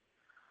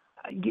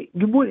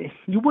 You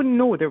wouldn't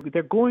know.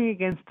 They're going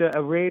against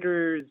a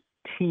Raiders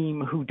team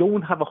who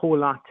don't have a whole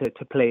lot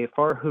to play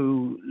for,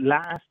 who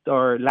last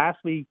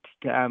week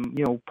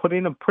put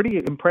in a pretty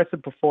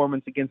impressive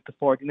performance against the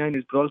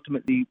 49ers, but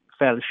ultimately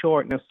fell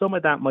short. Now, some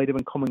of that might have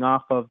been coming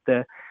off of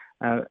the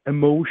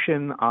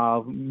emotion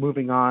of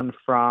moving on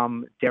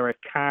from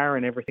Derek Carr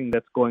and everything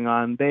that's going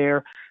on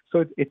there.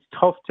 So it's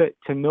tough to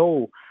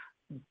know.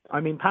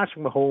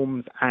 Patrick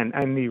Mahomes and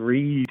Andy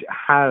Reid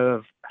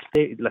have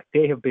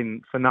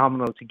been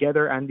phenomenal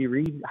together. Andy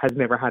Reid has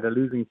never had a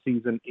losing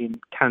season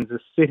in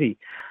Kansas City,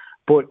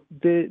 but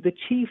the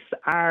Chiefs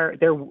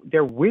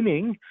they're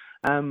winning,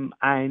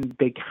 and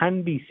they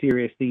can be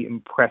seriously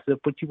impressive.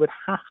 But you would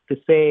have to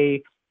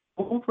say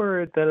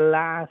over the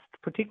last,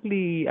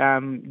 particularly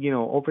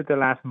over the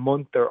last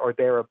month or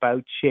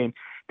thereabouts, Shane,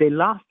 they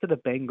lost to the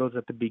Bengals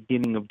at the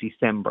beginning of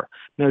December.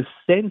 Now,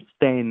 since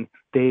then,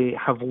 they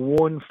have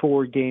won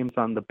 4 games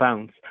on the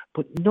bounce,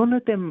 but none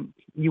of them,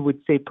 you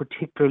would say,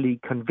 particularly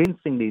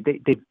convincingly.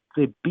 They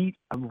beat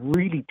a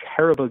really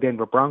terrible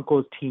Denver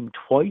Broncos team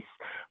twice,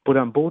 but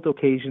on both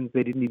occasions,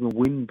 they didn't even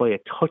win by a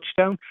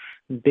touchdown.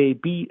 They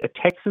beat a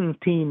Texans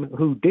team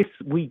who this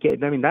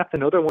weekend, that's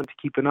another one to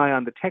keep an eye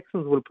on. The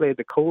Texans will play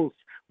the Colts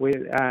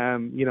with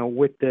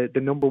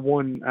the number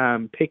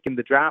 1 pick in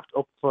the draft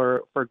up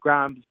for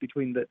grabs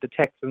between the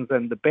Texans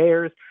and the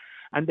Bears.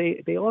 And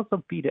they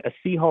also beat a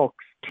Seahawks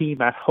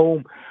team at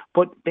home,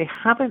 but they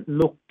haven't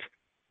looked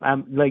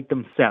like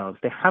themselves.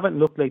 They haven't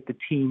looked like the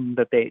team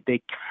that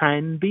they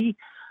can be.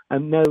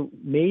 And now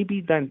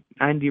maybe then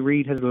Andy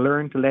Reid has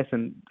learned a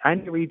lesson.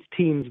 Andy Reid's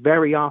teams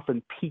very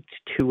often peaked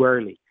too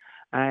early.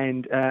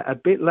 And a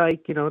bit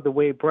like, the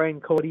way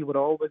Brian Cody would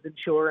always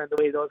ensure, and the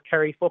way those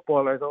Kerry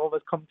footballers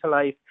always come to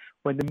life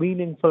when the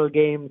meaningful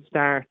games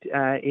start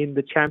in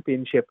the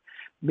championship.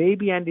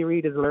 Maybe Andy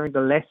Reid has learned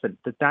a lesson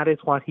that is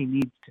what he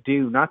needs to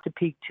do, not to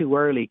peak too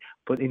early,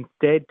 but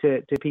instead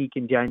to peak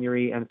in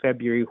January and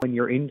February when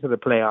you're into the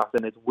playoffs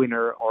and it's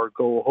winner or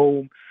go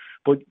home.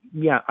 But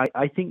yeah,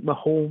 I think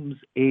Mahomes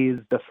is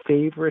the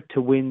favourite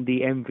to win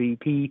the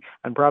MVP,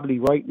 and probably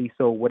rightly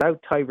so.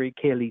 Without Tyreek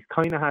Hill, he's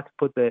kind of had to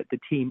put the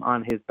team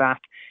on his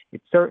back.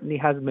 It certainly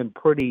hasn't been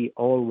pretty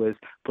always,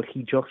 but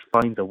he just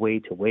finds a way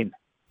to win.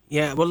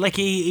 Yeah, well, like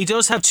he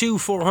does have 2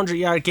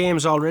 400-yard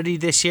games already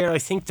this year. I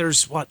think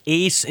there's,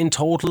 8 in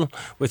total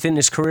within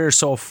his career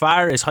so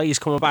far. His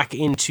highest coming back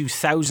in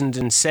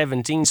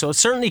 2017. So it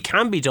certainly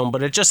can be done,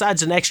 but it just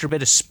adds an extra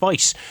bit of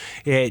spice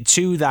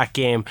to that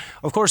game.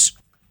 Of course,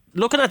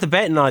 looking at the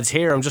betting odds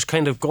here, I'm just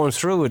kind of going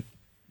through it.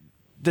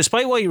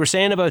 Despite what you were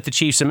saying about the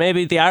Chiefs, and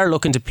maybe they are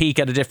looking to peak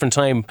at a different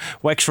time.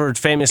 Wexford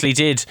famously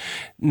did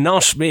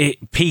not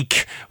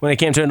peak when it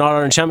came to an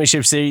All-Ireland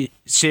Championship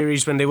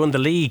series when they won the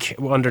league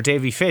under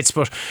Davy Fitz.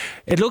 But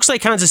it looks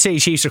like Kansas City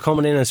Chiefs are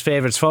coming in as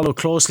favourites, followed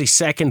closely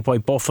second by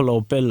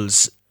Buffalo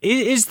Bills.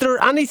 Is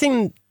there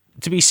anything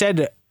to be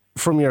said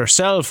from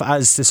yourself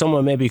as to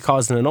someone maybe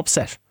causing an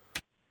upset?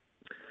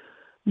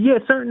 Yeah,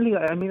 certainly.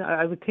 I mean,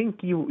 I would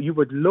think you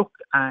would look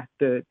at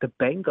the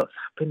Bengals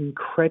have been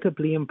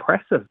incredibly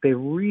impressive. They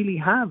really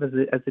have as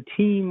a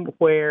team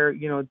where,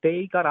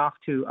 they got off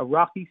to a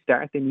rocky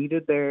start. They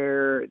needed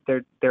their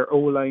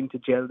O-line to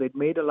gel. They'd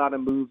made a lot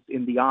of moves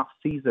in the off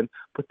season,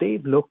 but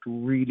they've looked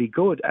really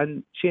good.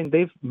 And Shane,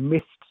 they've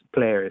missed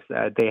players.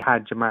 They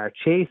had Jamar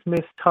Chase miss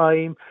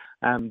time.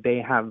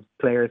 They have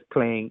players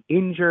playing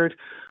injured.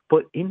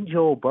 But in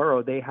Joe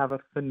Burrow, they have a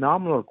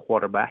phenomenal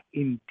quarterback.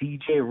 In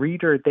DJ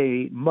Reader,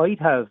 they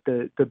might have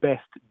the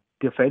best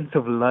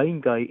defensive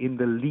line guy in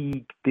the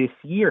league this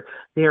year.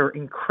 They're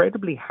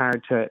incredibly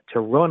hard to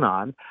run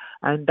on,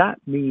 and that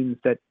means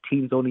that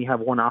teams only have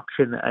one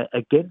option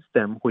against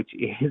them, which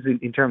is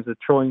in terms of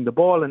throwing the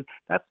ball, and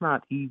that's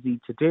not easy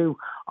to do.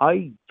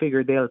 I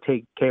figure they'll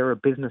take care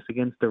of business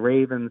against the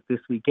Ravens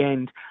this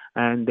weekend,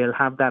 and they'll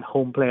have that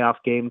home playoff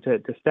game to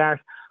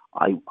start.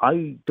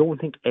 I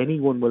don't think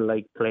anyone will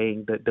like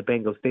playing the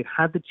Bengals. They've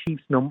had the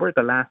Chiefs number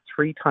the last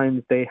 3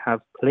 times they have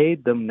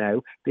played them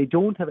now. They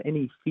don't have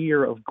any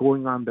fear of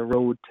going on the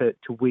road to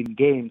win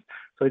games.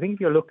 So I think if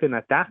you're looking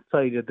at that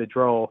side of the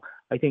draw,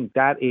 I think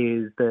that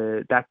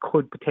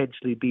could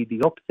potentially be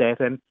the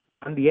upset. And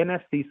on the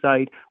NFC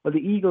side, well,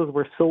 the Eagles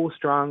were so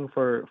strong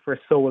for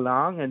so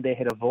long, and they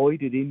had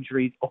avoided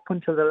injuries up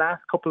until the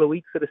last couple of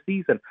weeks of the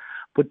season.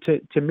 But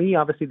to me,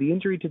 obviously, the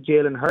injury to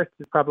Jalen Hurts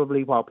is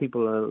probably what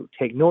people will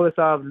take notice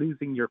of,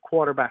 losing your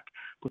quarterback.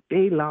 But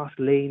they lost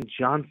Lane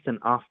Johnson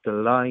off the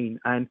line,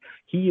 and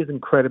he is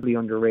incredibly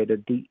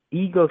underrated. The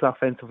Eagles'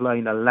 offensive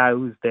line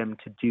allows them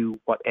to do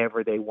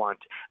whatever they want,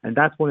 and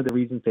that's one of the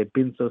reasons they've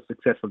been so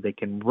successful. They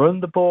can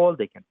run the ball,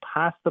 they can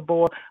pass the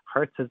ball.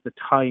 Hurts has the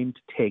time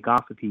to take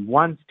off if he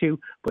wants to,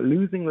 but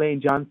losing Lane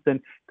Johnson,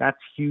 that's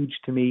huge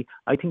to me.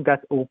 I think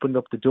that's opened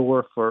up the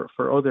door for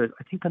others.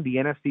 I think on the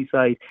NFC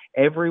side,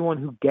 everyone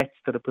who gets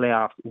to the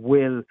playoffs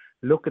will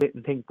look at it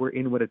and think we're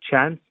in with a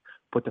chance.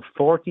 But the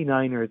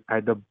 49ers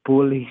are the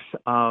bullies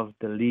of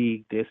the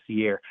league this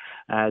year.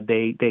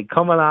 They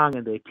come along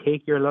and they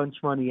take your lunch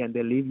money and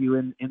they leave you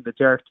in the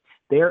dirt.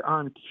 They're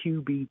on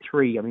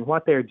QB3. I mean,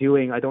 what they're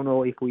doing, I don't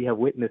know if we have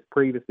witnessed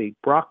previously.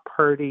 Brock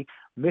Purdy,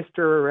 Mr.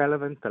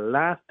 Irrelevant, the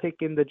last pick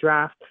in the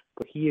draft,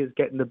 but he is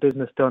getting the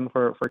business done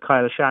for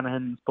Kyle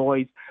Shanahan's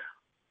boys.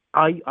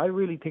 I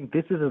really think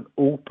this is as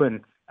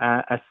open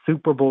a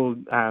Super Bowl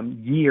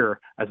year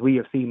as we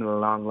have seen in a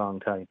long, long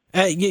time.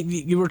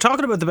 You were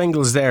talking about the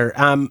Bengals there,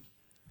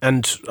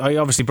 and I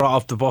obviously brought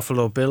up the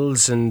Buffalo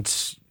Bills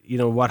and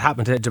what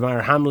happened to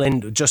Damar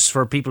Hamlin. Just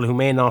for people who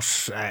may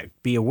not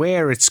be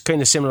aware, it's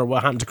kind of similar to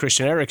what happened to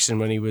Christian Eriksen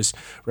when he was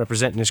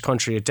representing his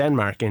country at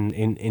Denmark in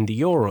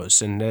the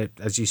Euros. And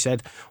as you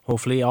said,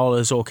 hopefully all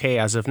is okay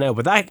as of now.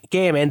 But that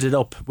game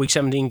Week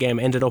 17 game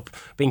ended up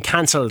being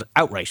cancelled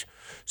outright.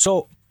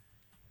 So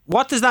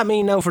what does that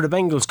mean now for the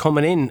Bengals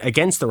coming in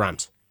against the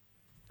Rams?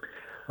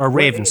 Or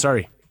Ravens,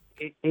 sorry.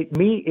 It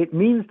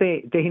means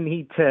they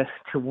need to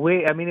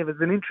wait. I mean, it was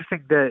an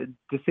interesting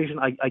decision.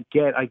 I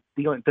get.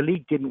 The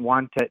league didn't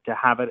want to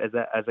have it as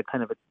a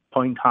kind of a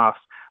point toss.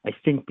 I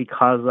think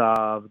because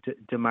of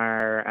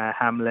Damar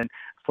Hamlin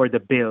for the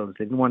Bills,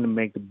 they didn't want to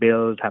make the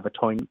Bills have a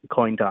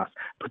coin toss,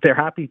 but they're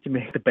happy to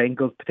make the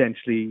Bengals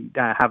potentially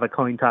have a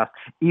coin toss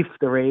if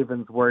the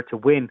Ravens were to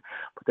win.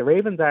 But the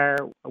Ravens are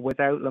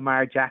without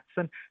Lamar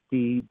Jackson.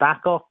 The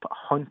backup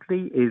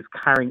Huntley is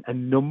carrying a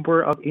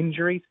number of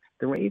injuries.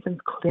 The Ravens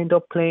could end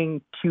up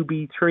playing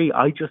QB3.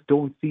 I just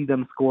don't see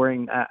them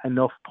scoring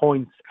enough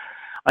points.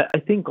 I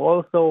think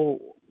also,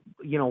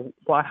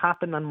 what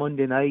happened on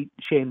Monday night,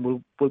 Shane,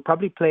 will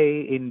probably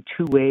play in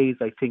 2 ways,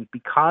 I think,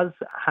 because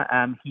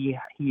he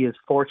is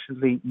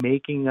fortunately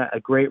making a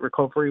great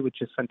recovery,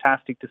 which is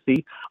fantastic to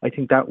see. I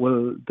think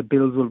the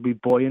Bills will be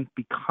buoyant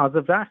because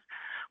of that.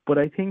 But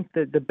I think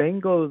that the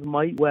Bengals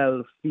might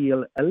well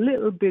feel a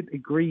little bit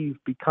aggrieved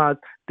because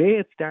they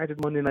had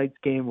started Monday night's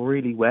game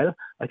really well.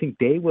 I think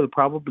they will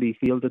probably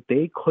feel that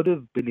they could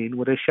have been in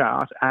with a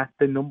shot at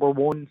the number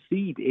 1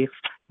 seed if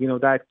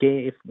that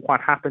game, if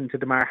what happened to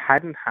Damar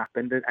hadn't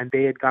happened and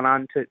they had gone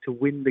on to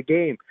win the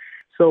game.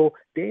 So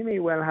they may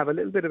well have a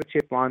little bit of a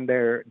chip on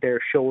their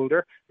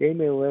shoulder. They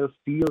may well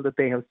feel that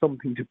they have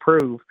something to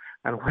prove.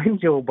 And when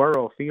Joe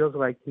Burrow feels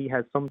like he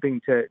has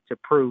something to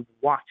prove,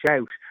 watch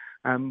out.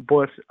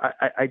 But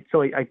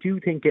I do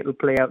think it'll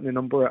play out in a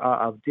number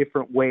of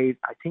different ways.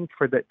 I think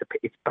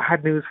it's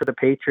bad news for the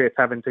Patriots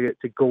having to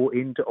go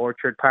into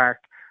Orchard Park,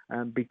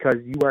 because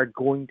you are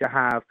going to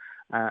have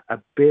a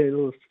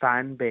Bills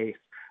fan base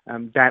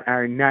that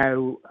are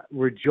now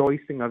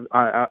rejoicing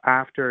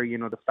after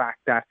the fact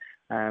that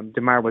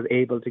DeMar was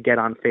able to get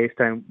on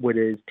FaceTime with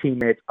his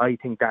teammates. I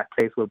think that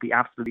place will be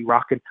absolutely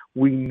rocking.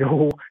 We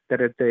know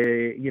that at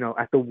the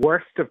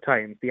worst of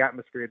times, the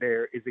atmosphere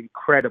there is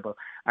incredible.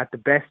 At the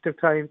best of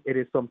times, it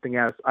is something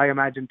else. I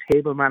imagine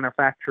table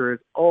manufacturers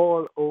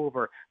all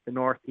over the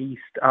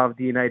northeast of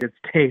the United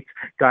States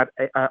got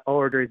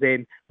orders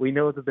in. We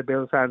know that the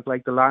Bills fans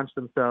like to launch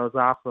themselves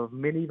off of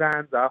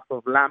minivans, off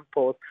of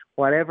lampposts,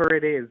 whatever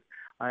it is.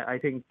 I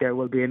think there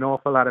will be an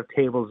awful lot of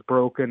tables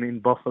broken in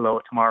Buffalo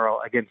tomorrow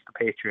against the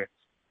Patriots.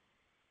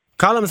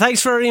 Colm,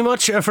 thanks very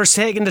much for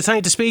taking the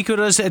time to speak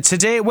with us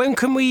today. When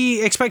can we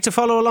expect to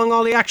follow along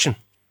all the action?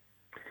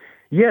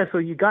 Yeah, so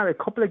you got a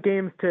couple of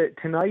games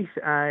tonight.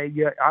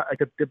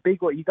 The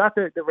big one, you got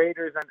the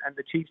Raiders and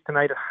the Chiefs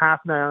tonight at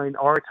 9:30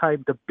 our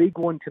time. The big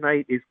one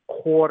tonight is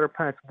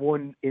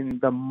 1:15 in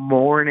the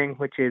morning,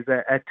 which is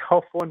a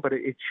tough one, but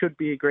it should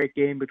be a great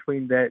game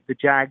between the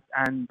Jags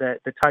and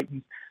the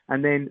Titans.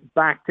 And then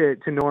back to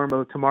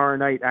normal tomorrow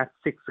night at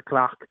 6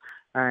 o'clock.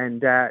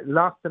 And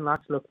lots and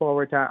lots to look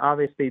forward to.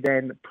 Obviously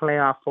then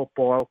playoff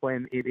football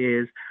when it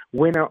is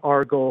winner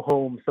or go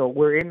home. So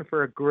we're in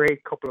for a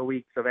great couple of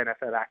weeks of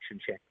NFL action,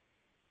 Shane.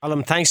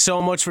 Colm, thanks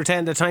so much for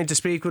taking the time to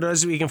speak with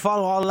us. We can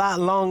follow all that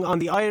along on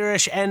the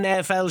Irish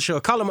NFL show.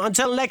 Colm,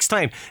 until next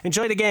time,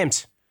 enjoy the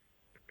games.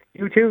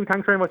 You too.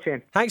 Thanks very much,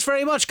 Shane. Thanks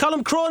very much.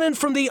 Colm Cronin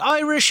from the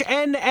Irish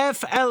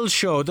NFL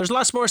show. There's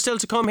lots more still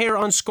to come here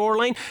on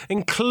Scoreline,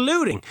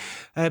 including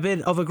a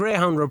bit of a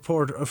Greyhound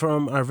report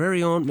from our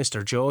very own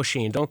Mr. Joe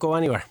Sheehan. Don't go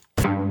anywhere.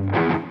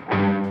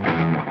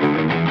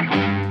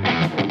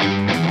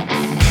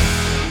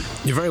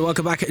 You're very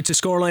welcome back to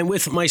Scoreline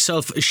with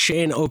myself,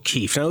 Shane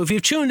O'Keefe. Now, if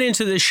you've tuned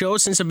into this show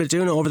since I've been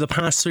doing it over the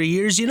past 3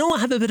 years, you know I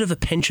have a bit of a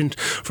penchant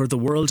for the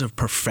world of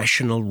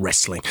professional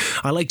wrestling.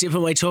 I like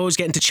dipping my toes,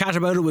 getting to chat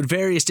about it with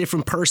various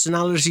different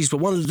personalities,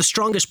 but one of the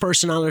strongest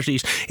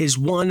personalities is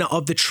one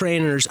of the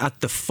trainers at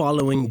the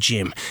following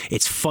gym.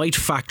 It's Fight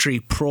Factory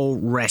Pro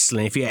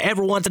Wrestling. If you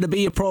ever wanted to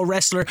be a pro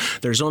wrestler,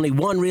 there's only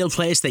one real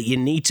place that you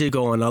need to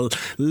go, and I'll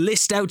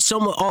list out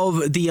some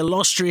of the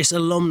illustrious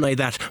alumni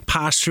that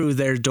passed through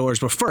their doors.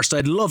 But first,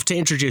 I'd love to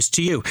introduce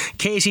to you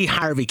Katie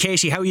Harvey.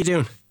 Katie, how are you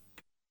doing?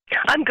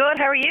 I'm good.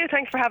 How are you?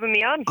 Thanks for having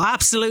me on.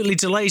 Absolutely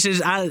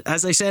delighted.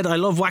 As I said, I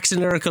love waxing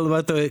lyrical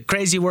about the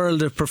crazy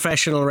world of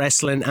professional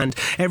wrestling and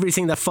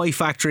everything that Fight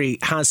Factory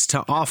has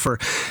to offer.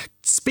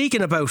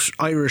 Speaking about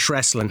Irish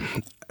wrestling,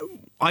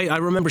 I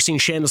remember seeing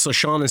Seamus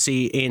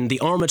O'Shaughnessy in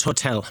the Ormond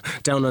Hotel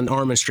down on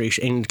Ormond Street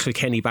in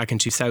Kilkenny back in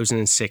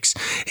 2006.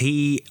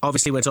 He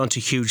obviously went on to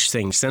huge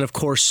things. Then, of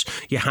course,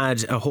 you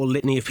had a whole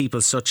litany of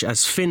people such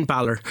as Finn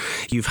Balor.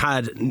 You've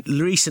had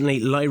recently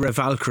Lyra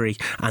Valkyrie.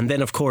 And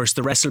then, of course,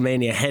 the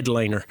WrestleMania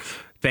headliner,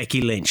 Becky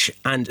Lynch.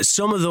 And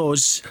some of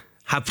those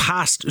have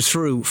passed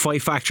through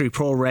Fight Factory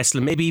Pro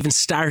Wrestling, maybe even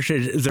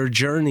started their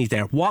journey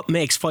there. What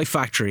makes Fight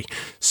Factory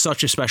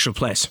such a special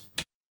place?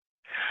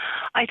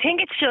 I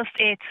think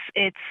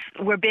it's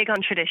we're big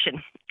on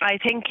tradition. I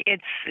think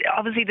it's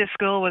obviously the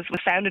school was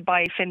founded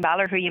by Finn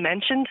Balor, who you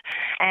mentioned,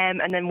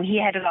 and then when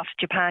he headed off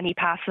to Japan, he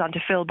passed it on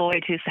to Phil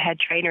Boyd, who's the head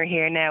trainer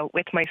here now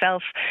with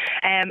myself.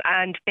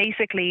 And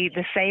basically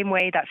the same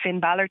way that Finn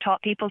Balor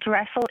taught people to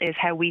wrestle is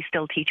how we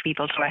still teach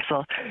people to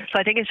wrestle. So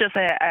I think it's just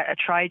a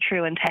tried,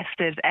 true and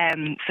tested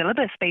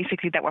syllabus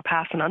basically that we're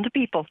passing on to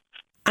people.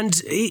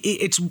 And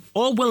it's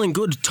all well and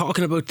good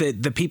talking about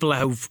the people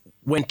who've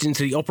went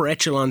into the upper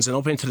echelons and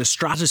up into the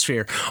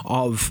stratosphere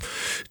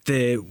of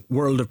the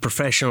world of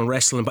professional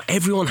wrestling, but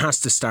everyone has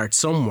to start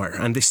somewhere,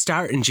 and they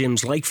start in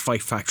gyms like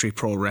Fight Factory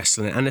Pro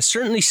Wrestling. And it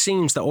certainly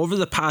seems that over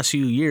the past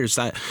few years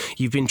that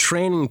you've been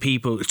training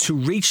people to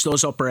reach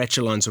those upper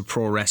echelons of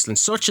pro wrestling,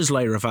 such as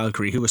Lyra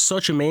Valkyrie, who was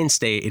such a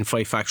mainstay in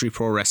Fight Factory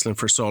Pro Wrestling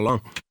for so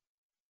long.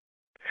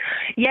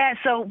 Yeah,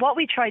 so what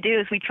we try to do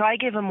is we try to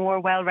give a more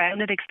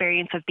well-rounded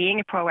experience of being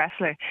a pro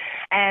wrestler.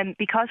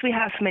 Because we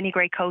have so many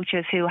great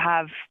coaches who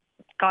have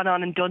gone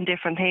on and done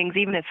different things,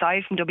 even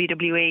aside from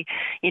WWE,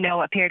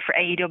 appeared for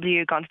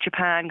AEW, gone to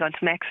Japan, gone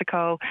to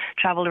Mexico,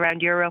 travelled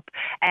around Europe.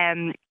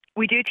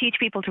 We do teach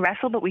people to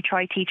wrestle, but we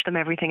try to teach them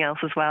everything else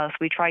as well. So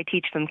we try to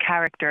teach them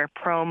character,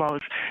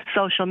 promos,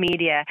 social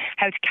media,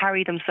 how to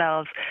carry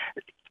themselves.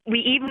 We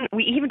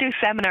even do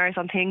seminars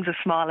on things as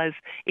small as,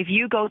 if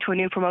you go to a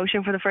new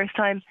promotion for the first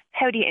time,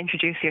 how do you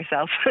introduce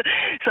yourself?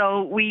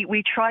 So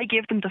we try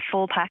give them the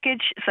full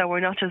package, so we're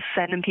not just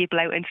sending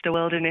people out into the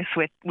wilderness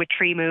with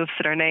 3 moves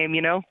to their name,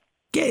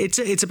 Yeah,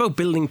 it's about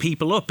building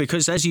people up,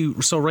 because as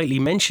you so rightly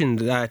mentioned,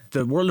 that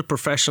the world of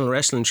professional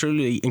wrestling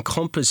truly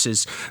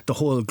encompasses the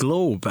whole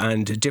globe,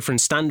 and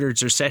different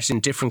standards are set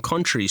in different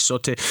countries. So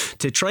to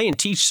try and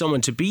teach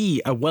someone to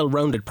be a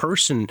well-rounded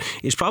person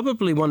is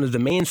probably one of the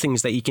main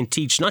things that you can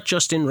teach, not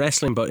just in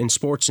wrestling but in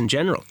sports in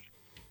general.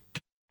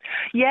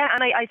 Yeah,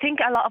 and I think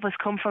a lot of us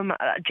come from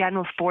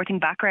general sporting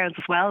backgrounds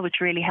as well, which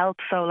really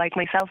helps. So like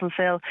myself and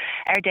Phil,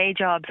 our day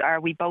jobs are,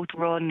 we both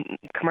run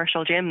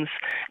commercial gyms.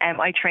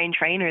 I train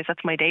trainers,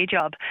 that's my day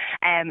job.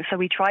 So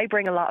we try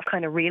bring a lot of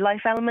kind of real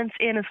life elements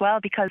in as well,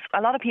 because a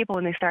lot of people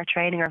when they start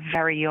training are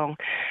very young.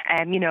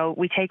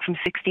 We take from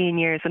 16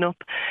 years and up.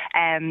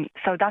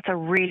 So that's a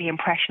really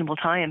impressionable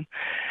time.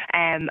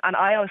 And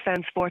I always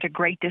found sport a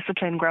great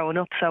discipline growing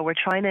up. So we're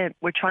trying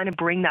to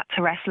bring that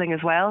to wrestling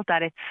as well,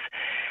 that it's,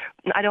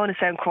 I don't want to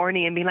sound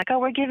corny and be like, oh,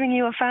 we're giving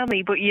you a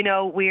family, but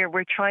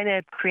we're trying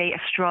to create a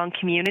strong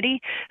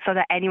community so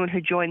that anyone who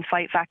joins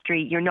Fight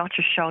Factory, you're not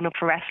just showing up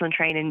for wrestling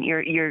training,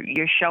 you're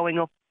showing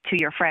up to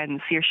your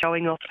friends, you're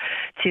showing up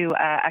to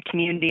a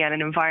community and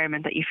an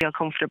environment that you feel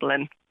comfortable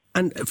in.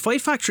 And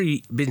Fight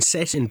Factory been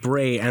set in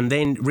Bray, and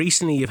then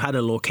recently you've had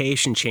a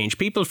location change.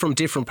 People from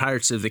different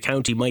parts of the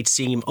county might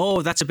seem,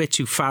 oh, that's a bit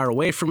too far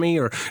away from me,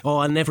 or oh,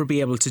 I'll never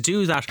be able to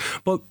do that.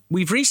 But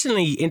we've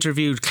recently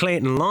interviewed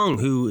Clayton Long,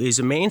 who is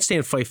a mainstay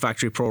in Fight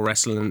Factory Pro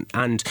Wrestling,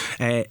 and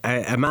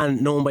a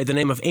man known by the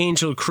name of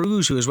Angel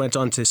Cruz, who has went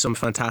on to some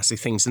fantastic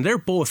things. And they're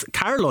both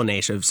Carlow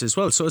natives as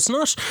well, so it's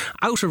not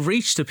out of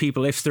reach to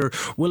people if they're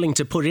willing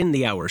to put in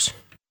the hours.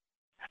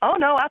 Oh,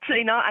 no,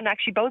 absolutely not. And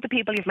actually, both the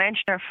people you've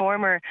mentioned are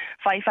former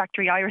Fight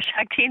Factory Irish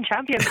Tag Team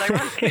Champions,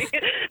 ironically.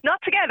 Not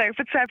together,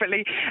 but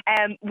separately.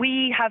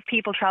 We have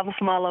people travel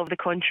from all over the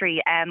country.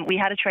 We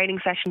had a training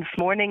session this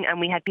morning, and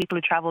we had people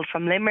who travelled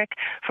from Limerick,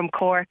 from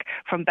Cork,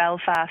 from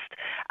Belfast,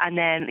 and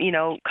then,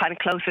 kind of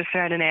closer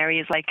surrounding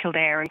areas like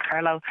Kildare and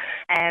Carlow.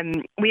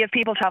 We have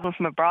people travelling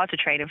from abroad to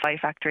train in Fight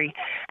Factory.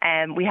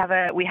 We have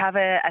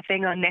a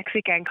thing on next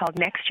weekend called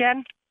Next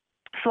Gen.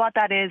 So what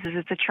that is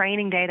it's a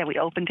training day that we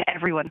open to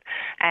everyone,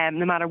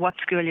 no matter what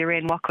school you're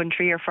in, what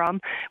country you're from.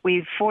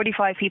 We've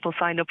 45 people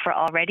signed up for it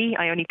already.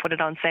 I only put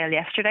it on sale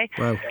yesterday.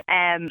 Wow.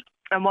 And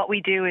what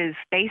we do is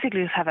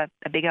basically just have a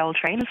big old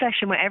training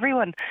session with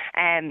everyone,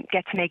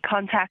 get to make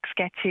contacts,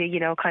 get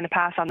to, kind of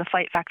pass on the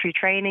Fight Factory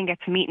training, get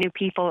to meet new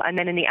people. And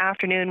then in the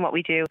afternoon, what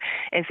we do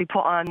is we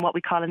put on what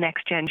we call a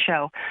Next Gen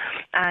show.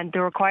 And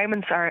the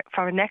requirements are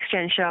for a Next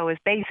Gen show is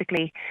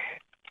basically,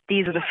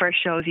 these are the first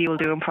shows you will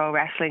do in pro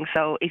wrestling.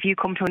 So if you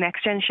come to a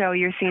Next Gen show,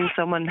 you're seeing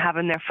someone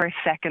having their first,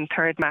 second,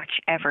 third match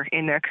ever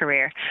in their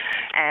career.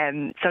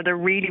 So they're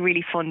really,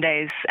 really fun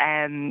days.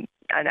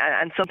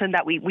 And something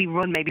that we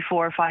run maybe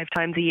 4 or 5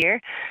 times a year,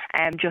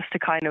 just to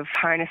kind of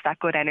harness that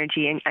good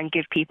energy and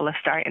give people a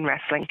start in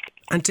wrestling.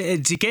 And to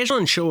get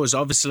on shows,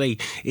 obviously,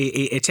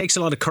 it takes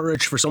a lot of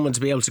courage for someone to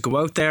be able to go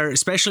out there,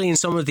 especially in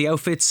some of the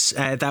outfits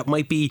that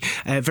might be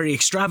very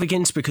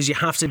extravagant, because you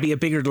have to be a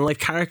bigger-than-life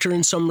character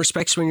in some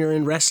respects when you're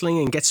in wrestling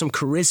and get some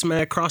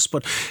charisma across.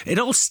 But it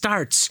all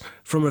starts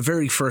from a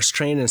very first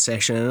training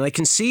session. And I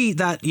can see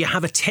that you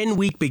have a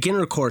 10-week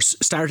beginner course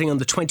starting on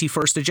the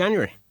 21st of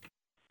January.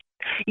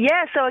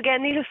 Yeah, so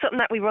again, these are something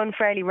that we run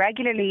fairly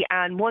regularly,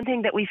 and one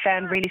thing that we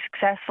found really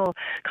successful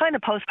kind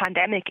of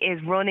post-pandemic is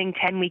running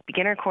 10-week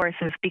beginner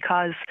courses,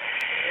 because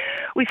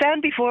we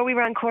found before we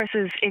ran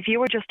courses, if you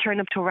were just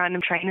turned up to a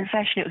random training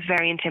session, it was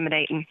very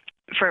intimidating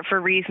for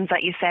reasons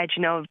that you said.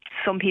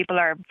 Some people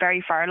are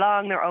very far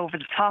along, they're over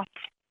the top,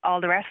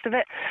 all the rest of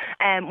it.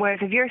 Whereas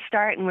if you're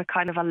starting with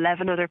kind of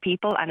 11 other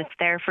people and it's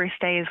their first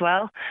day as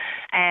well,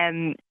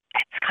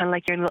 it's kind of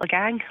like you're in a little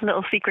gang, a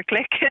little secret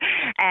clique.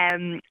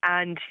 And,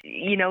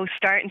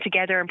 starting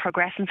together and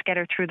progressing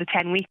together through the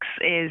 10 weeks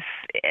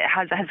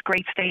has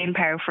great staying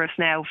power for us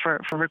now for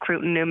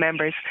recruiting new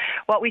members.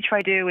 What we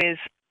try to do is,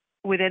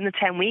 within the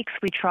 10 weeks,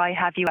 we try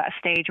have you at a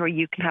stage where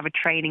you can have a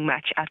training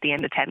match at the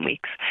end of 10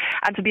 weeks.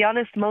 And to be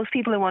honest, most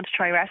people who want to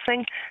try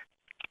wrestling,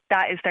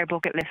 that is their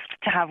bucket list,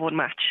 to have one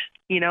match.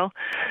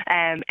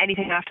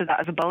 Anything after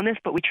that is a bonus,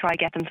 but we try to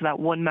get them to that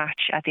one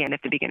match at the end of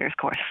the beginner's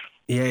course.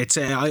 Yeah, it's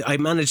I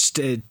managed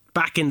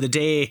back in the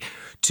day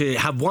to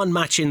have one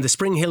match in the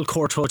Spring Hill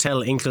Court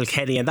Hotel in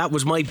Kilkenny, and that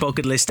was my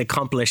bucket list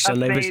accomplished. That's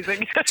and I was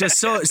amazing. just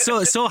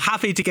so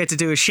happy to get to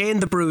do a Shane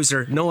the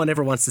Bruiser. No one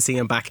ever wants to see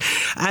him back.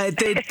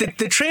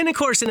 The training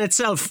course in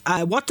itself,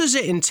 what does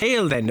it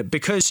entail then?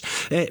 Because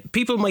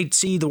people might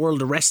see the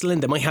world of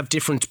wrestling, they might have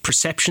different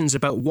perceptions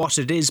about what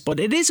it is, but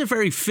it is a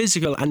very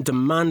physical and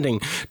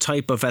demanding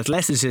type of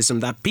athleticism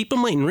that people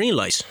mightn't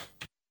realise.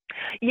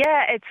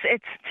 Yeah,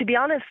 it's to be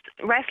honest,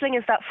 wrestling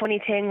is that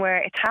funny thing where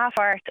it's half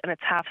art and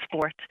it's half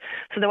sport.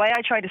 So the way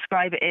I try to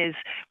describe it is,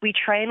 we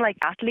train like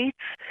athletes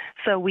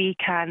so we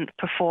can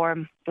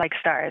perform like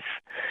stars.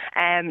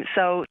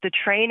 So the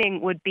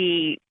training would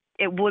be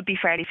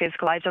fairly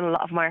physical. I've done a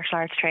lot of martial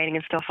arts training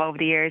and stuff over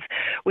the years.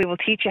 We will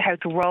teach you how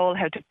to roll,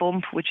 how to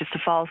bump, which is to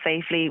fall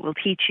safely. We'll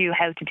teach you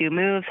how to do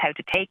moves, how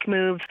to take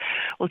moves.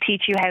 We'll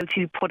teach you how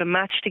to put a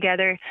match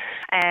together.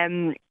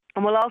 And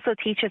we'll also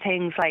teach you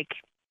things like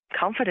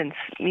confidence,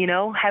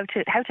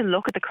 how to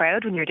look at the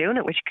crowd when you're doing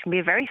it, which can be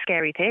a very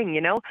scary thing.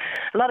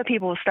 A lot of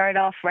people will start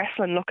off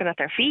wrestling looking at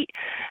their feet.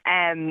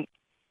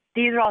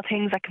 These are all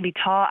things that can be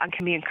taught and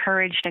can be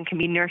encouraged and can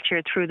be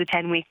nurtured through the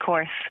 10-week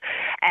course.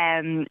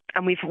 And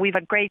we've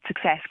had great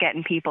success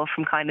getting people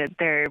from kind of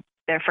their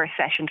first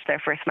session to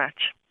their first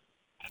match.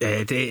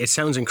 It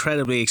sounds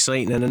incredibly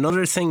exciting. And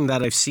another thing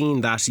that I've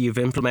seen that you've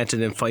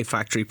implemented in Fight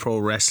Factory Pro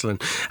Wrestling,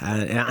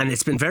 and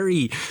it's been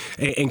very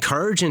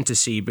encouraging to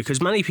see,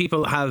 because many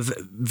people have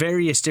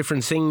various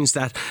different things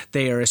that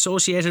they are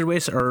associated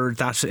with or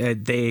that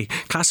they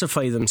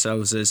classify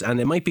themselves as,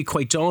 and it might be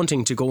quite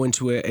daunting to go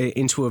into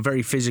a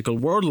very physical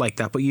world like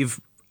that. But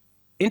you've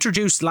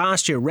introduced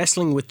last year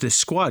Wrestling with the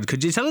Squad.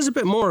 Could you tell us a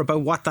bit more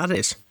about what that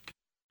is?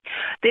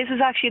 This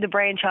is actually the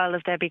brainchild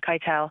of Debbie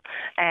Keitel.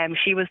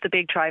 She was the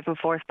big driving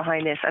force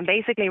behind this. And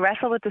basically,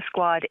 Wrestle with the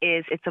Squad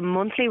it's a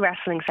monthly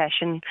wrestling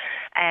session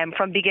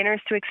from beginners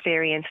to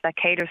experience that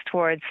caters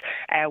towards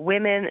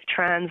women,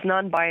 trans,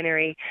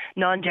 non-binary,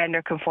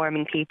 non-gender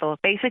conforming people.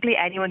 Basically,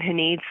 anyone who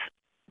needs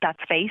that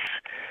space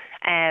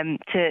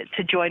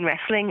to join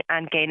wrestling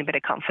and gain a bit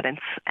of confidence.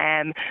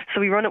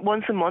 So we run it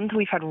once a month.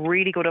 We've had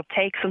really good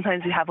uptake.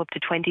 Sometimes we have up to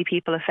 20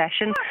 people a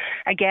session,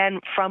 again,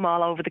 from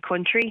all over the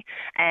country.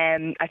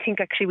 I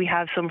think actually we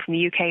have some from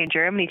the UK and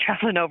Germany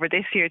travelling over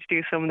this year to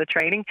do some of the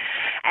training.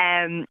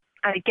 And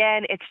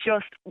again, it's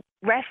just,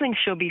 wrestling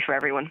should be for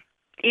everyone.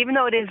 Even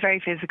though it is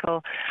very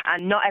physical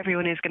and not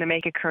everyone is going to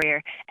make a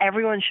career,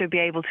 everyone should be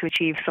able to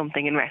achieve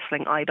something in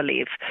wrestling, I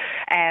believe.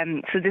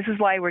 So this is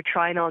why we're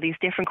trying all these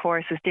different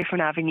courses,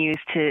 different avenues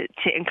to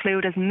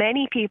include as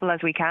many people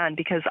as we can,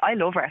 because I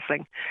love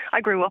wrestling.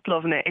 I grew up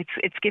loving it.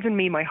 It's given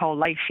me my whole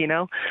life,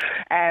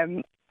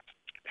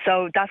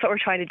 So that's what we're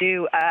trying to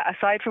do.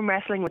 Aside from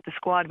Wrestling with the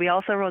Squad, we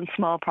also run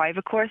small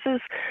private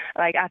courses.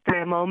 Like at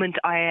the moment,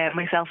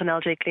 myself and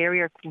LJ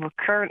Cleary we're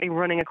currently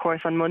running a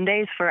course on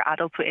Mondays for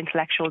adults with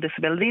intellectual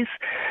disabilities.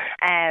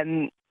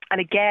 And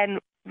again,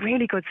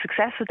 really good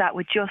success with that.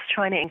 We're just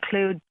trying to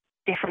include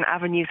different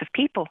avenues of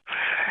people.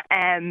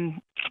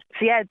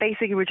 So yeah,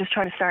 basically we're just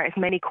trying to start as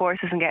many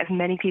courses and get as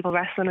many people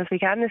wrestling as we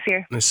can this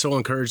year. It's so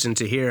encouraging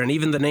to hear. And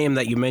even the name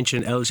that you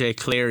mentioned, LJ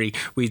Cleary,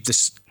 we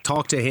just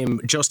talked to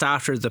him just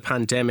after the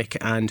pandemic,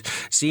 and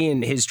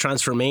seeing his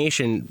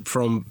transformation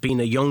from being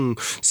a young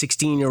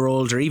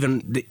 16-year-old or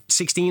even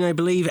 16, I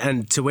believe,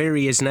 and to where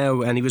he is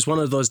now. And he was one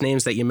of those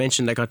names that you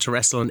mentioned that got to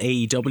wrestle on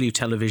AEW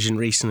television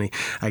recently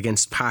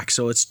against PAC.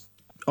 So it's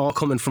all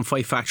coming from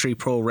Fight Factory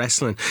Pro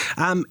Wrestling.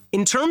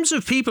 In terms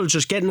of people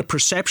just getting a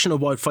perception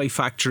of what Fight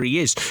Factory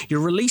is,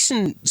 you're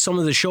releasing some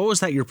of the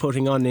shows that you're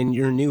putting on in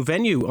your new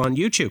venue on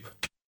YouTube.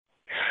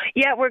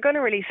 Yeah, we're going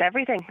to release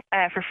everything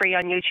for free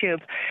on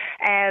YouTube.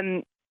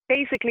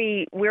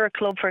 Basically, we're a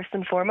club first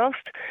and foremost,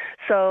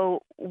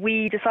 so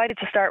we decided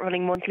to start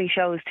running monthly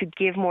shows to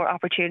give more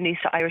opportunities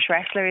to Irish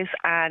wrestlers.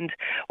 And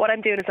what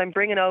I'm doing is I'm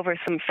bringing over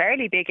some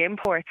fairly big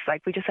imports.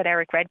 Like we just had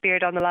Eric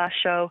Redbeard on the last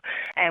show,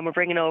 and we're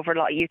bringing over a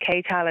lot of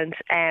UK talent,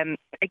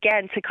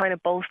 again, to kind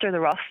of bolster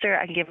the roster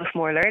and give us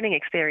more learning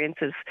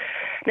experiences.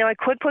 Now, I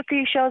could put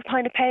these shows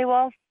behind a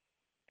paywall,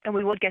 and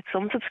we would get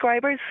some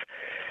subscribers,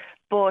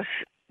 but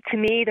to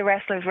me, the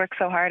wrestlers work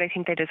so hard, I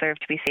think they deserve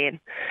to be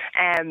seen.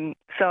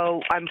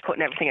 So I'm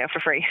putting everything out for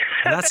free.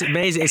 That's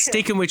amazing. It's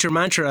sticking with your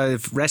mantra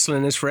of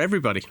wrestling is for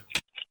everybody.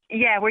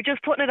 Yeah, we're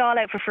just putting it all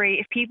out for free.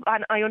 If people,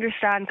 and I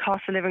understand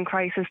cost of living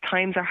crisis,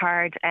 times are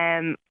hard.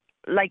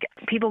 Like,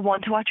 people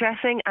want to watch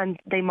wrestling and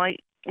they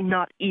might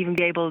not even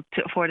be able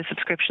to afford a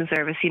subscription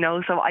service,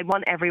 so I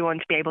want everyone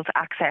to be able to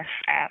access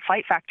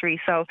Fight Factory.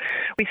 So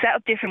we set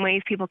up different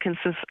ways people can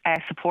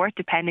support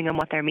depending on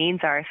what their means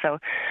are. So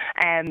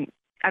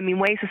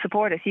ways to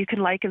support us, you can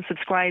like and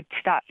subscribe to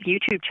that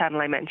YouTube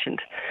channel I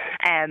mentioned.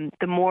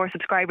 The more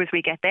subscribers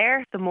we get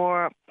there, the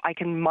more I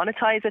can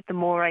monetize it, the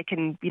more I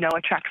can,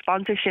 attract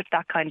sponsorship,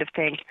 that kind of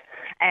thing.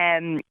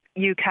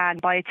 You can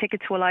buy a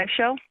ticket to a live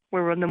show. We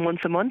run them once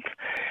a month.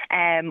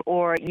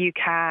 Or you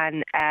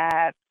can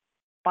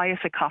buy us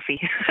a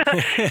coffee.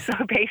 So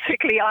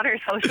basically on our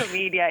social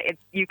media,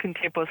 you can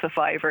tip us a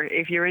 $5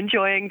 if you're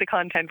enjoying the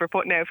content we're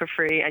putting out for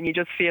free and you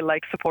just feel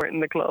like supporting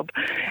the club.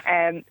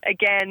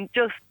 Again,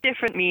 just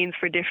different means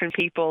for different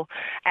people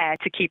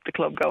to keep the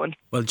club going.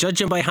 Well,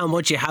 judging by how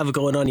much you have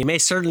going on, you may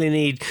certainly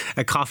need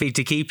a coffee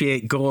to keep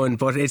you going,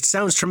 but it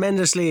sounds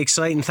tremendously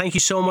exciting. Thank you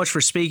so much for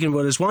speaking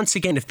with us. Once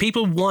again, if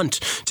people want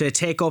to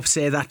take up,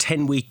 say, that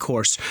 10-week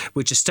course,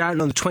 which is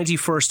starting on the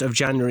 21st of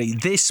January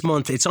this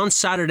month, it's on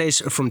Saturdays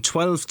from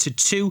 12 to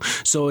 2,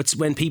 so it's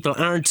when people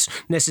aren't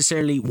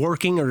necessarily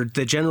working or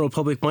the general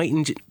public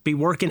mightn't be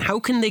working.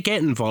 How can they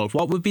get involved?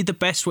 What would be the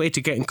best way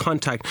to get in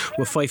contact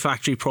with Fight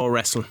Factory Pro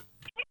Wrestling?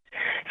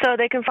 So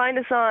they can find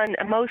us on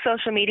most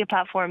social media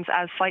platforms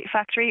as Fight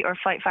Factory or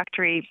Fight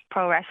Factory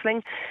Pro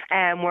Wrestling.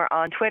 We're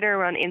on Twitter,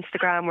 we're on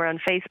Instagram, we're on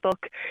Facebook.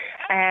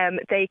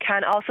 They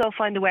can also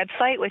find the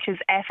website, which is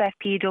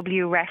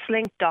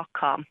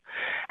ffpwwrestling.com.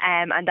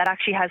 And that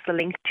actually has the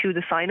link to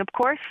the sign-up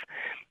course.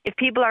 If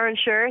people are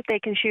unsure, they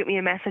can shoot me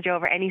a message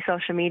over any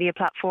social media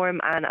platform,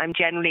 and I'm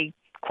generally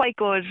quite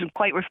good,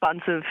 quite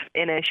responsive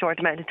in a short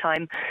amount of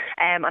time.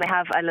 And I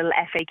have a little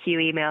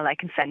FAQ email I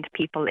can send to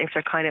people if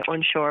they're kind of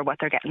unsure what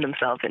they're getting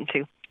themselves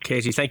into.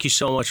 Katie, thank you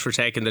so much for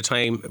taking the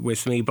time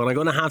with me, but I'm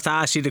going to have to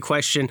ask you the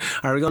question,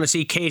 are we going to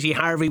see Katie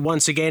Harvey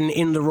once again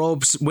in the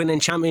ropes, winning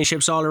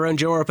championships all around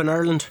Europe and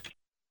Ireland?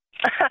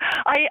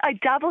 I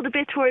dabbled a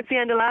bit towards the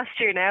end of last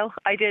year now.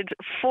 I did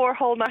 4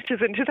 whole matches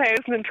in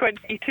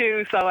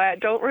 2022, so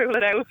don't rule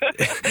it out.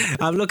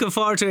 I'm looking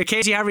forward to it.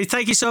 Katie Harvey,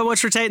 thank you so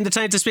much for taking the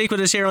time to speak with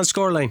us here on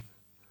Scoreline.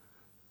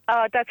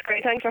 Oh, that's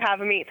great. Thanks for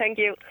having me. Thank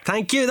you.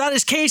 Thank you. That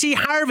is Katie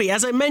Harvey,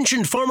 as I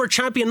mentioned, former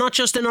champion not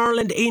just in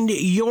Ireland, in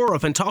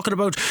Europe. And talking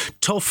about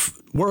tough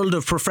world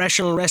of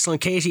professional wrestling,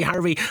 Katie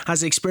Harvey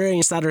has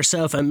experienced that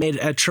herself and made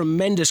a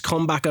tremendous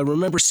comeback. I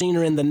remember seeing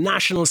her in the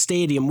National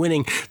Stadium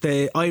winning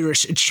the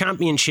Irish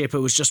Championship. It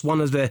was just one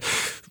of the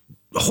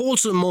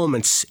wholesome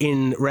moments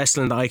in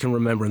wrestling that I can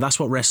remember, and that's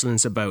what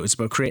wrestling's about. It's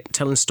about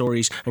telling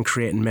stories and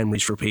creating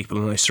memories for people,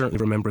 and I certainly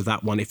remember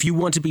that one. If you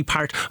want to be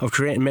part of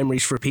creating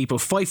memories for people,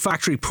 Fight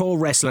Factory Pro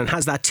Wrestling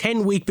has that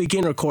 10-week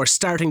beginner course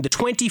starting the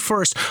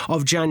 21st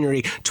of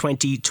January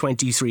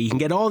 2023. You can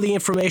get all the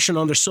information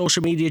on their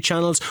social media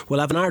channels. We'll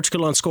have an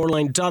article on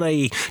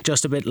scoreline.ie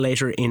just a bit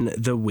later in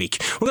the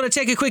week. We're going to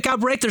take a quick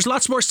ad break. There's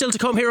lots more still to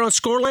come here on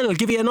Scoreline. I'll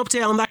give you an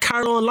update on that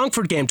Carlow and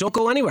Longford game. Don't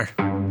go anywhere.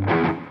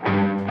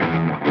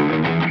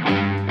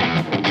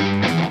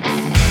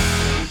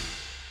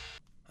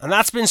 And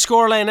that's been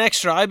Scoreline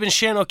Extra. I've been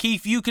Shane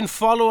O'Keefe. You can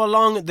follow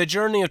along the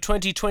journey of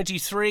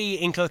 2023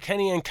 in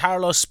Kilkenny and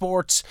Carlow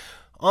sports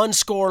on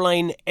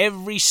Scoreline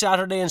every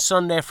Saturday and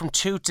Sunday from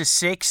 2 to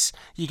 6.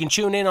 You can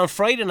tune in on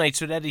Friday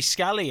nights with Eddie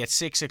Scally at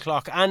 6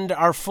 o'clock and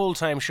our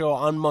full-time show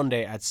on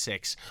Monday at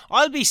 6.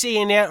 I'll be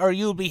seeing you, or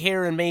you'll be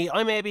hearing me.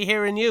 I may be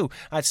hearing you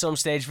at some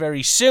stage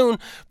very soon.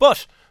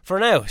 But for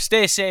now,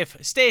 stay safe,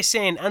 stay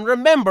sane, and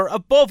remember,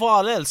 above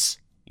all else,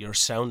 you're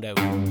sound out.